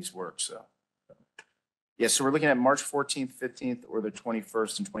any of these work. So yeah, so we're looking at March 14th, 15th, or the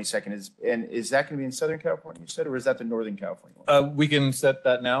 21st and 22nd. Is that going to be in Southern California, you said, or is that the Northern California one? We can set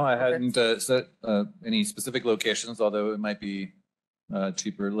that now. I Okay. hadn't set any specific locations, although it might be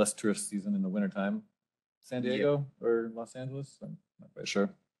cheaper, less tourist season in the wintertime. San Yeah. Diego or Los Angeles? I'm not quite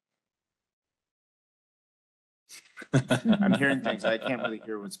sure. I'm hearing things. I can't really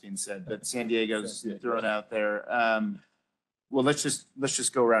hear what's being said, but San Diego's thrown out there. Well, let's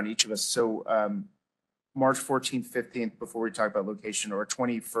just go around each of us. So March 14th, 15th, before we talk about location, or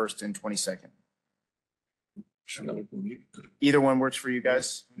 21st and 22nd. Either one works for you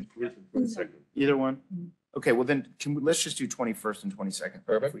guys? Either one? Okay, well then let's just do 21st and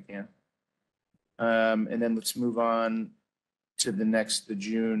 22nd if we can. And then let's move on to the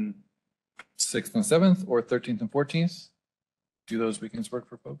June 6th and 7th, or 13th and 14th. Do those weekends work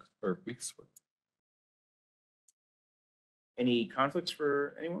for folks, or weeks? Any conflicts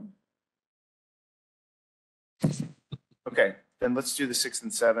for anyone? Okay, then let's do the 6th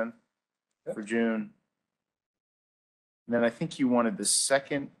and 7th for June. And then I think you wanted the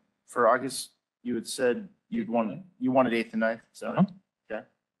 2nd for August. You had said you wanted 8th and 9th. So okay.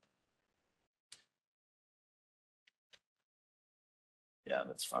 Yeah,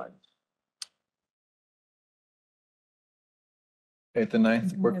 that's fine. 8th and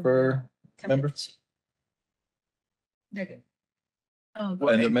 9th work for members? They're good. Well,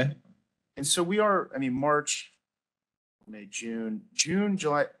 End of May? And so we are, I mean, March, May, June,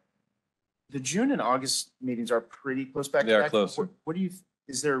 July. The June and August meetings are pretty close back. They to are back. closer. What do you,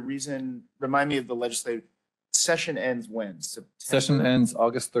 is there a reason, remind me of the legislative session ends when? Session September? ends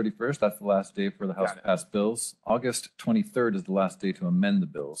August 31st. That's the last day for the House Got to it. pass bills. August 23rd is the last day to amend the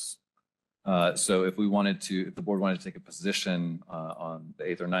bills. So if we wanted to, if the board wanted to take a position on the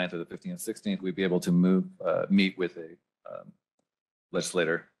 8th or 9th or the 15th and 16th, we'd be able to meet with a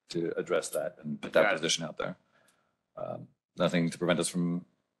legislator to address that and put that Got it. position out there. Nothing to prevent us from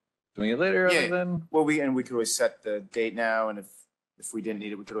doing it later Yeah. other than. Well, we could always set the date now, and if we didn't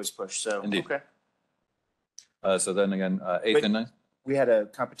need it, we could always push. So, Indeed. okay. So then again, 8th and 9th. We had a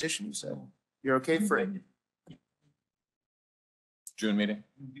competition, you said. You're okay for it? June meeting.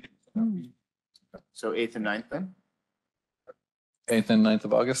 So 8th and 9th then? 8th and 9th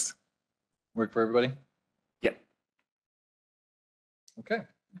of August. Work for everybody? Yep. Okay.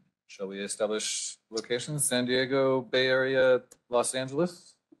 Shall we establish locations? San Diego, Bay Area, Los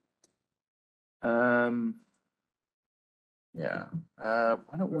Angeles? Yeah. Why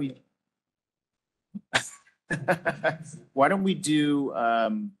don't we? Why don't we do, I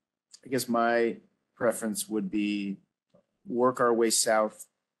guess my preference would be work our way south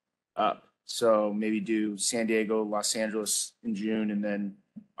up. So maybe do San Diego, Los Angeles in June, and then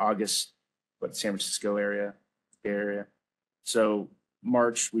August, but San Francisco area, Bay Area. So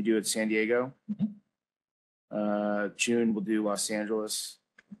March, we do it San Diego. June, we'll do Los Angeles.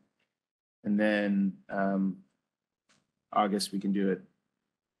 And then August, we can do it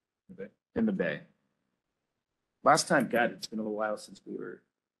in the Bay. Last time, God, it's been a little while since we were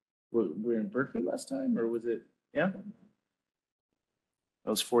in Berkeley last time, or was it? Yeah. That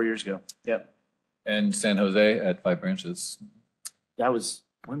was 4 years ago. Yep. And San Jose at 5 branches, That was,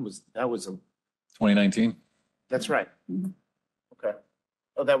 when was, that was, 2019. that's right. Okay.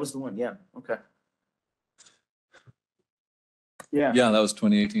 Oh, that was the one. Yeah. Okay. Yeah. Yeah, that was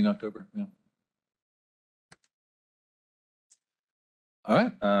 2018 October. Yeah. All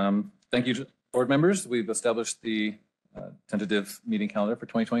right. Thank you, board members. We've established the tentative meeting calendar for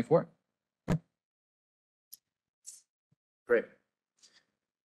 2024. Great.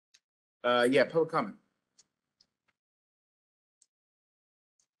 Yeah, public comment.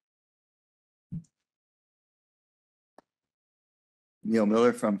 Neil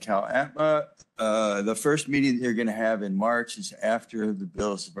Miller from Cal Atma. The first meeting that you're going to have in March is after the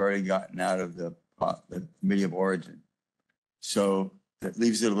bills have already gotten out of the committee of origin. So that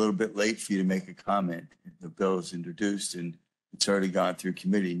leaves it a little bit late for you to make a comment. If the bill is introduced and it's already gone through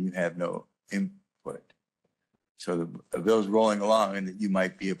committee and you have no input. So the bill is rolling along and that you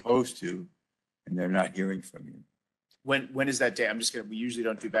might be opposed to, and they're not hearing from you. When is that date? We usually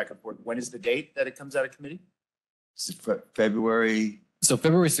don't do back and forth. When is the date that it comes out of committee? February. So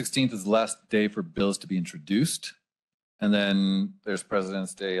February 16th is the last day for bills to be introduced. And then there's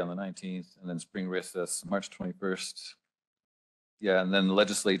President's Day on the 19th, and then spring recess, March 21st. Yeah, and then the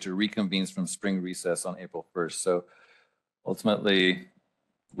legislature reconvenes from spring recess on April 1st. So ultimately,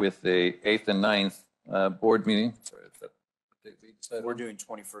 with the 8th and 9th board meeting, sorry, is that what date we decided We're on? doing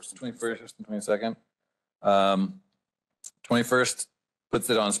 21st and 21st and 22nd. 21st puts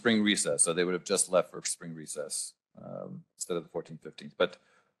it on spring recess, so they would have just left for spring recess instead of the 14th, 15th. But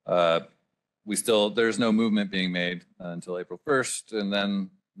there's no movement being made until April 1st, and then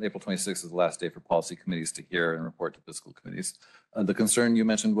April 26th is the last day for policy committees to hear and report to fiscal committees. The concern you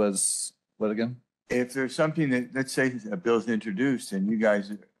mentioned was what again? If there's something that, let's say a bill's introduced and you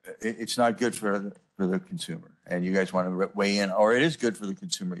guys, it's not good for the consumer and you guys want to weigh in, or it is good for the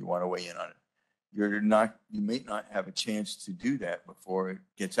consumer, you want to weigh in on it. You may not have a chance to do that before it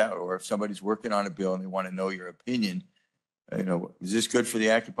gets out. Or if somebody's working on a bill and they want to know your opinion, is this good for the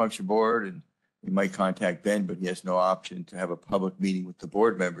acupuncture board? And you might contact Ben, but he has no option to have a public meeting with the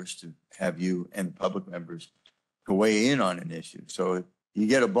board members to have you and the public members to weigh in on an issue. So you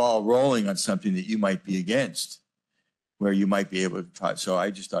get a ball rolling on something that you might be against, where you might be able to talk. So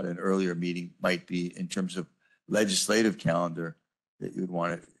I just thought an earlier meeting might be, in terms of legislative calendar, that you'd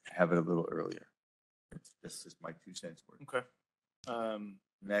want to have it a little earlier. That's just my 2 cents worth. Okay.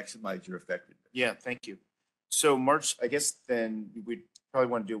 Maximize your effectiveness. Yeah, thank you. So March, I guess then we'd probably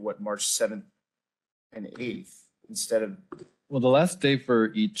want to do what, March 7th and 8th instead of. Well, the last day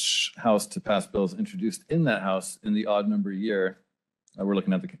for each house to pass bills introduced in that house in the odd number year, we're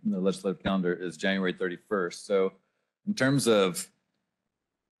looking at the legislative calendar, is January 31st. So in terms of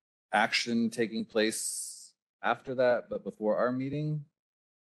action taking place after that, but before our meeting,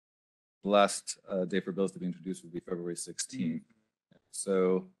 the last day for bills to be introduced would be February 16th.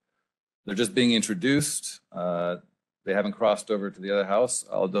 So they're just being introduced. They haven't crossed over to the other house,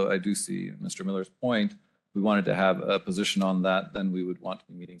 although I do see Mr. Miller's point. If we wanted to have a position on that, then we would want to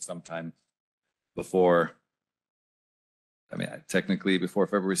be meeting sometime before, technically before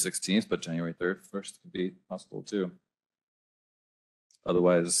February 16th, but January 1st could be possible too.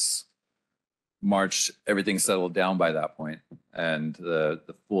 Otherwise, March, everything's settled down by that point, and the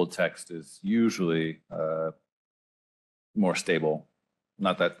full text is usually more stable.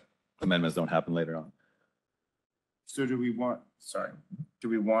 Not that amendments don't happen later on. So do we want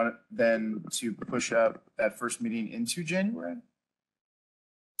then to push up that first meeting into January?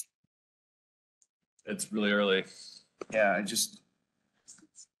 It's really early. Yeah, I just.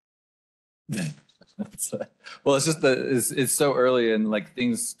 Well, it's just it's so early, and like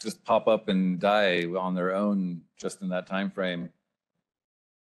things just pop up and die on their own just in that time frame.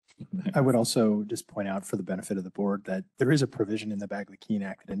 I would also just point out for the benefit of the board that there is a provision in the Bagley-Keene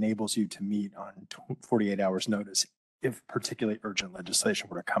Act that enables you to meet on 48 hours notice if particularly urgent legislation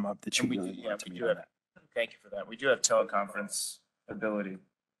were to come up that you really want to meet on that. Thank you for that. We do have teleconference ability.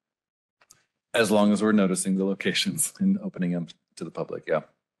 As long as we're noticing the locations and opening them to the public, yeah.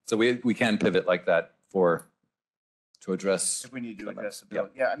 So we can pivot like that to address. If we need to address the bill.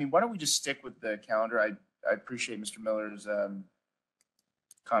 Yeah, why don't we just stick with the calendar? I appreciate Mr. Miller's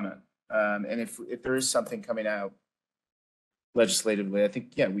comment. And if there is something coming out legislatively, I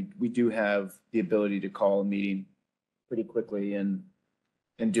think, yeah, we do have the ability to call a meeting pretty quickly and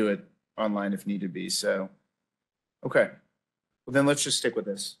do it online if need to be. So, okay. Well, then let's just stick with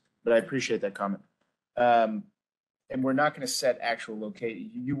this. But I appreciate that comment. And we're not going to set actual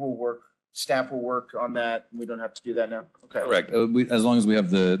location. Staff will work on that. We don't have to do that now. Okay. Correct. As long as we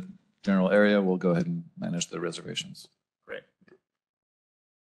have the general area, we'll go ahead and manage the reservations. Great.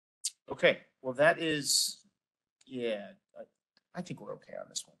 Okay. Well, that is, yeah, I think we're okay on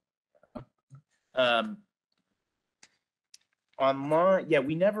this one. Online, yeah,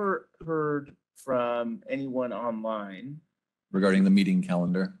 we never heard from anyone online Regarding the meeting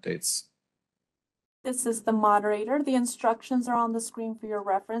calendar dates. This is the moderator. The instructions are on the screen for your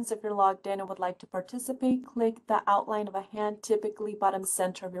reference. If you're logged in and would like to participate, click the outline of a hand, typically bottom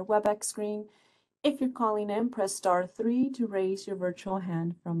center of your WebEx screen. If you're calling in, press *3 to raise your virtual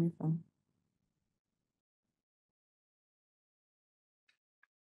hand from your phone.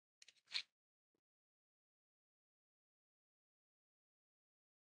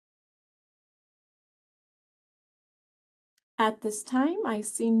 At this time, I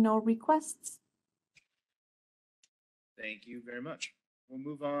see no requests. Thank you very much. We'll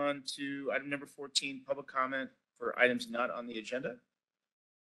move on to item number 14, public comment for items not on the agenda.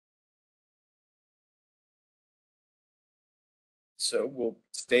 So we'll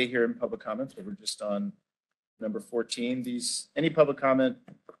stay here in public comments, but we're just on number 14. Any public comment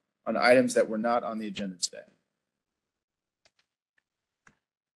on items that were not on the agenda today?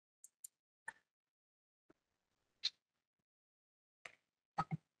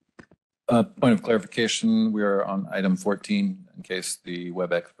 Point of clarification, we are on item 14 in case the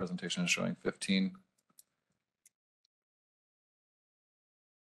WebEx presentation is showing 15.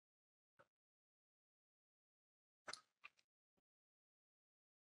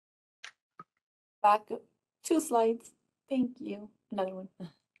 Back 2 slides. Thank you. Another one.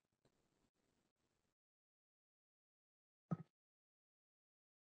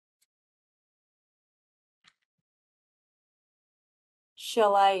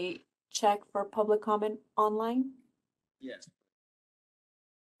 Shall I check for public comment online? Yes.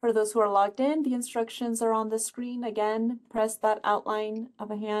 For those who are logged in, the instructions are on the screen. Again, press that outline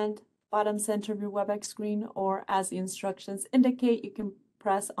of a hand, bottom center of your WebEx screen, or as the instructions indicate, you can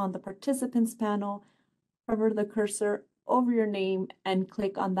press on the participants panel, hover the cursor over your name, and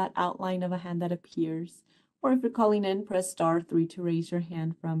click on that outline of a hand that appears. Or if you're calling in, press *3 to raise your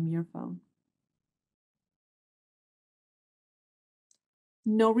hand from your phone.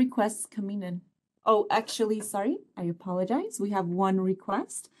 No requests coming in. Oh, actually, sorry, I apologize. We have one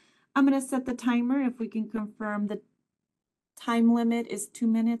request. I'm going to set the timer. If we can confirm the time limit is 2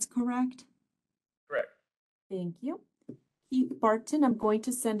 minutes, correct? Correct. Thank you. Keith Barton, I'm going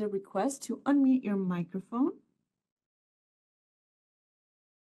to send a request to unmute your microphone.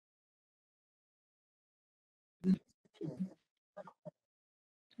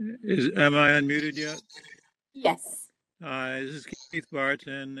 Am I unmuted yet? Yes. Hi, this is Keith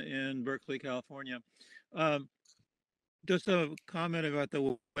Barton in Berkeley, California. Just a comment about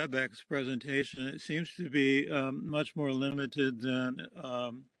the WebEx presentation. It seems to be much more limited than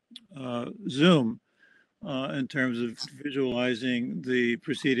Zoom in terms of visualizing the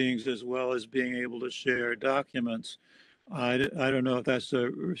proceedings as well as being able to share documents. I don't know if that's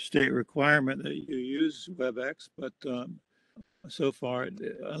a state requirement that you use WebEx, but so far,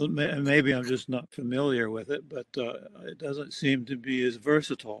 maybe I'm just not familiar with it, but it doesn't seem to be as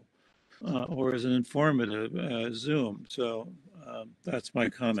versatile or as informative as Zoom. So that's my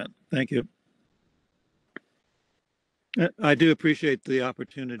comment. Thank you. I do appreciate the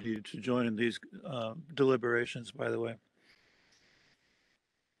opportunity to join in these deliberations, by the way.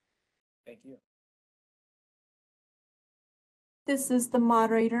 Thank you. This is the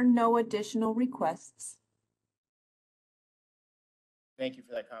moderator. No additional requests. Thank you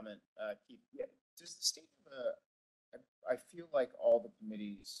for that comment, Keith. Yeah, does the state of I feel like all the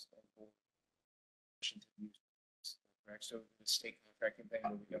committees and boards should use this, correct? So the state contracting thing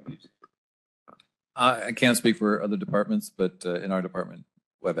where we don't use it. I can't speak for other departments, but in our department,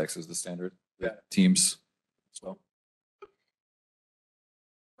 WebEx is the standard. Yeah. Teams as well.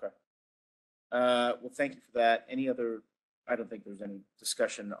 Okay. Well, thank you for that. Any other? I don't think there's any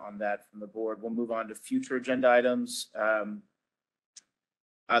discussion on that from the board. We'll move on to future agenda items.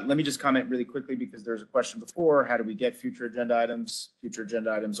 Let me just comment really quickly because there's a question before. How do we get future agenda items? Future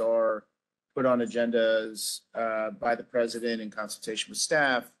agenda items are put on agendas by the president in consultation with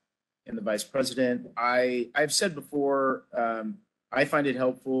staff and the vice president. I've said before, I find it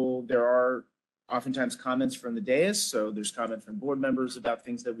helpful. There are oftentimes comments from the dais. So there's comment from board members about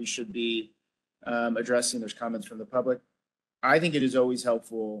things that we should be addressing. There's comments from the public. I think it is always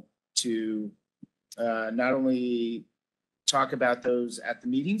helpful to not only talk about those at the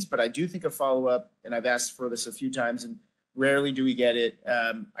meetings, but I do think a follow-up, and I've asked for this a few times and rarely do we get it.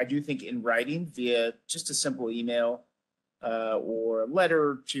 I do think in writing via just a simple email or a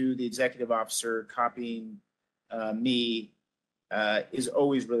letter to the executive officer copying me is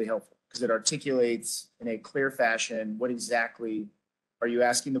always really helpful because it articulates in a clear fashion what exactly are you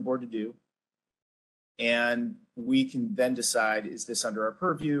asking the board to do. And we can then decide, is this under our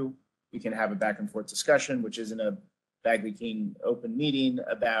purview? We can have a back and forth discussion, which isn't a Bagley King open meeting,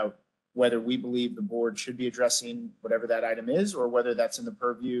 about whether we believe the board should be addressing whatever that item is, or whether that's in the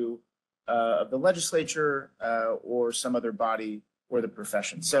purview of the legislature or some other body or the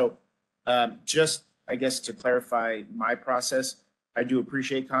profession. So just, I guess, to clarify my process, I do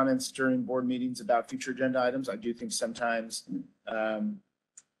appreciate comments during board meetings about future agenda items. I do think sometimes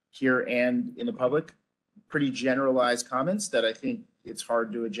here and in the public, pretty generalized comments that I think it's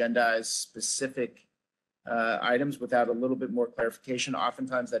hard to agendize specific items without a little bit more clarification.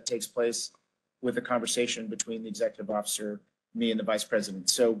 Oftentimes that takes place with a conversation between the executive officer, me and the vice president.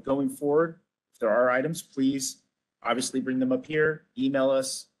 So going forward, if there are items, please obviously bring them up here, email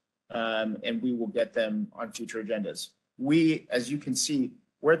us, and we will get them on future agendas. We, as you can see,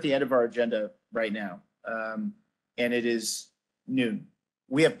 we're at the end of our agenda right now, and it is noon.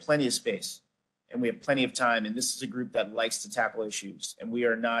 We have plenty of space and we have plenty of time, and this is a group that likes to tackle issues, and we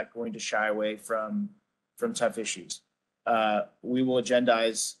are not going to shy away from tough issues. We will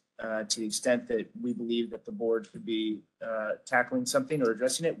agendize to the extent that we believe that the board could be tackling something or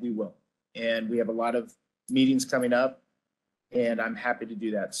addressing it, we will. And we have a lot of meetings coming up, and I'm happy to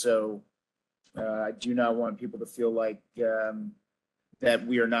do that. So I do not want people to feel like that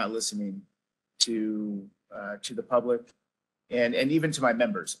we are not listening to the public and even to my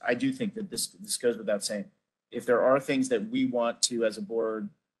members. I do think that this goes without saying. If there are things that we want to, as a board,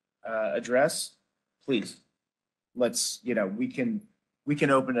 address, please, let's, we can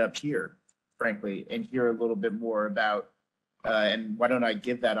open it up here, frankly, and hear a little bit more about, and why don't I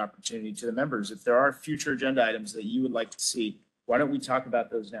give that opportunity to the members? If there are future agenda items that you would like to see, why don't we talk about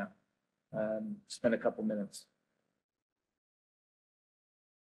those now? Spend a couple minutes.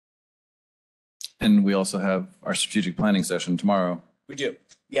 And we also have our strategic planning session tomorrow. We do.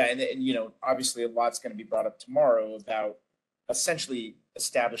 Yeah, and obviously a lot's going to be brought up tomorrow about essentially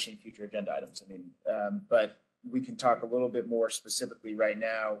establishing future agenda items. I mean, but we can talk a little bit more specifically right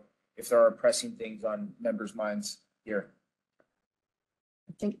now if there are pressing things on members' minds here.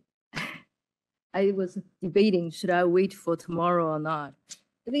 I think I was debating, should I wait for tomorrow or not?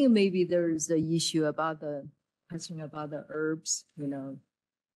 I think maybe there's an issue about the question about the herbs,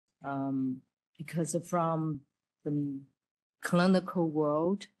 because from the clinical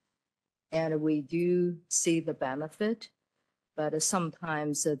world, and we do see the benefit, but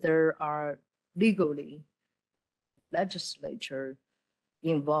sometimes there are legally legislature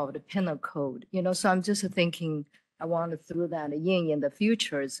involved penal code, so I'm just thinking I want to throw that in the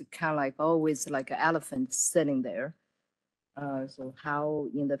future. It's kind of like always like an elephant sitting there. So how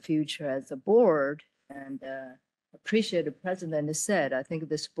in the future as a board, and appreciate the president said, I think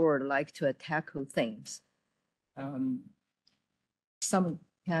this board like to tackle things. Some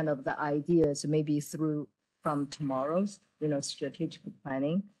kind of the ideas maybe through from tomorrow's, strategic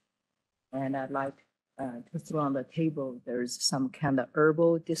planning. And I'd like to throw on the table, there's some kind of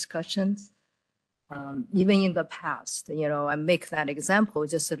herbal discussions. Even in the past, I make that example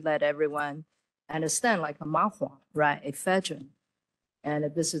just to let everyone understand, like a mahua, right, ephedrine. And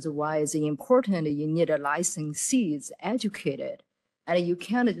this is why it's important. You need a licensees educated, and you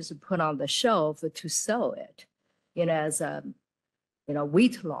can't just put on the shelf to sell it, as a,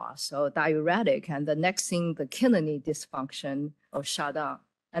 weight loss or diuretic. And the next thing, the kidney dysfunction or shut down.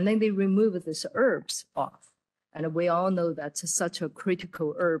 And then they remove these herbs off. And we all know that's such a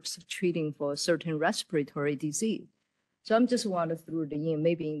critical herbs treating for a certain respiratory disease. So I'm just want to throw it in,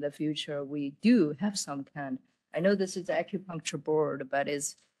 maybe in the future, we do have some kind. I know this is the acupuncture board, but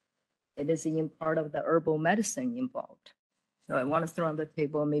it is in part of the herbal medicine involved. So I want to throw on the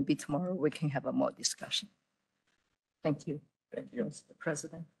table, maybe tomorrow we can have a more discussion. Thank you. Thank you, Mr.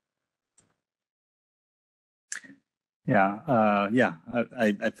 President. Yeah,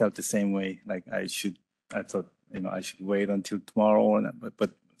 I felt the same way. Like I thought, I should wait until tomorrow,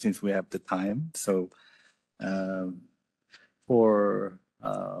 but since we have the time, so for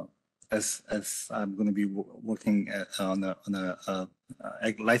as I'm going to be working on a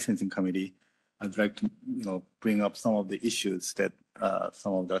licensing committee, I'd like to bring up some of the issues that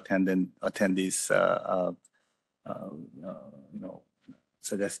some of the attendees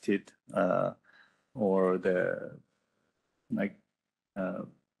suggested, or the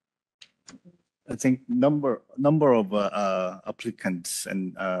I think number of applicants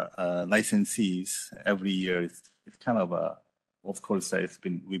and licensees every year is kind of course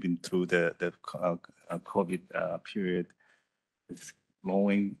we've been through the COVID period. It's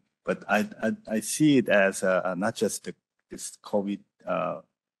growing, but I see it as not just this COVID.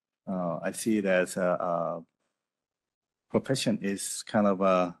 I see it as a profession is kind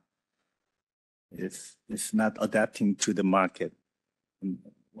of it's not adapting to the market. And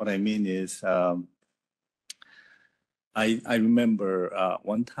what I mean is, I remember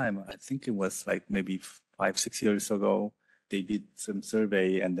one time, I think it was like maybe 5-6 years ago, they did some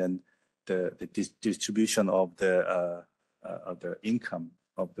survey, and then distribution of the income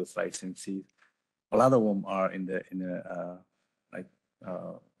of those licensees. A lot of them are in the like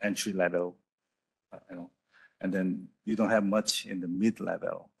entry level, you know, and then you don't have much in the mid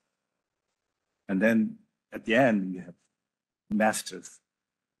level. And then at the end, you have masters.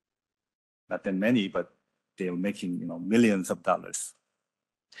 Not that many, but they're making, you know, millions of dollars.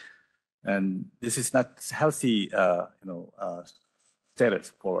 And this is not healthy,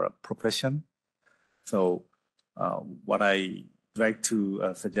 status for a profession. So what I like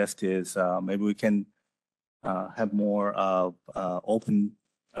to suggest is maybe we can have more open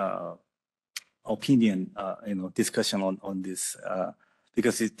opinion, discussion on this,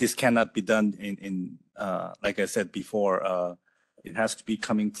 because this cannot be done in like I said before, it has to be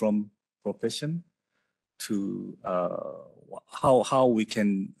coming from profession to how we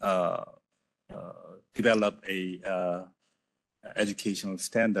can develop a educational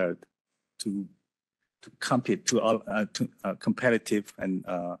standard to compete to competitive and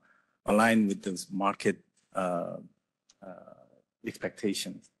align with those market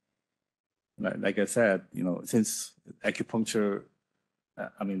expectations. Like I said, since acupuncture,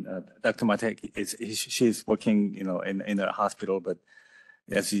 Dr. Matek she's working, in a hospital, but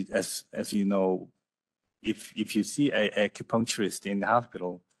as you know, if you see a acupuncturist in the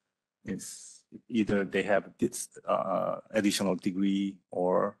hospital, it's either they have this additional degree,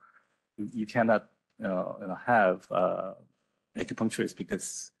 or you cannot have acupuncturists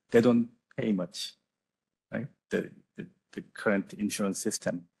because they don't pay much, right? The current insurance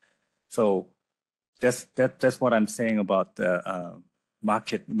system. So that's what I'm saying about the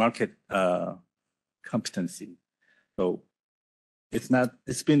market competency. So the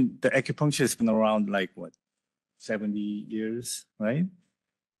acupuncture has been around like what, 70 years, right?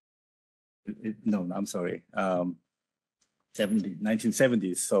 No, I'm sorry,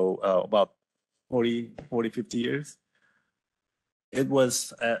 1970s. So about 50 years. It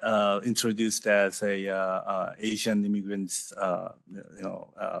was introduced as a Asian immigrants,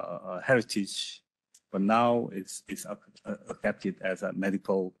 heritage, but now it's accepted as a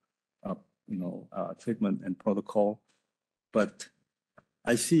medical, treatment and protocol. But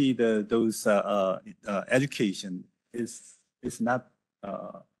I see those education is not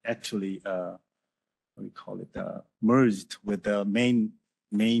actually what we call it, merged with the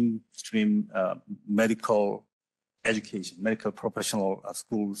mainstream medical education, medical professional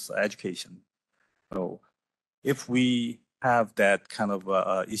schools education. So if we have that kind of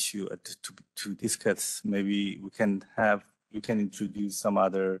issue to discuss, maybe we can introduce some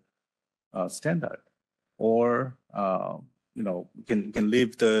other standard, or we can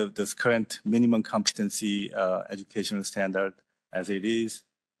leave this current minimum competency educational standard as it is,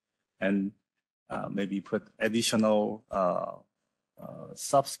 and maybe put additional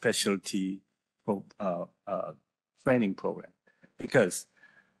subspecialty training program. Because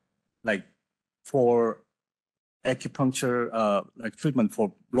like for acupuncture, like treatment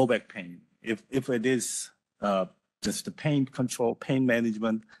for low back pain, if it is just the pain control, pain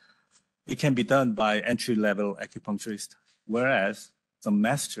management, it can be done by entry-level acupuncturists, whereas some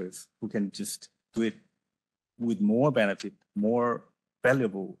masters who can just do it with more benefit, more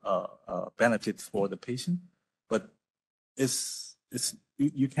valuable benefits for the patient. But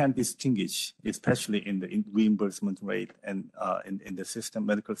you can distinguish, especially in the reimbursement rate and in the system,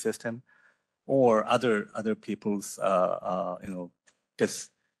 medical system, or other people's, because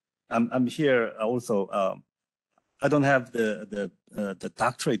I'm here also. I don't have the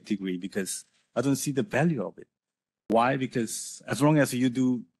doctorate degree because I don't see the value of it. Why? Because as long as you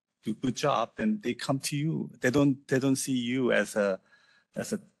do a good job, then they come to you. They don't see you as a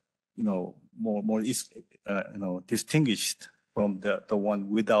more distinguished from the one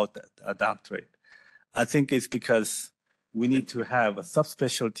without a doctorate. I think it's because we need to have a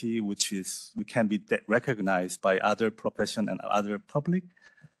subspecialty we can be recognized by other profession and other public.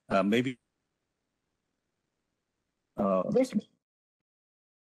 Maybe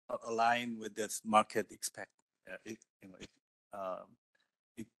align with this market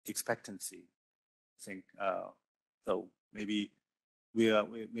expectancy. I think so. Maybe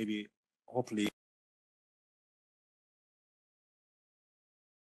maybe hopefully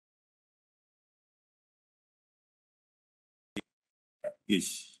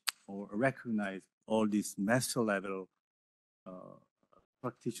or recognize all these master level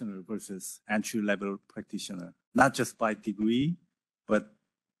practitioner versus entry level practitioner, not just by degree, but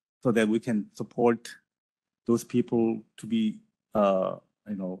so that we can support those people to be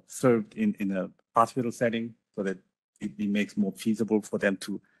served in a hospital setting, so that it makes more feasible for them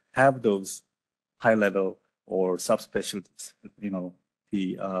to have those high level or subspecialties,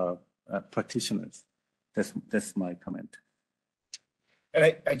 the practitioners. That's my comment.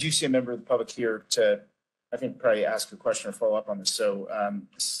 And I do see a member of the public here to, I think, probably ask a question or follow up on this. So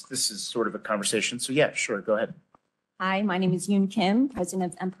this is sort of a conversation. So yeah, sure, go ahead. Hi, my name is Yoon Kim,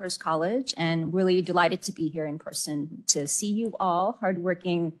 president of Emperor's College, and really delighted to be here in person to see you all,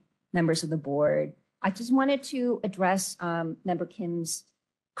 hardworking members of the board. I just wanted to address Member Kim's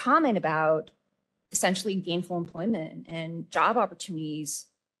comment about essentially gainful employment and job opportunities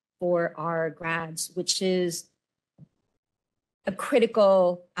for our grads, which is a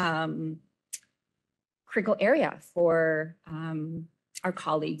critical area for our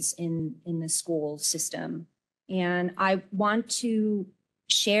colleagues in the school system. And I want to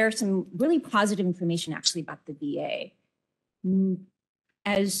share some really positive information actually about the VA.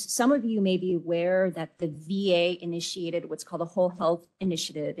 As some of you may be aware that the VA initiated what's called a Whole Health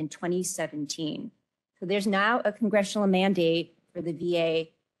Initiative in 2017. So there's now a congressional mandate for the VA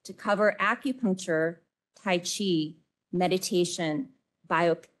to cover acupuncture, Tai Chi, meditation,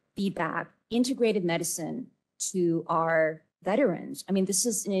 biofeedback, integrated medicine to our veterans. I mean, this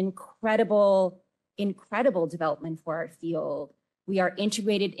is an incredible development for our field. We are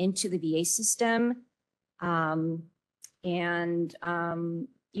integrated into the VA system.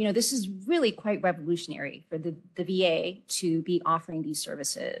 This is really quite revolutionary for the VA to be offering these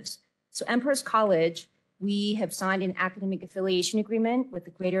services. So Emperor's College, we have signed an academic affiliation agreement with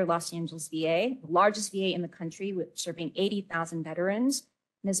the Greater Los Angeles VA, the largest VA in the country, with serving 80,000 veterans.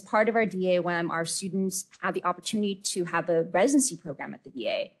 And as part of our DAOM, our students have the opportunity to have a residency program at the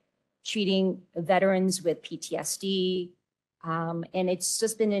VA, treating veterans with PTSD. And it's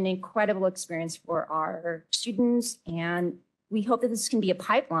just been an incredible experience for our students. And we hope that this can be a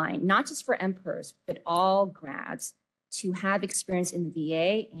pipeline, not just for Emperors, but all grads to have experience in the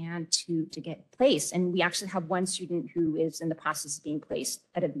VA and to get placed. And we actually have one student who is in the process of being placed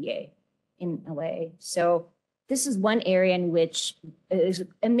at a VA in LA. So this is one area in which is an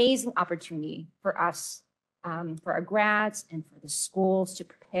amazing opportunity for us, for our grads and for the schools to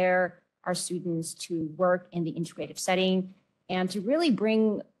prepare our students to work in the integrative setting and to really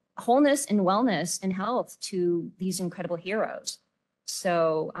bring wholeness and wellness and health to these incredible heroes.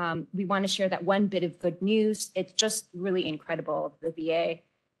 So we want to share that one bit of good news. It's just really incredible, the VA,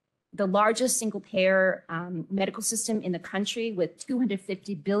 the largest single payer medical system in the country with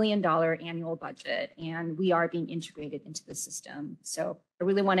 $250 billion annual budget, and we are being integrated into the system. So I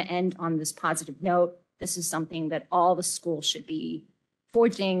really want to end on this positive note. This is something that all the schools should be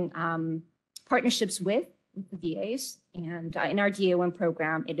forging partnerships with the VAs, and in our DAOM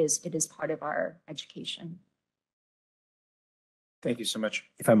program, it is part of our education. Thank you so much.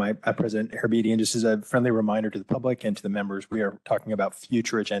 If I might, President Herbedian, just as a friendly reminder to the public and to the members, we are talking about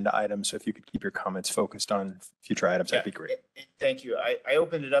future agenda items. So if you could keep your comments focused on future items, that'd be great. Thank you. I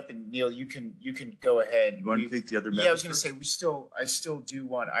opened it up, and Neil, you can go ahead. You want to take the other? Yeah, I was going to say I still do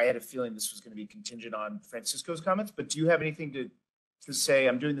want. I had a feeling this was going to be contingent on Francisco's comments, but do you have anything to say?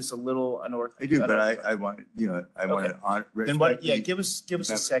 I'm doing this a little unorthodox. I do, but I want I want to honor. Then what? Yeah, give us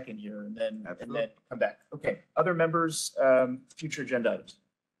a second here, and then come back. Okay. Other members, future agenda items,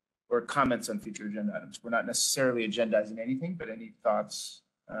 or comments on future agenda items. We're not necessarily agendizing anything, but any thoughts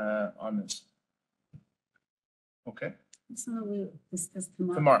on this? Okay. So we'll discuss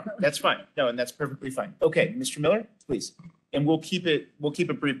tomorrow. Tomorrow. That's fine. No, and that's perfectly fine. Okay, Mr. Miller, please. And we'll keep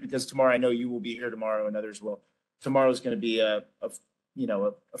it brief because tomorrow I know you will be here tomorrow and others will. Tomorrow is going to be a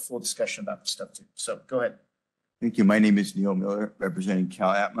full discussion about this stuff too. So go ahead. Thank you. My name is Neil Miller, representing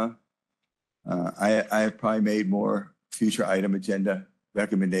CalAtma. I have probably made more future item agenda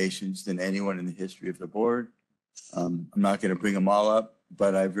recommendations than anyone in the history of the board. I'm not going to bring them all up,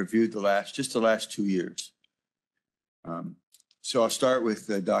 but I've reviewed the last 2 years. So I'll start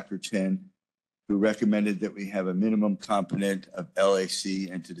with Dr. Chen, who recommended that we have a minimum component of LAC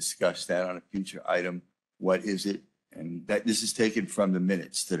and to discuss that on a future item. What is it? And that this is taken from the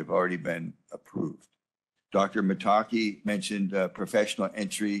minutes that have already been approved. Dr. Mataki mentioned professional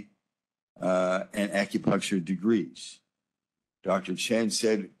entry and acupuncture degrees. Dr. Chen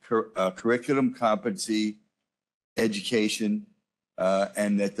said curriculum competency, education,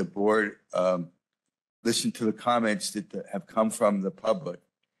 and that the board listen to the comments that have come from the public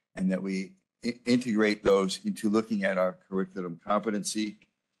and that we integrate those into looking at our curriculum competency.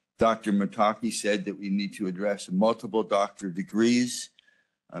 Dr. Mataki said that we need to address multiple doctorate degrees.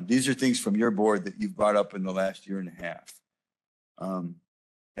 These are things from your board that you've brought up in the last year and a half.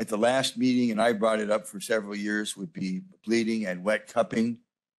 At the last meeting, and I brought it up for several years, would be bleeding and wet cupping.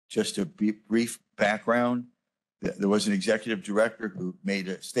 Just a brief background. There was an executive director who made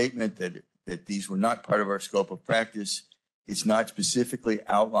a statement that these were not part of our scope of practice. It's not specifically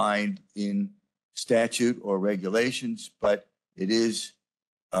outlined in statute or regulations, but it is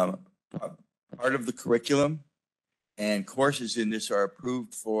part of the curriculum. And courses in this are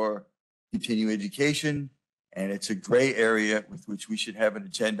approved for continuing education. And it's a gray area with which we should have an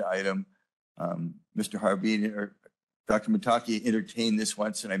agenda item. Mr. Harbin or Dr. Mataki entertained this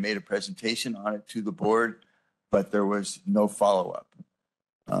once, and I made a presentation on it to the board, but there was no follow-up.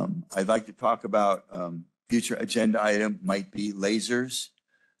 I'd like to talk about future agenda item might be lasers.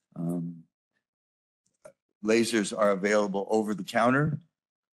 Lasers are available over the counter.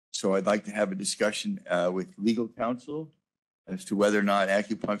 So I'd like to have a discussion with legal counsel as to whether or not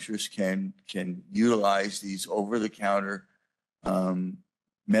acupuncturists can utilize these over-the-counter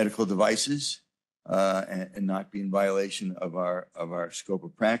medical devices and not be in violation of our scope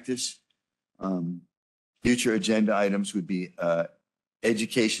of practice. Future agenda items would be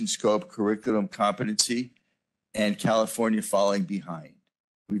education scope, curriculum competency, and California falling behind.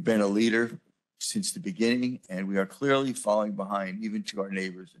 We've been a leader since the beginning, and we are clearly falling behind even to our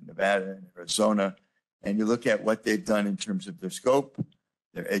neighbors in Nevada and Arizona. And you look at what they've done in terms of their scope,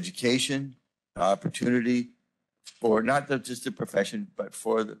 their education, opportunity for not just the profession, but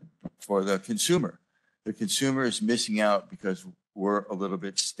for the consumer. The consumer is missing out because we're a little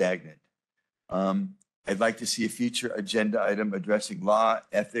bit stagnant. I'd like to see a future agenda item addressing law,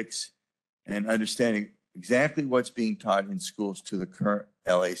 ethics, and understanding exactly what's being taught in schools to the current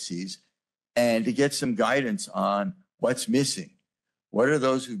LACs, and to get some guidance on what's missing. What are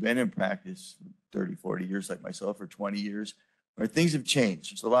those who've been in practice 30, 40 years like myself, or 20 years, where things have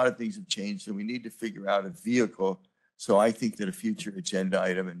changed? There's a lot of things have changed, and we need to figure out a vehicle. So I think that a future agenda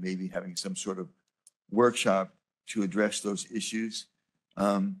item and maybe having some sort of workshop to address those issues.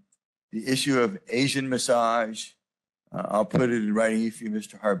 The issue of Asian massage, I'll put it in writing for you,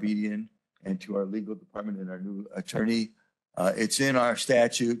 Mr. Harbedian, and to our legal department and our new attorney. It's in our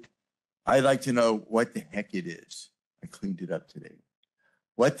statute. I'd like to know what the heck it is. I cleaned it up today.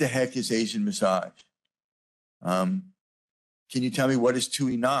 What the heck is Asian massage? Can you tell me what is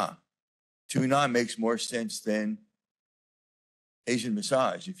Tui Na? Tui Na makes more sense than Asian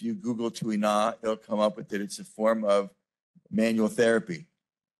massage. If you Google Tui Na, it'll come up with that it's a form of manual therapy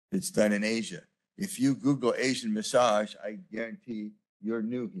that's done in Asia. If you Google Asian massage, I guarantee you're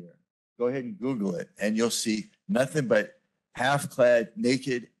new here. Go ahead and Google it, and you'll see nothing but half-clad,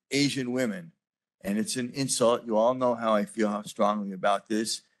 naked Asian women. And it's an insult. You all know how I feel, how strongly about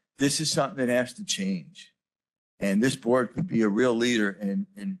this. This is something that has to change. And this board could be a real leader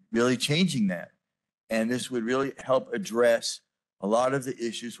in really changing that. And this would really help address a lot of the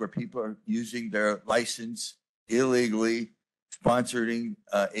issues where people are using their license illegally, sponsoring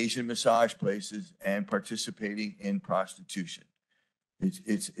Asian massage places and participating in prostitution.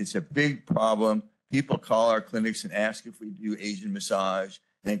 It's a big problem. People call our clinics and ask if we do Asian massage,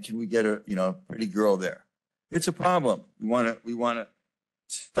 and can we get a pretty girl there? It's a problem. We want to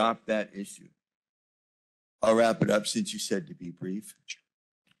stop that issue. I'll wrap it up since you said to be brief.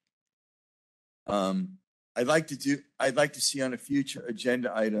 I'd like to see on a future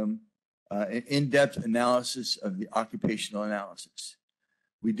agenda item an in-depth analysis of the occupational analysis.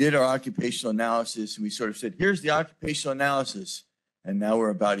 We did our occupational analysis, and we sort of said, here's the occupational analysis. And now we're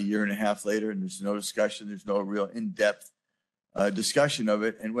about a year and a half later, and there's no discussion. There's no real in-depth discussion of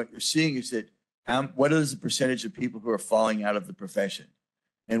it. And what you're seeing is that what is the percentage of people who are falling out of the profession,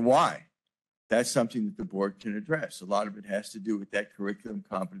 and why? That's something that the board can address. A lot of it has to do with that curriculum,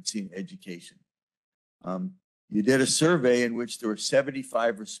 competency, and education. You did a survey in which there were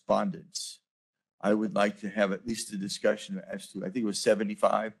 75 respondents. I would like to have at least a discussion as to, I think it was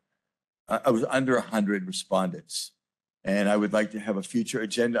 75. I was under 100 respondents. And I would like to have a future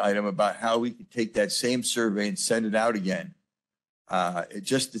agenda item about how we could take that same survey and send it out again.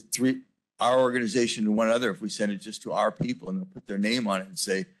 Just our organization and one other, if we send it just to our people and they'll put their name on it and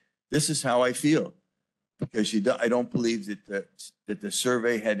say, this is how I feel. Because I don't believe that the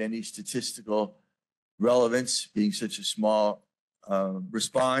survey had any statistical relevance, being such a small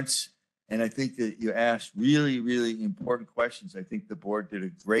response. And I think that you asked really, really important questions. I think the board did a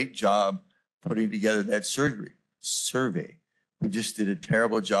great job putting together that survey. We just did a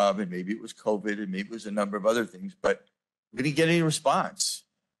terrible job, and maybe it was COVID, and maybe it was a number of other things, but we didn't get any response.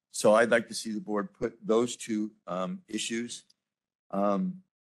 So I'd like to see the board put those two issues. Mr.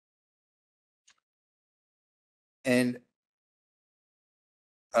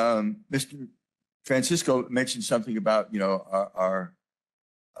 Francisco mentioned something about our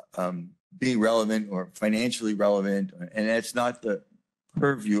being relevant or financially relevant, and that's not the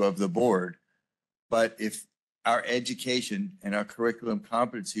purview of the board. But if our education and our curriculum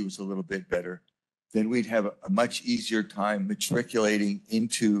competency was a little bit better, then we'd have a much easier time matriculating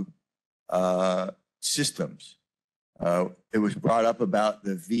into systems. It was brought up about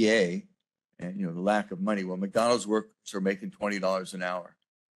the VA and, you know, the lack of money. Well, McDonald's workers are making $20 an hour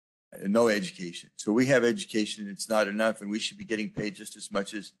and no education. So we have education, it's not enough, and we should be getting paid just as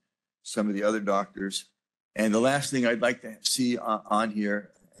much as some of the other doctors. And the last thing I'd like to see on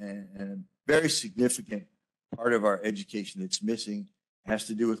here, and a very significant part of our education that's missing, has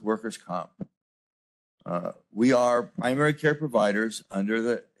to do with workers' comp. We are primary care providers under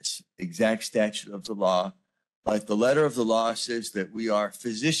the exact statute of the law, but the letter of the law says that we are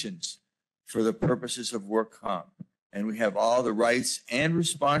physicians for the purposes of work comp. And we have all the rights and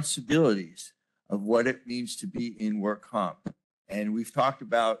responsibilities of what it means to be in work comp. And we've talked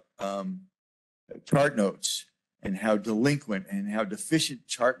about chart notes and how delinquent and how deficient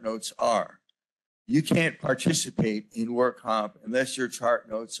chart notes are. You can't participate in work comp unless your chart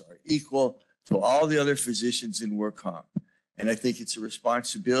notes are equal to all the other physicians in work comp. And I think it's a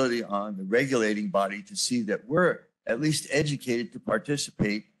responsibility on the regulating body to see that we're at least educated to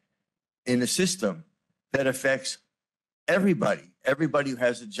participate in a system that affects everybody who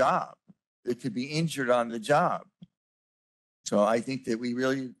has a job that could be injured on the job. So I think that we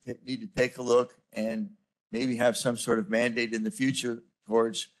really need to take a look and maybe have some sort of mandate in the future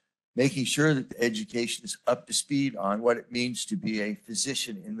towards making sure that the education is up to speed on what it means to be a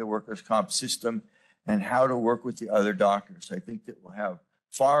physician in the workers' comp system and how to work with the other doctors. I think that we'll have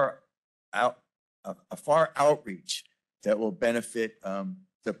a far outreach that will benefit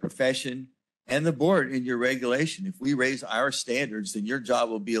the profession and the board in your regulation. If we raise our standards, then your job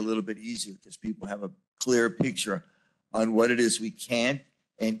will be a little bit easier because people have a clear picture on what it is we can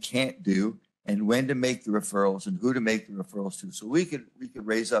and can't do and when to make the referrals and who to make the referrals to. So we could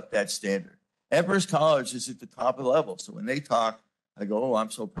raise up that standard. Empress College is at the top of the level. So when they talk, I go, oh,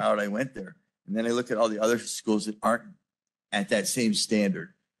 I'm so proud I went there. And then I look at all the other schools that aren't at that same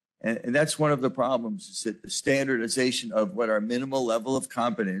standard. And that's one of the problems, is that the standardization of what our minimal level of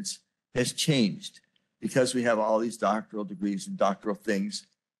competence has changed because we have all these doctoral degrees and doctoral things,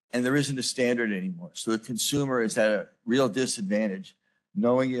 and there isn't a standard anymore. So the consumer is at a real disadvantage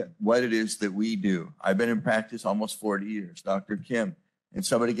knowing what it is that we do. I've been in practice almost 40 years, Dr. Kim, and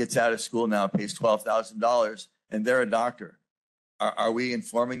somebody gets out of school now, pays $12,000, and they're a doctor. Are we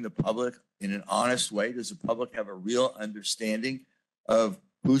informing the public in an honest way? Does the public have a real understanding of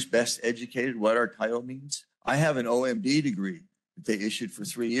who's best educated, what our title means? I have an OMD degree that they issued for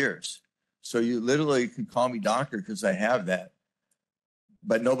 3 years. So you literally can call me doctor because I have that,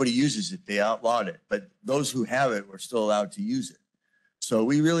 but nobody uses it. They outlawed it, but those who have it were still allowed to use it. So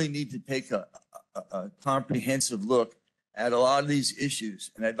we really need to take a comprehensive look at a lot of these issues.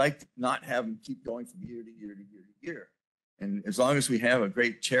 And I'd like to not have them keep going from year to year to year to year. And as long as we have a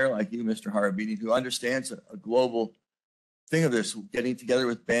great chair like you, Mr. Harabini, who understands a global thing of this, getting together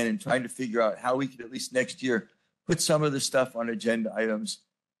with Ben and trying to figure out how we could at least next year put some of the stuff on agenda items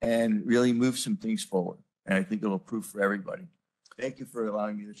and really move some things forward. And I think it'll improve for everybody. Thank you for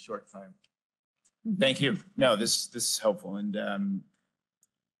allowing me this short time. Thank you. No, this is helpful, and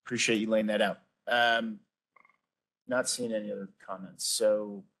appreciate you laying that out. Not seeing any other comments,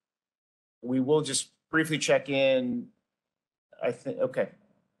 so we will just briefly check in. I think, okay,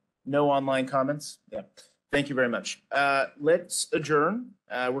 no online comments. Yeah, thank you very much. Let's adjourn.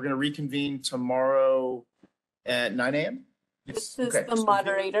 We're going to reconvene tomorrow at 9 a.m. This is the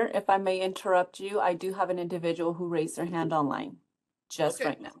moderator. If I may interrupt you, I do have an individual who raised their hand online just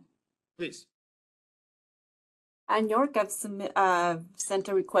right now. Please. And York, I've sent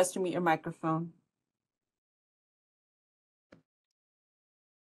a request to mute your microphone.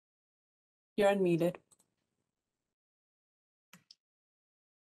 You're unmuted.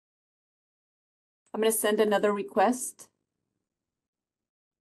 I'm going to send another request.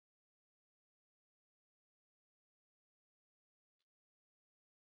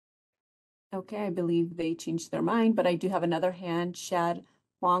 Okay, I believe they changed their mind, but I do have another hand, Shad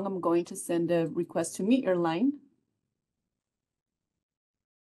Huang. I'm going to send a request to mute your line.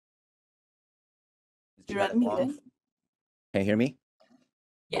 You're unmuted. Can you hear me?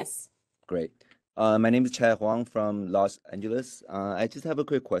 Yes. Great. My name is Chad Huang from Los Angeles. I just have a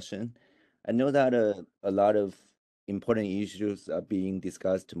quick question. I know that a lot of important issues are being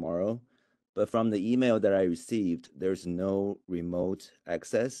discussed tomorrow, but from the email that I received, there's no remote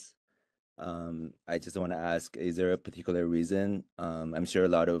access. I just want to ask, is there a particular reason? I'm sure a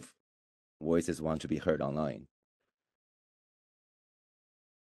lot of voices want to be heard online.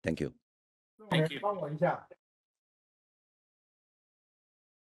 Thank you. Thank you.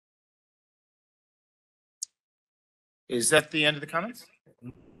 Is that the end of the comments?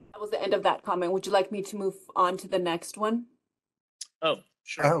 was the end of that comment. Would you like me to move on to the next one? Oh,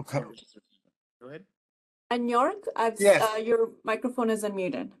 sure. Okay. Go ahead. And York, Yes. your microphone is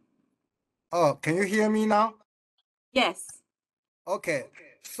unmuted. Oh, can you hear me now? Yes. Okay,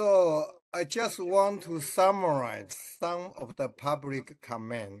 so I just want to summarize some of the public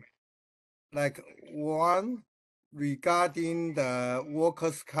comment. Like one, regarding the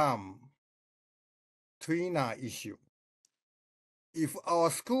workers' comp tweener issue. If our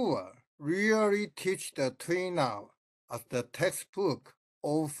school really teach the tweener as the textbook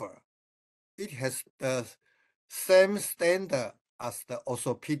offer, it has the same standard as the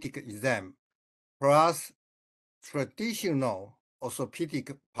orthopedic exam, plus traditional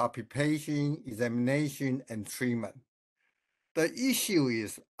orthopedic palpation, examination, and treatment. The issue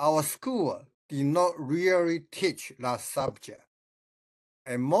is our school did not really teach that subject.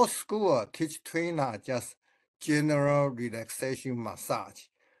 And most schools teach trainer just general relaxation massage.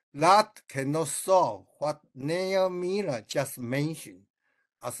 That cannot solve what Neil Miller just mentioned.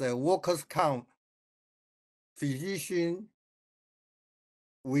 As a workers' comp physician,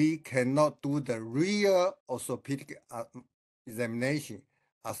 we cannot do the real orthopedic examination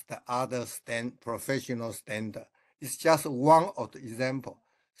as the other professional standard. It's just one of the example.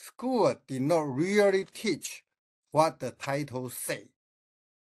 School did not really teach what the title say.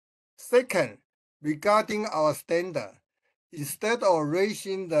 Second, regarding our standard, instead of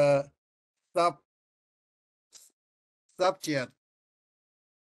raising the subject,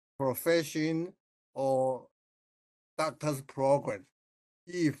 profession, or doctor's program,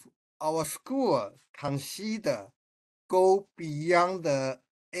 if our school consider go beyond the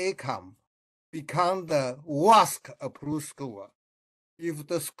ACOM, become the WASC approved school. If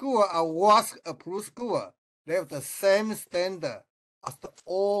the school are WASC approved school, they have the same standard as the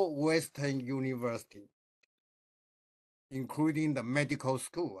all Western university, including the medical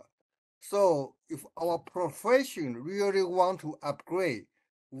school. So if our profession really want to upgrade,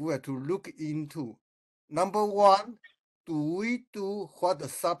 we have to look into, number one, do we do what the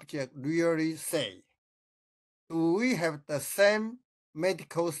subject really say? Do we have the same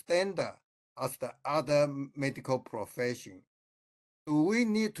medical standard as the other medical profession? Do we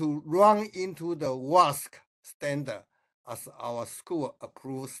need to run into the WASC standard as our school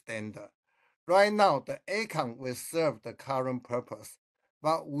approved standard? Right now, the ACON will serve the current purpose,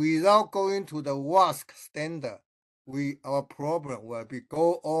 but without going to the WASC standard, our problem will be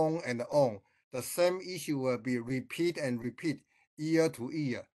go on and on. The same issue will be repeat and repeat year to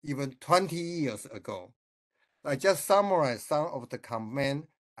year, even 20 years ago. I just summarized some of the comments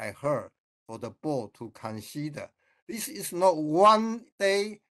I heard for the board to consider. This is not 1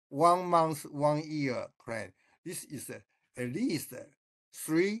 day, 1 month, 1 year plan. This is at least a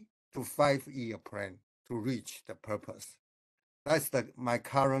 3 to 5 year plan to reach the purpose. That's my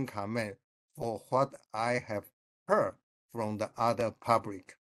current comment for what I have heard from the other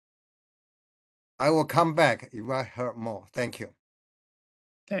public. I will come back if I heard more. Thank you.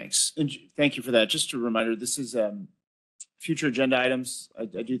 Thanks. And thank you for that. Just a reminder, this is future agenda items. I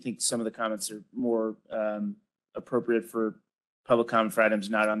do think some of the comments are more appropriate for public comment for items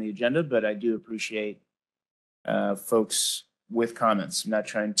not on the agenda, but I do appreciate folks with comments. I'm not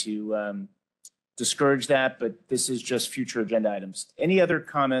trying to discourage that, but this is just future agenda items. Any other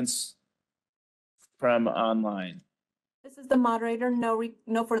comments from online? This is the moderator.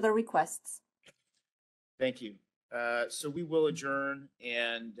 No further requests. Thank you. So we will adjourn,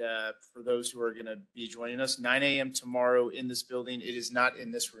 and for those who are going to be joining us, 9 a.m. tomorrow in this building. It is not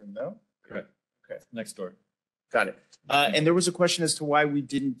in this room, though. Correct. Okay. Next door. Got it. And there was a question as to why we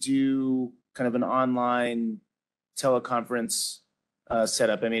didn't do kind of an online teleconference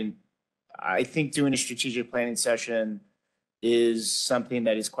setup. I mean, I think doing a strategic planning session is something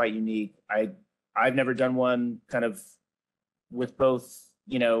that is quite unique. I've never done one kind of with both,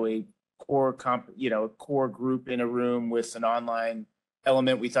 a core group in a room with an online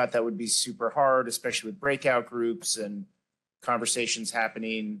element. We thought that would be super hard, especially with breakout groups and conversations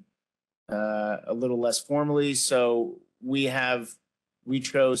happening a little less formally. So we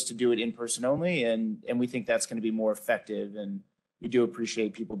chose to do it in person only, and we think that's going to be more effective. And we do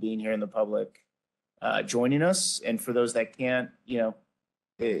appreciate people being here in the public joining us. And for those that can't,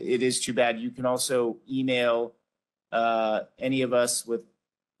 it is too bad. You can also email any of us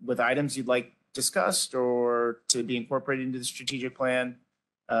with items you'd like discussed or to be incorporated into the strategic plan.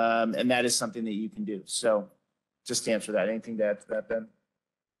 And that is something that you can do. So just to answer that, anything to add to that, Ben?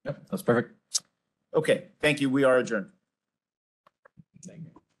 Yep, that's perfect. Okay, thank you. We are adjourned. Thank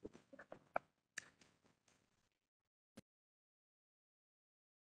you.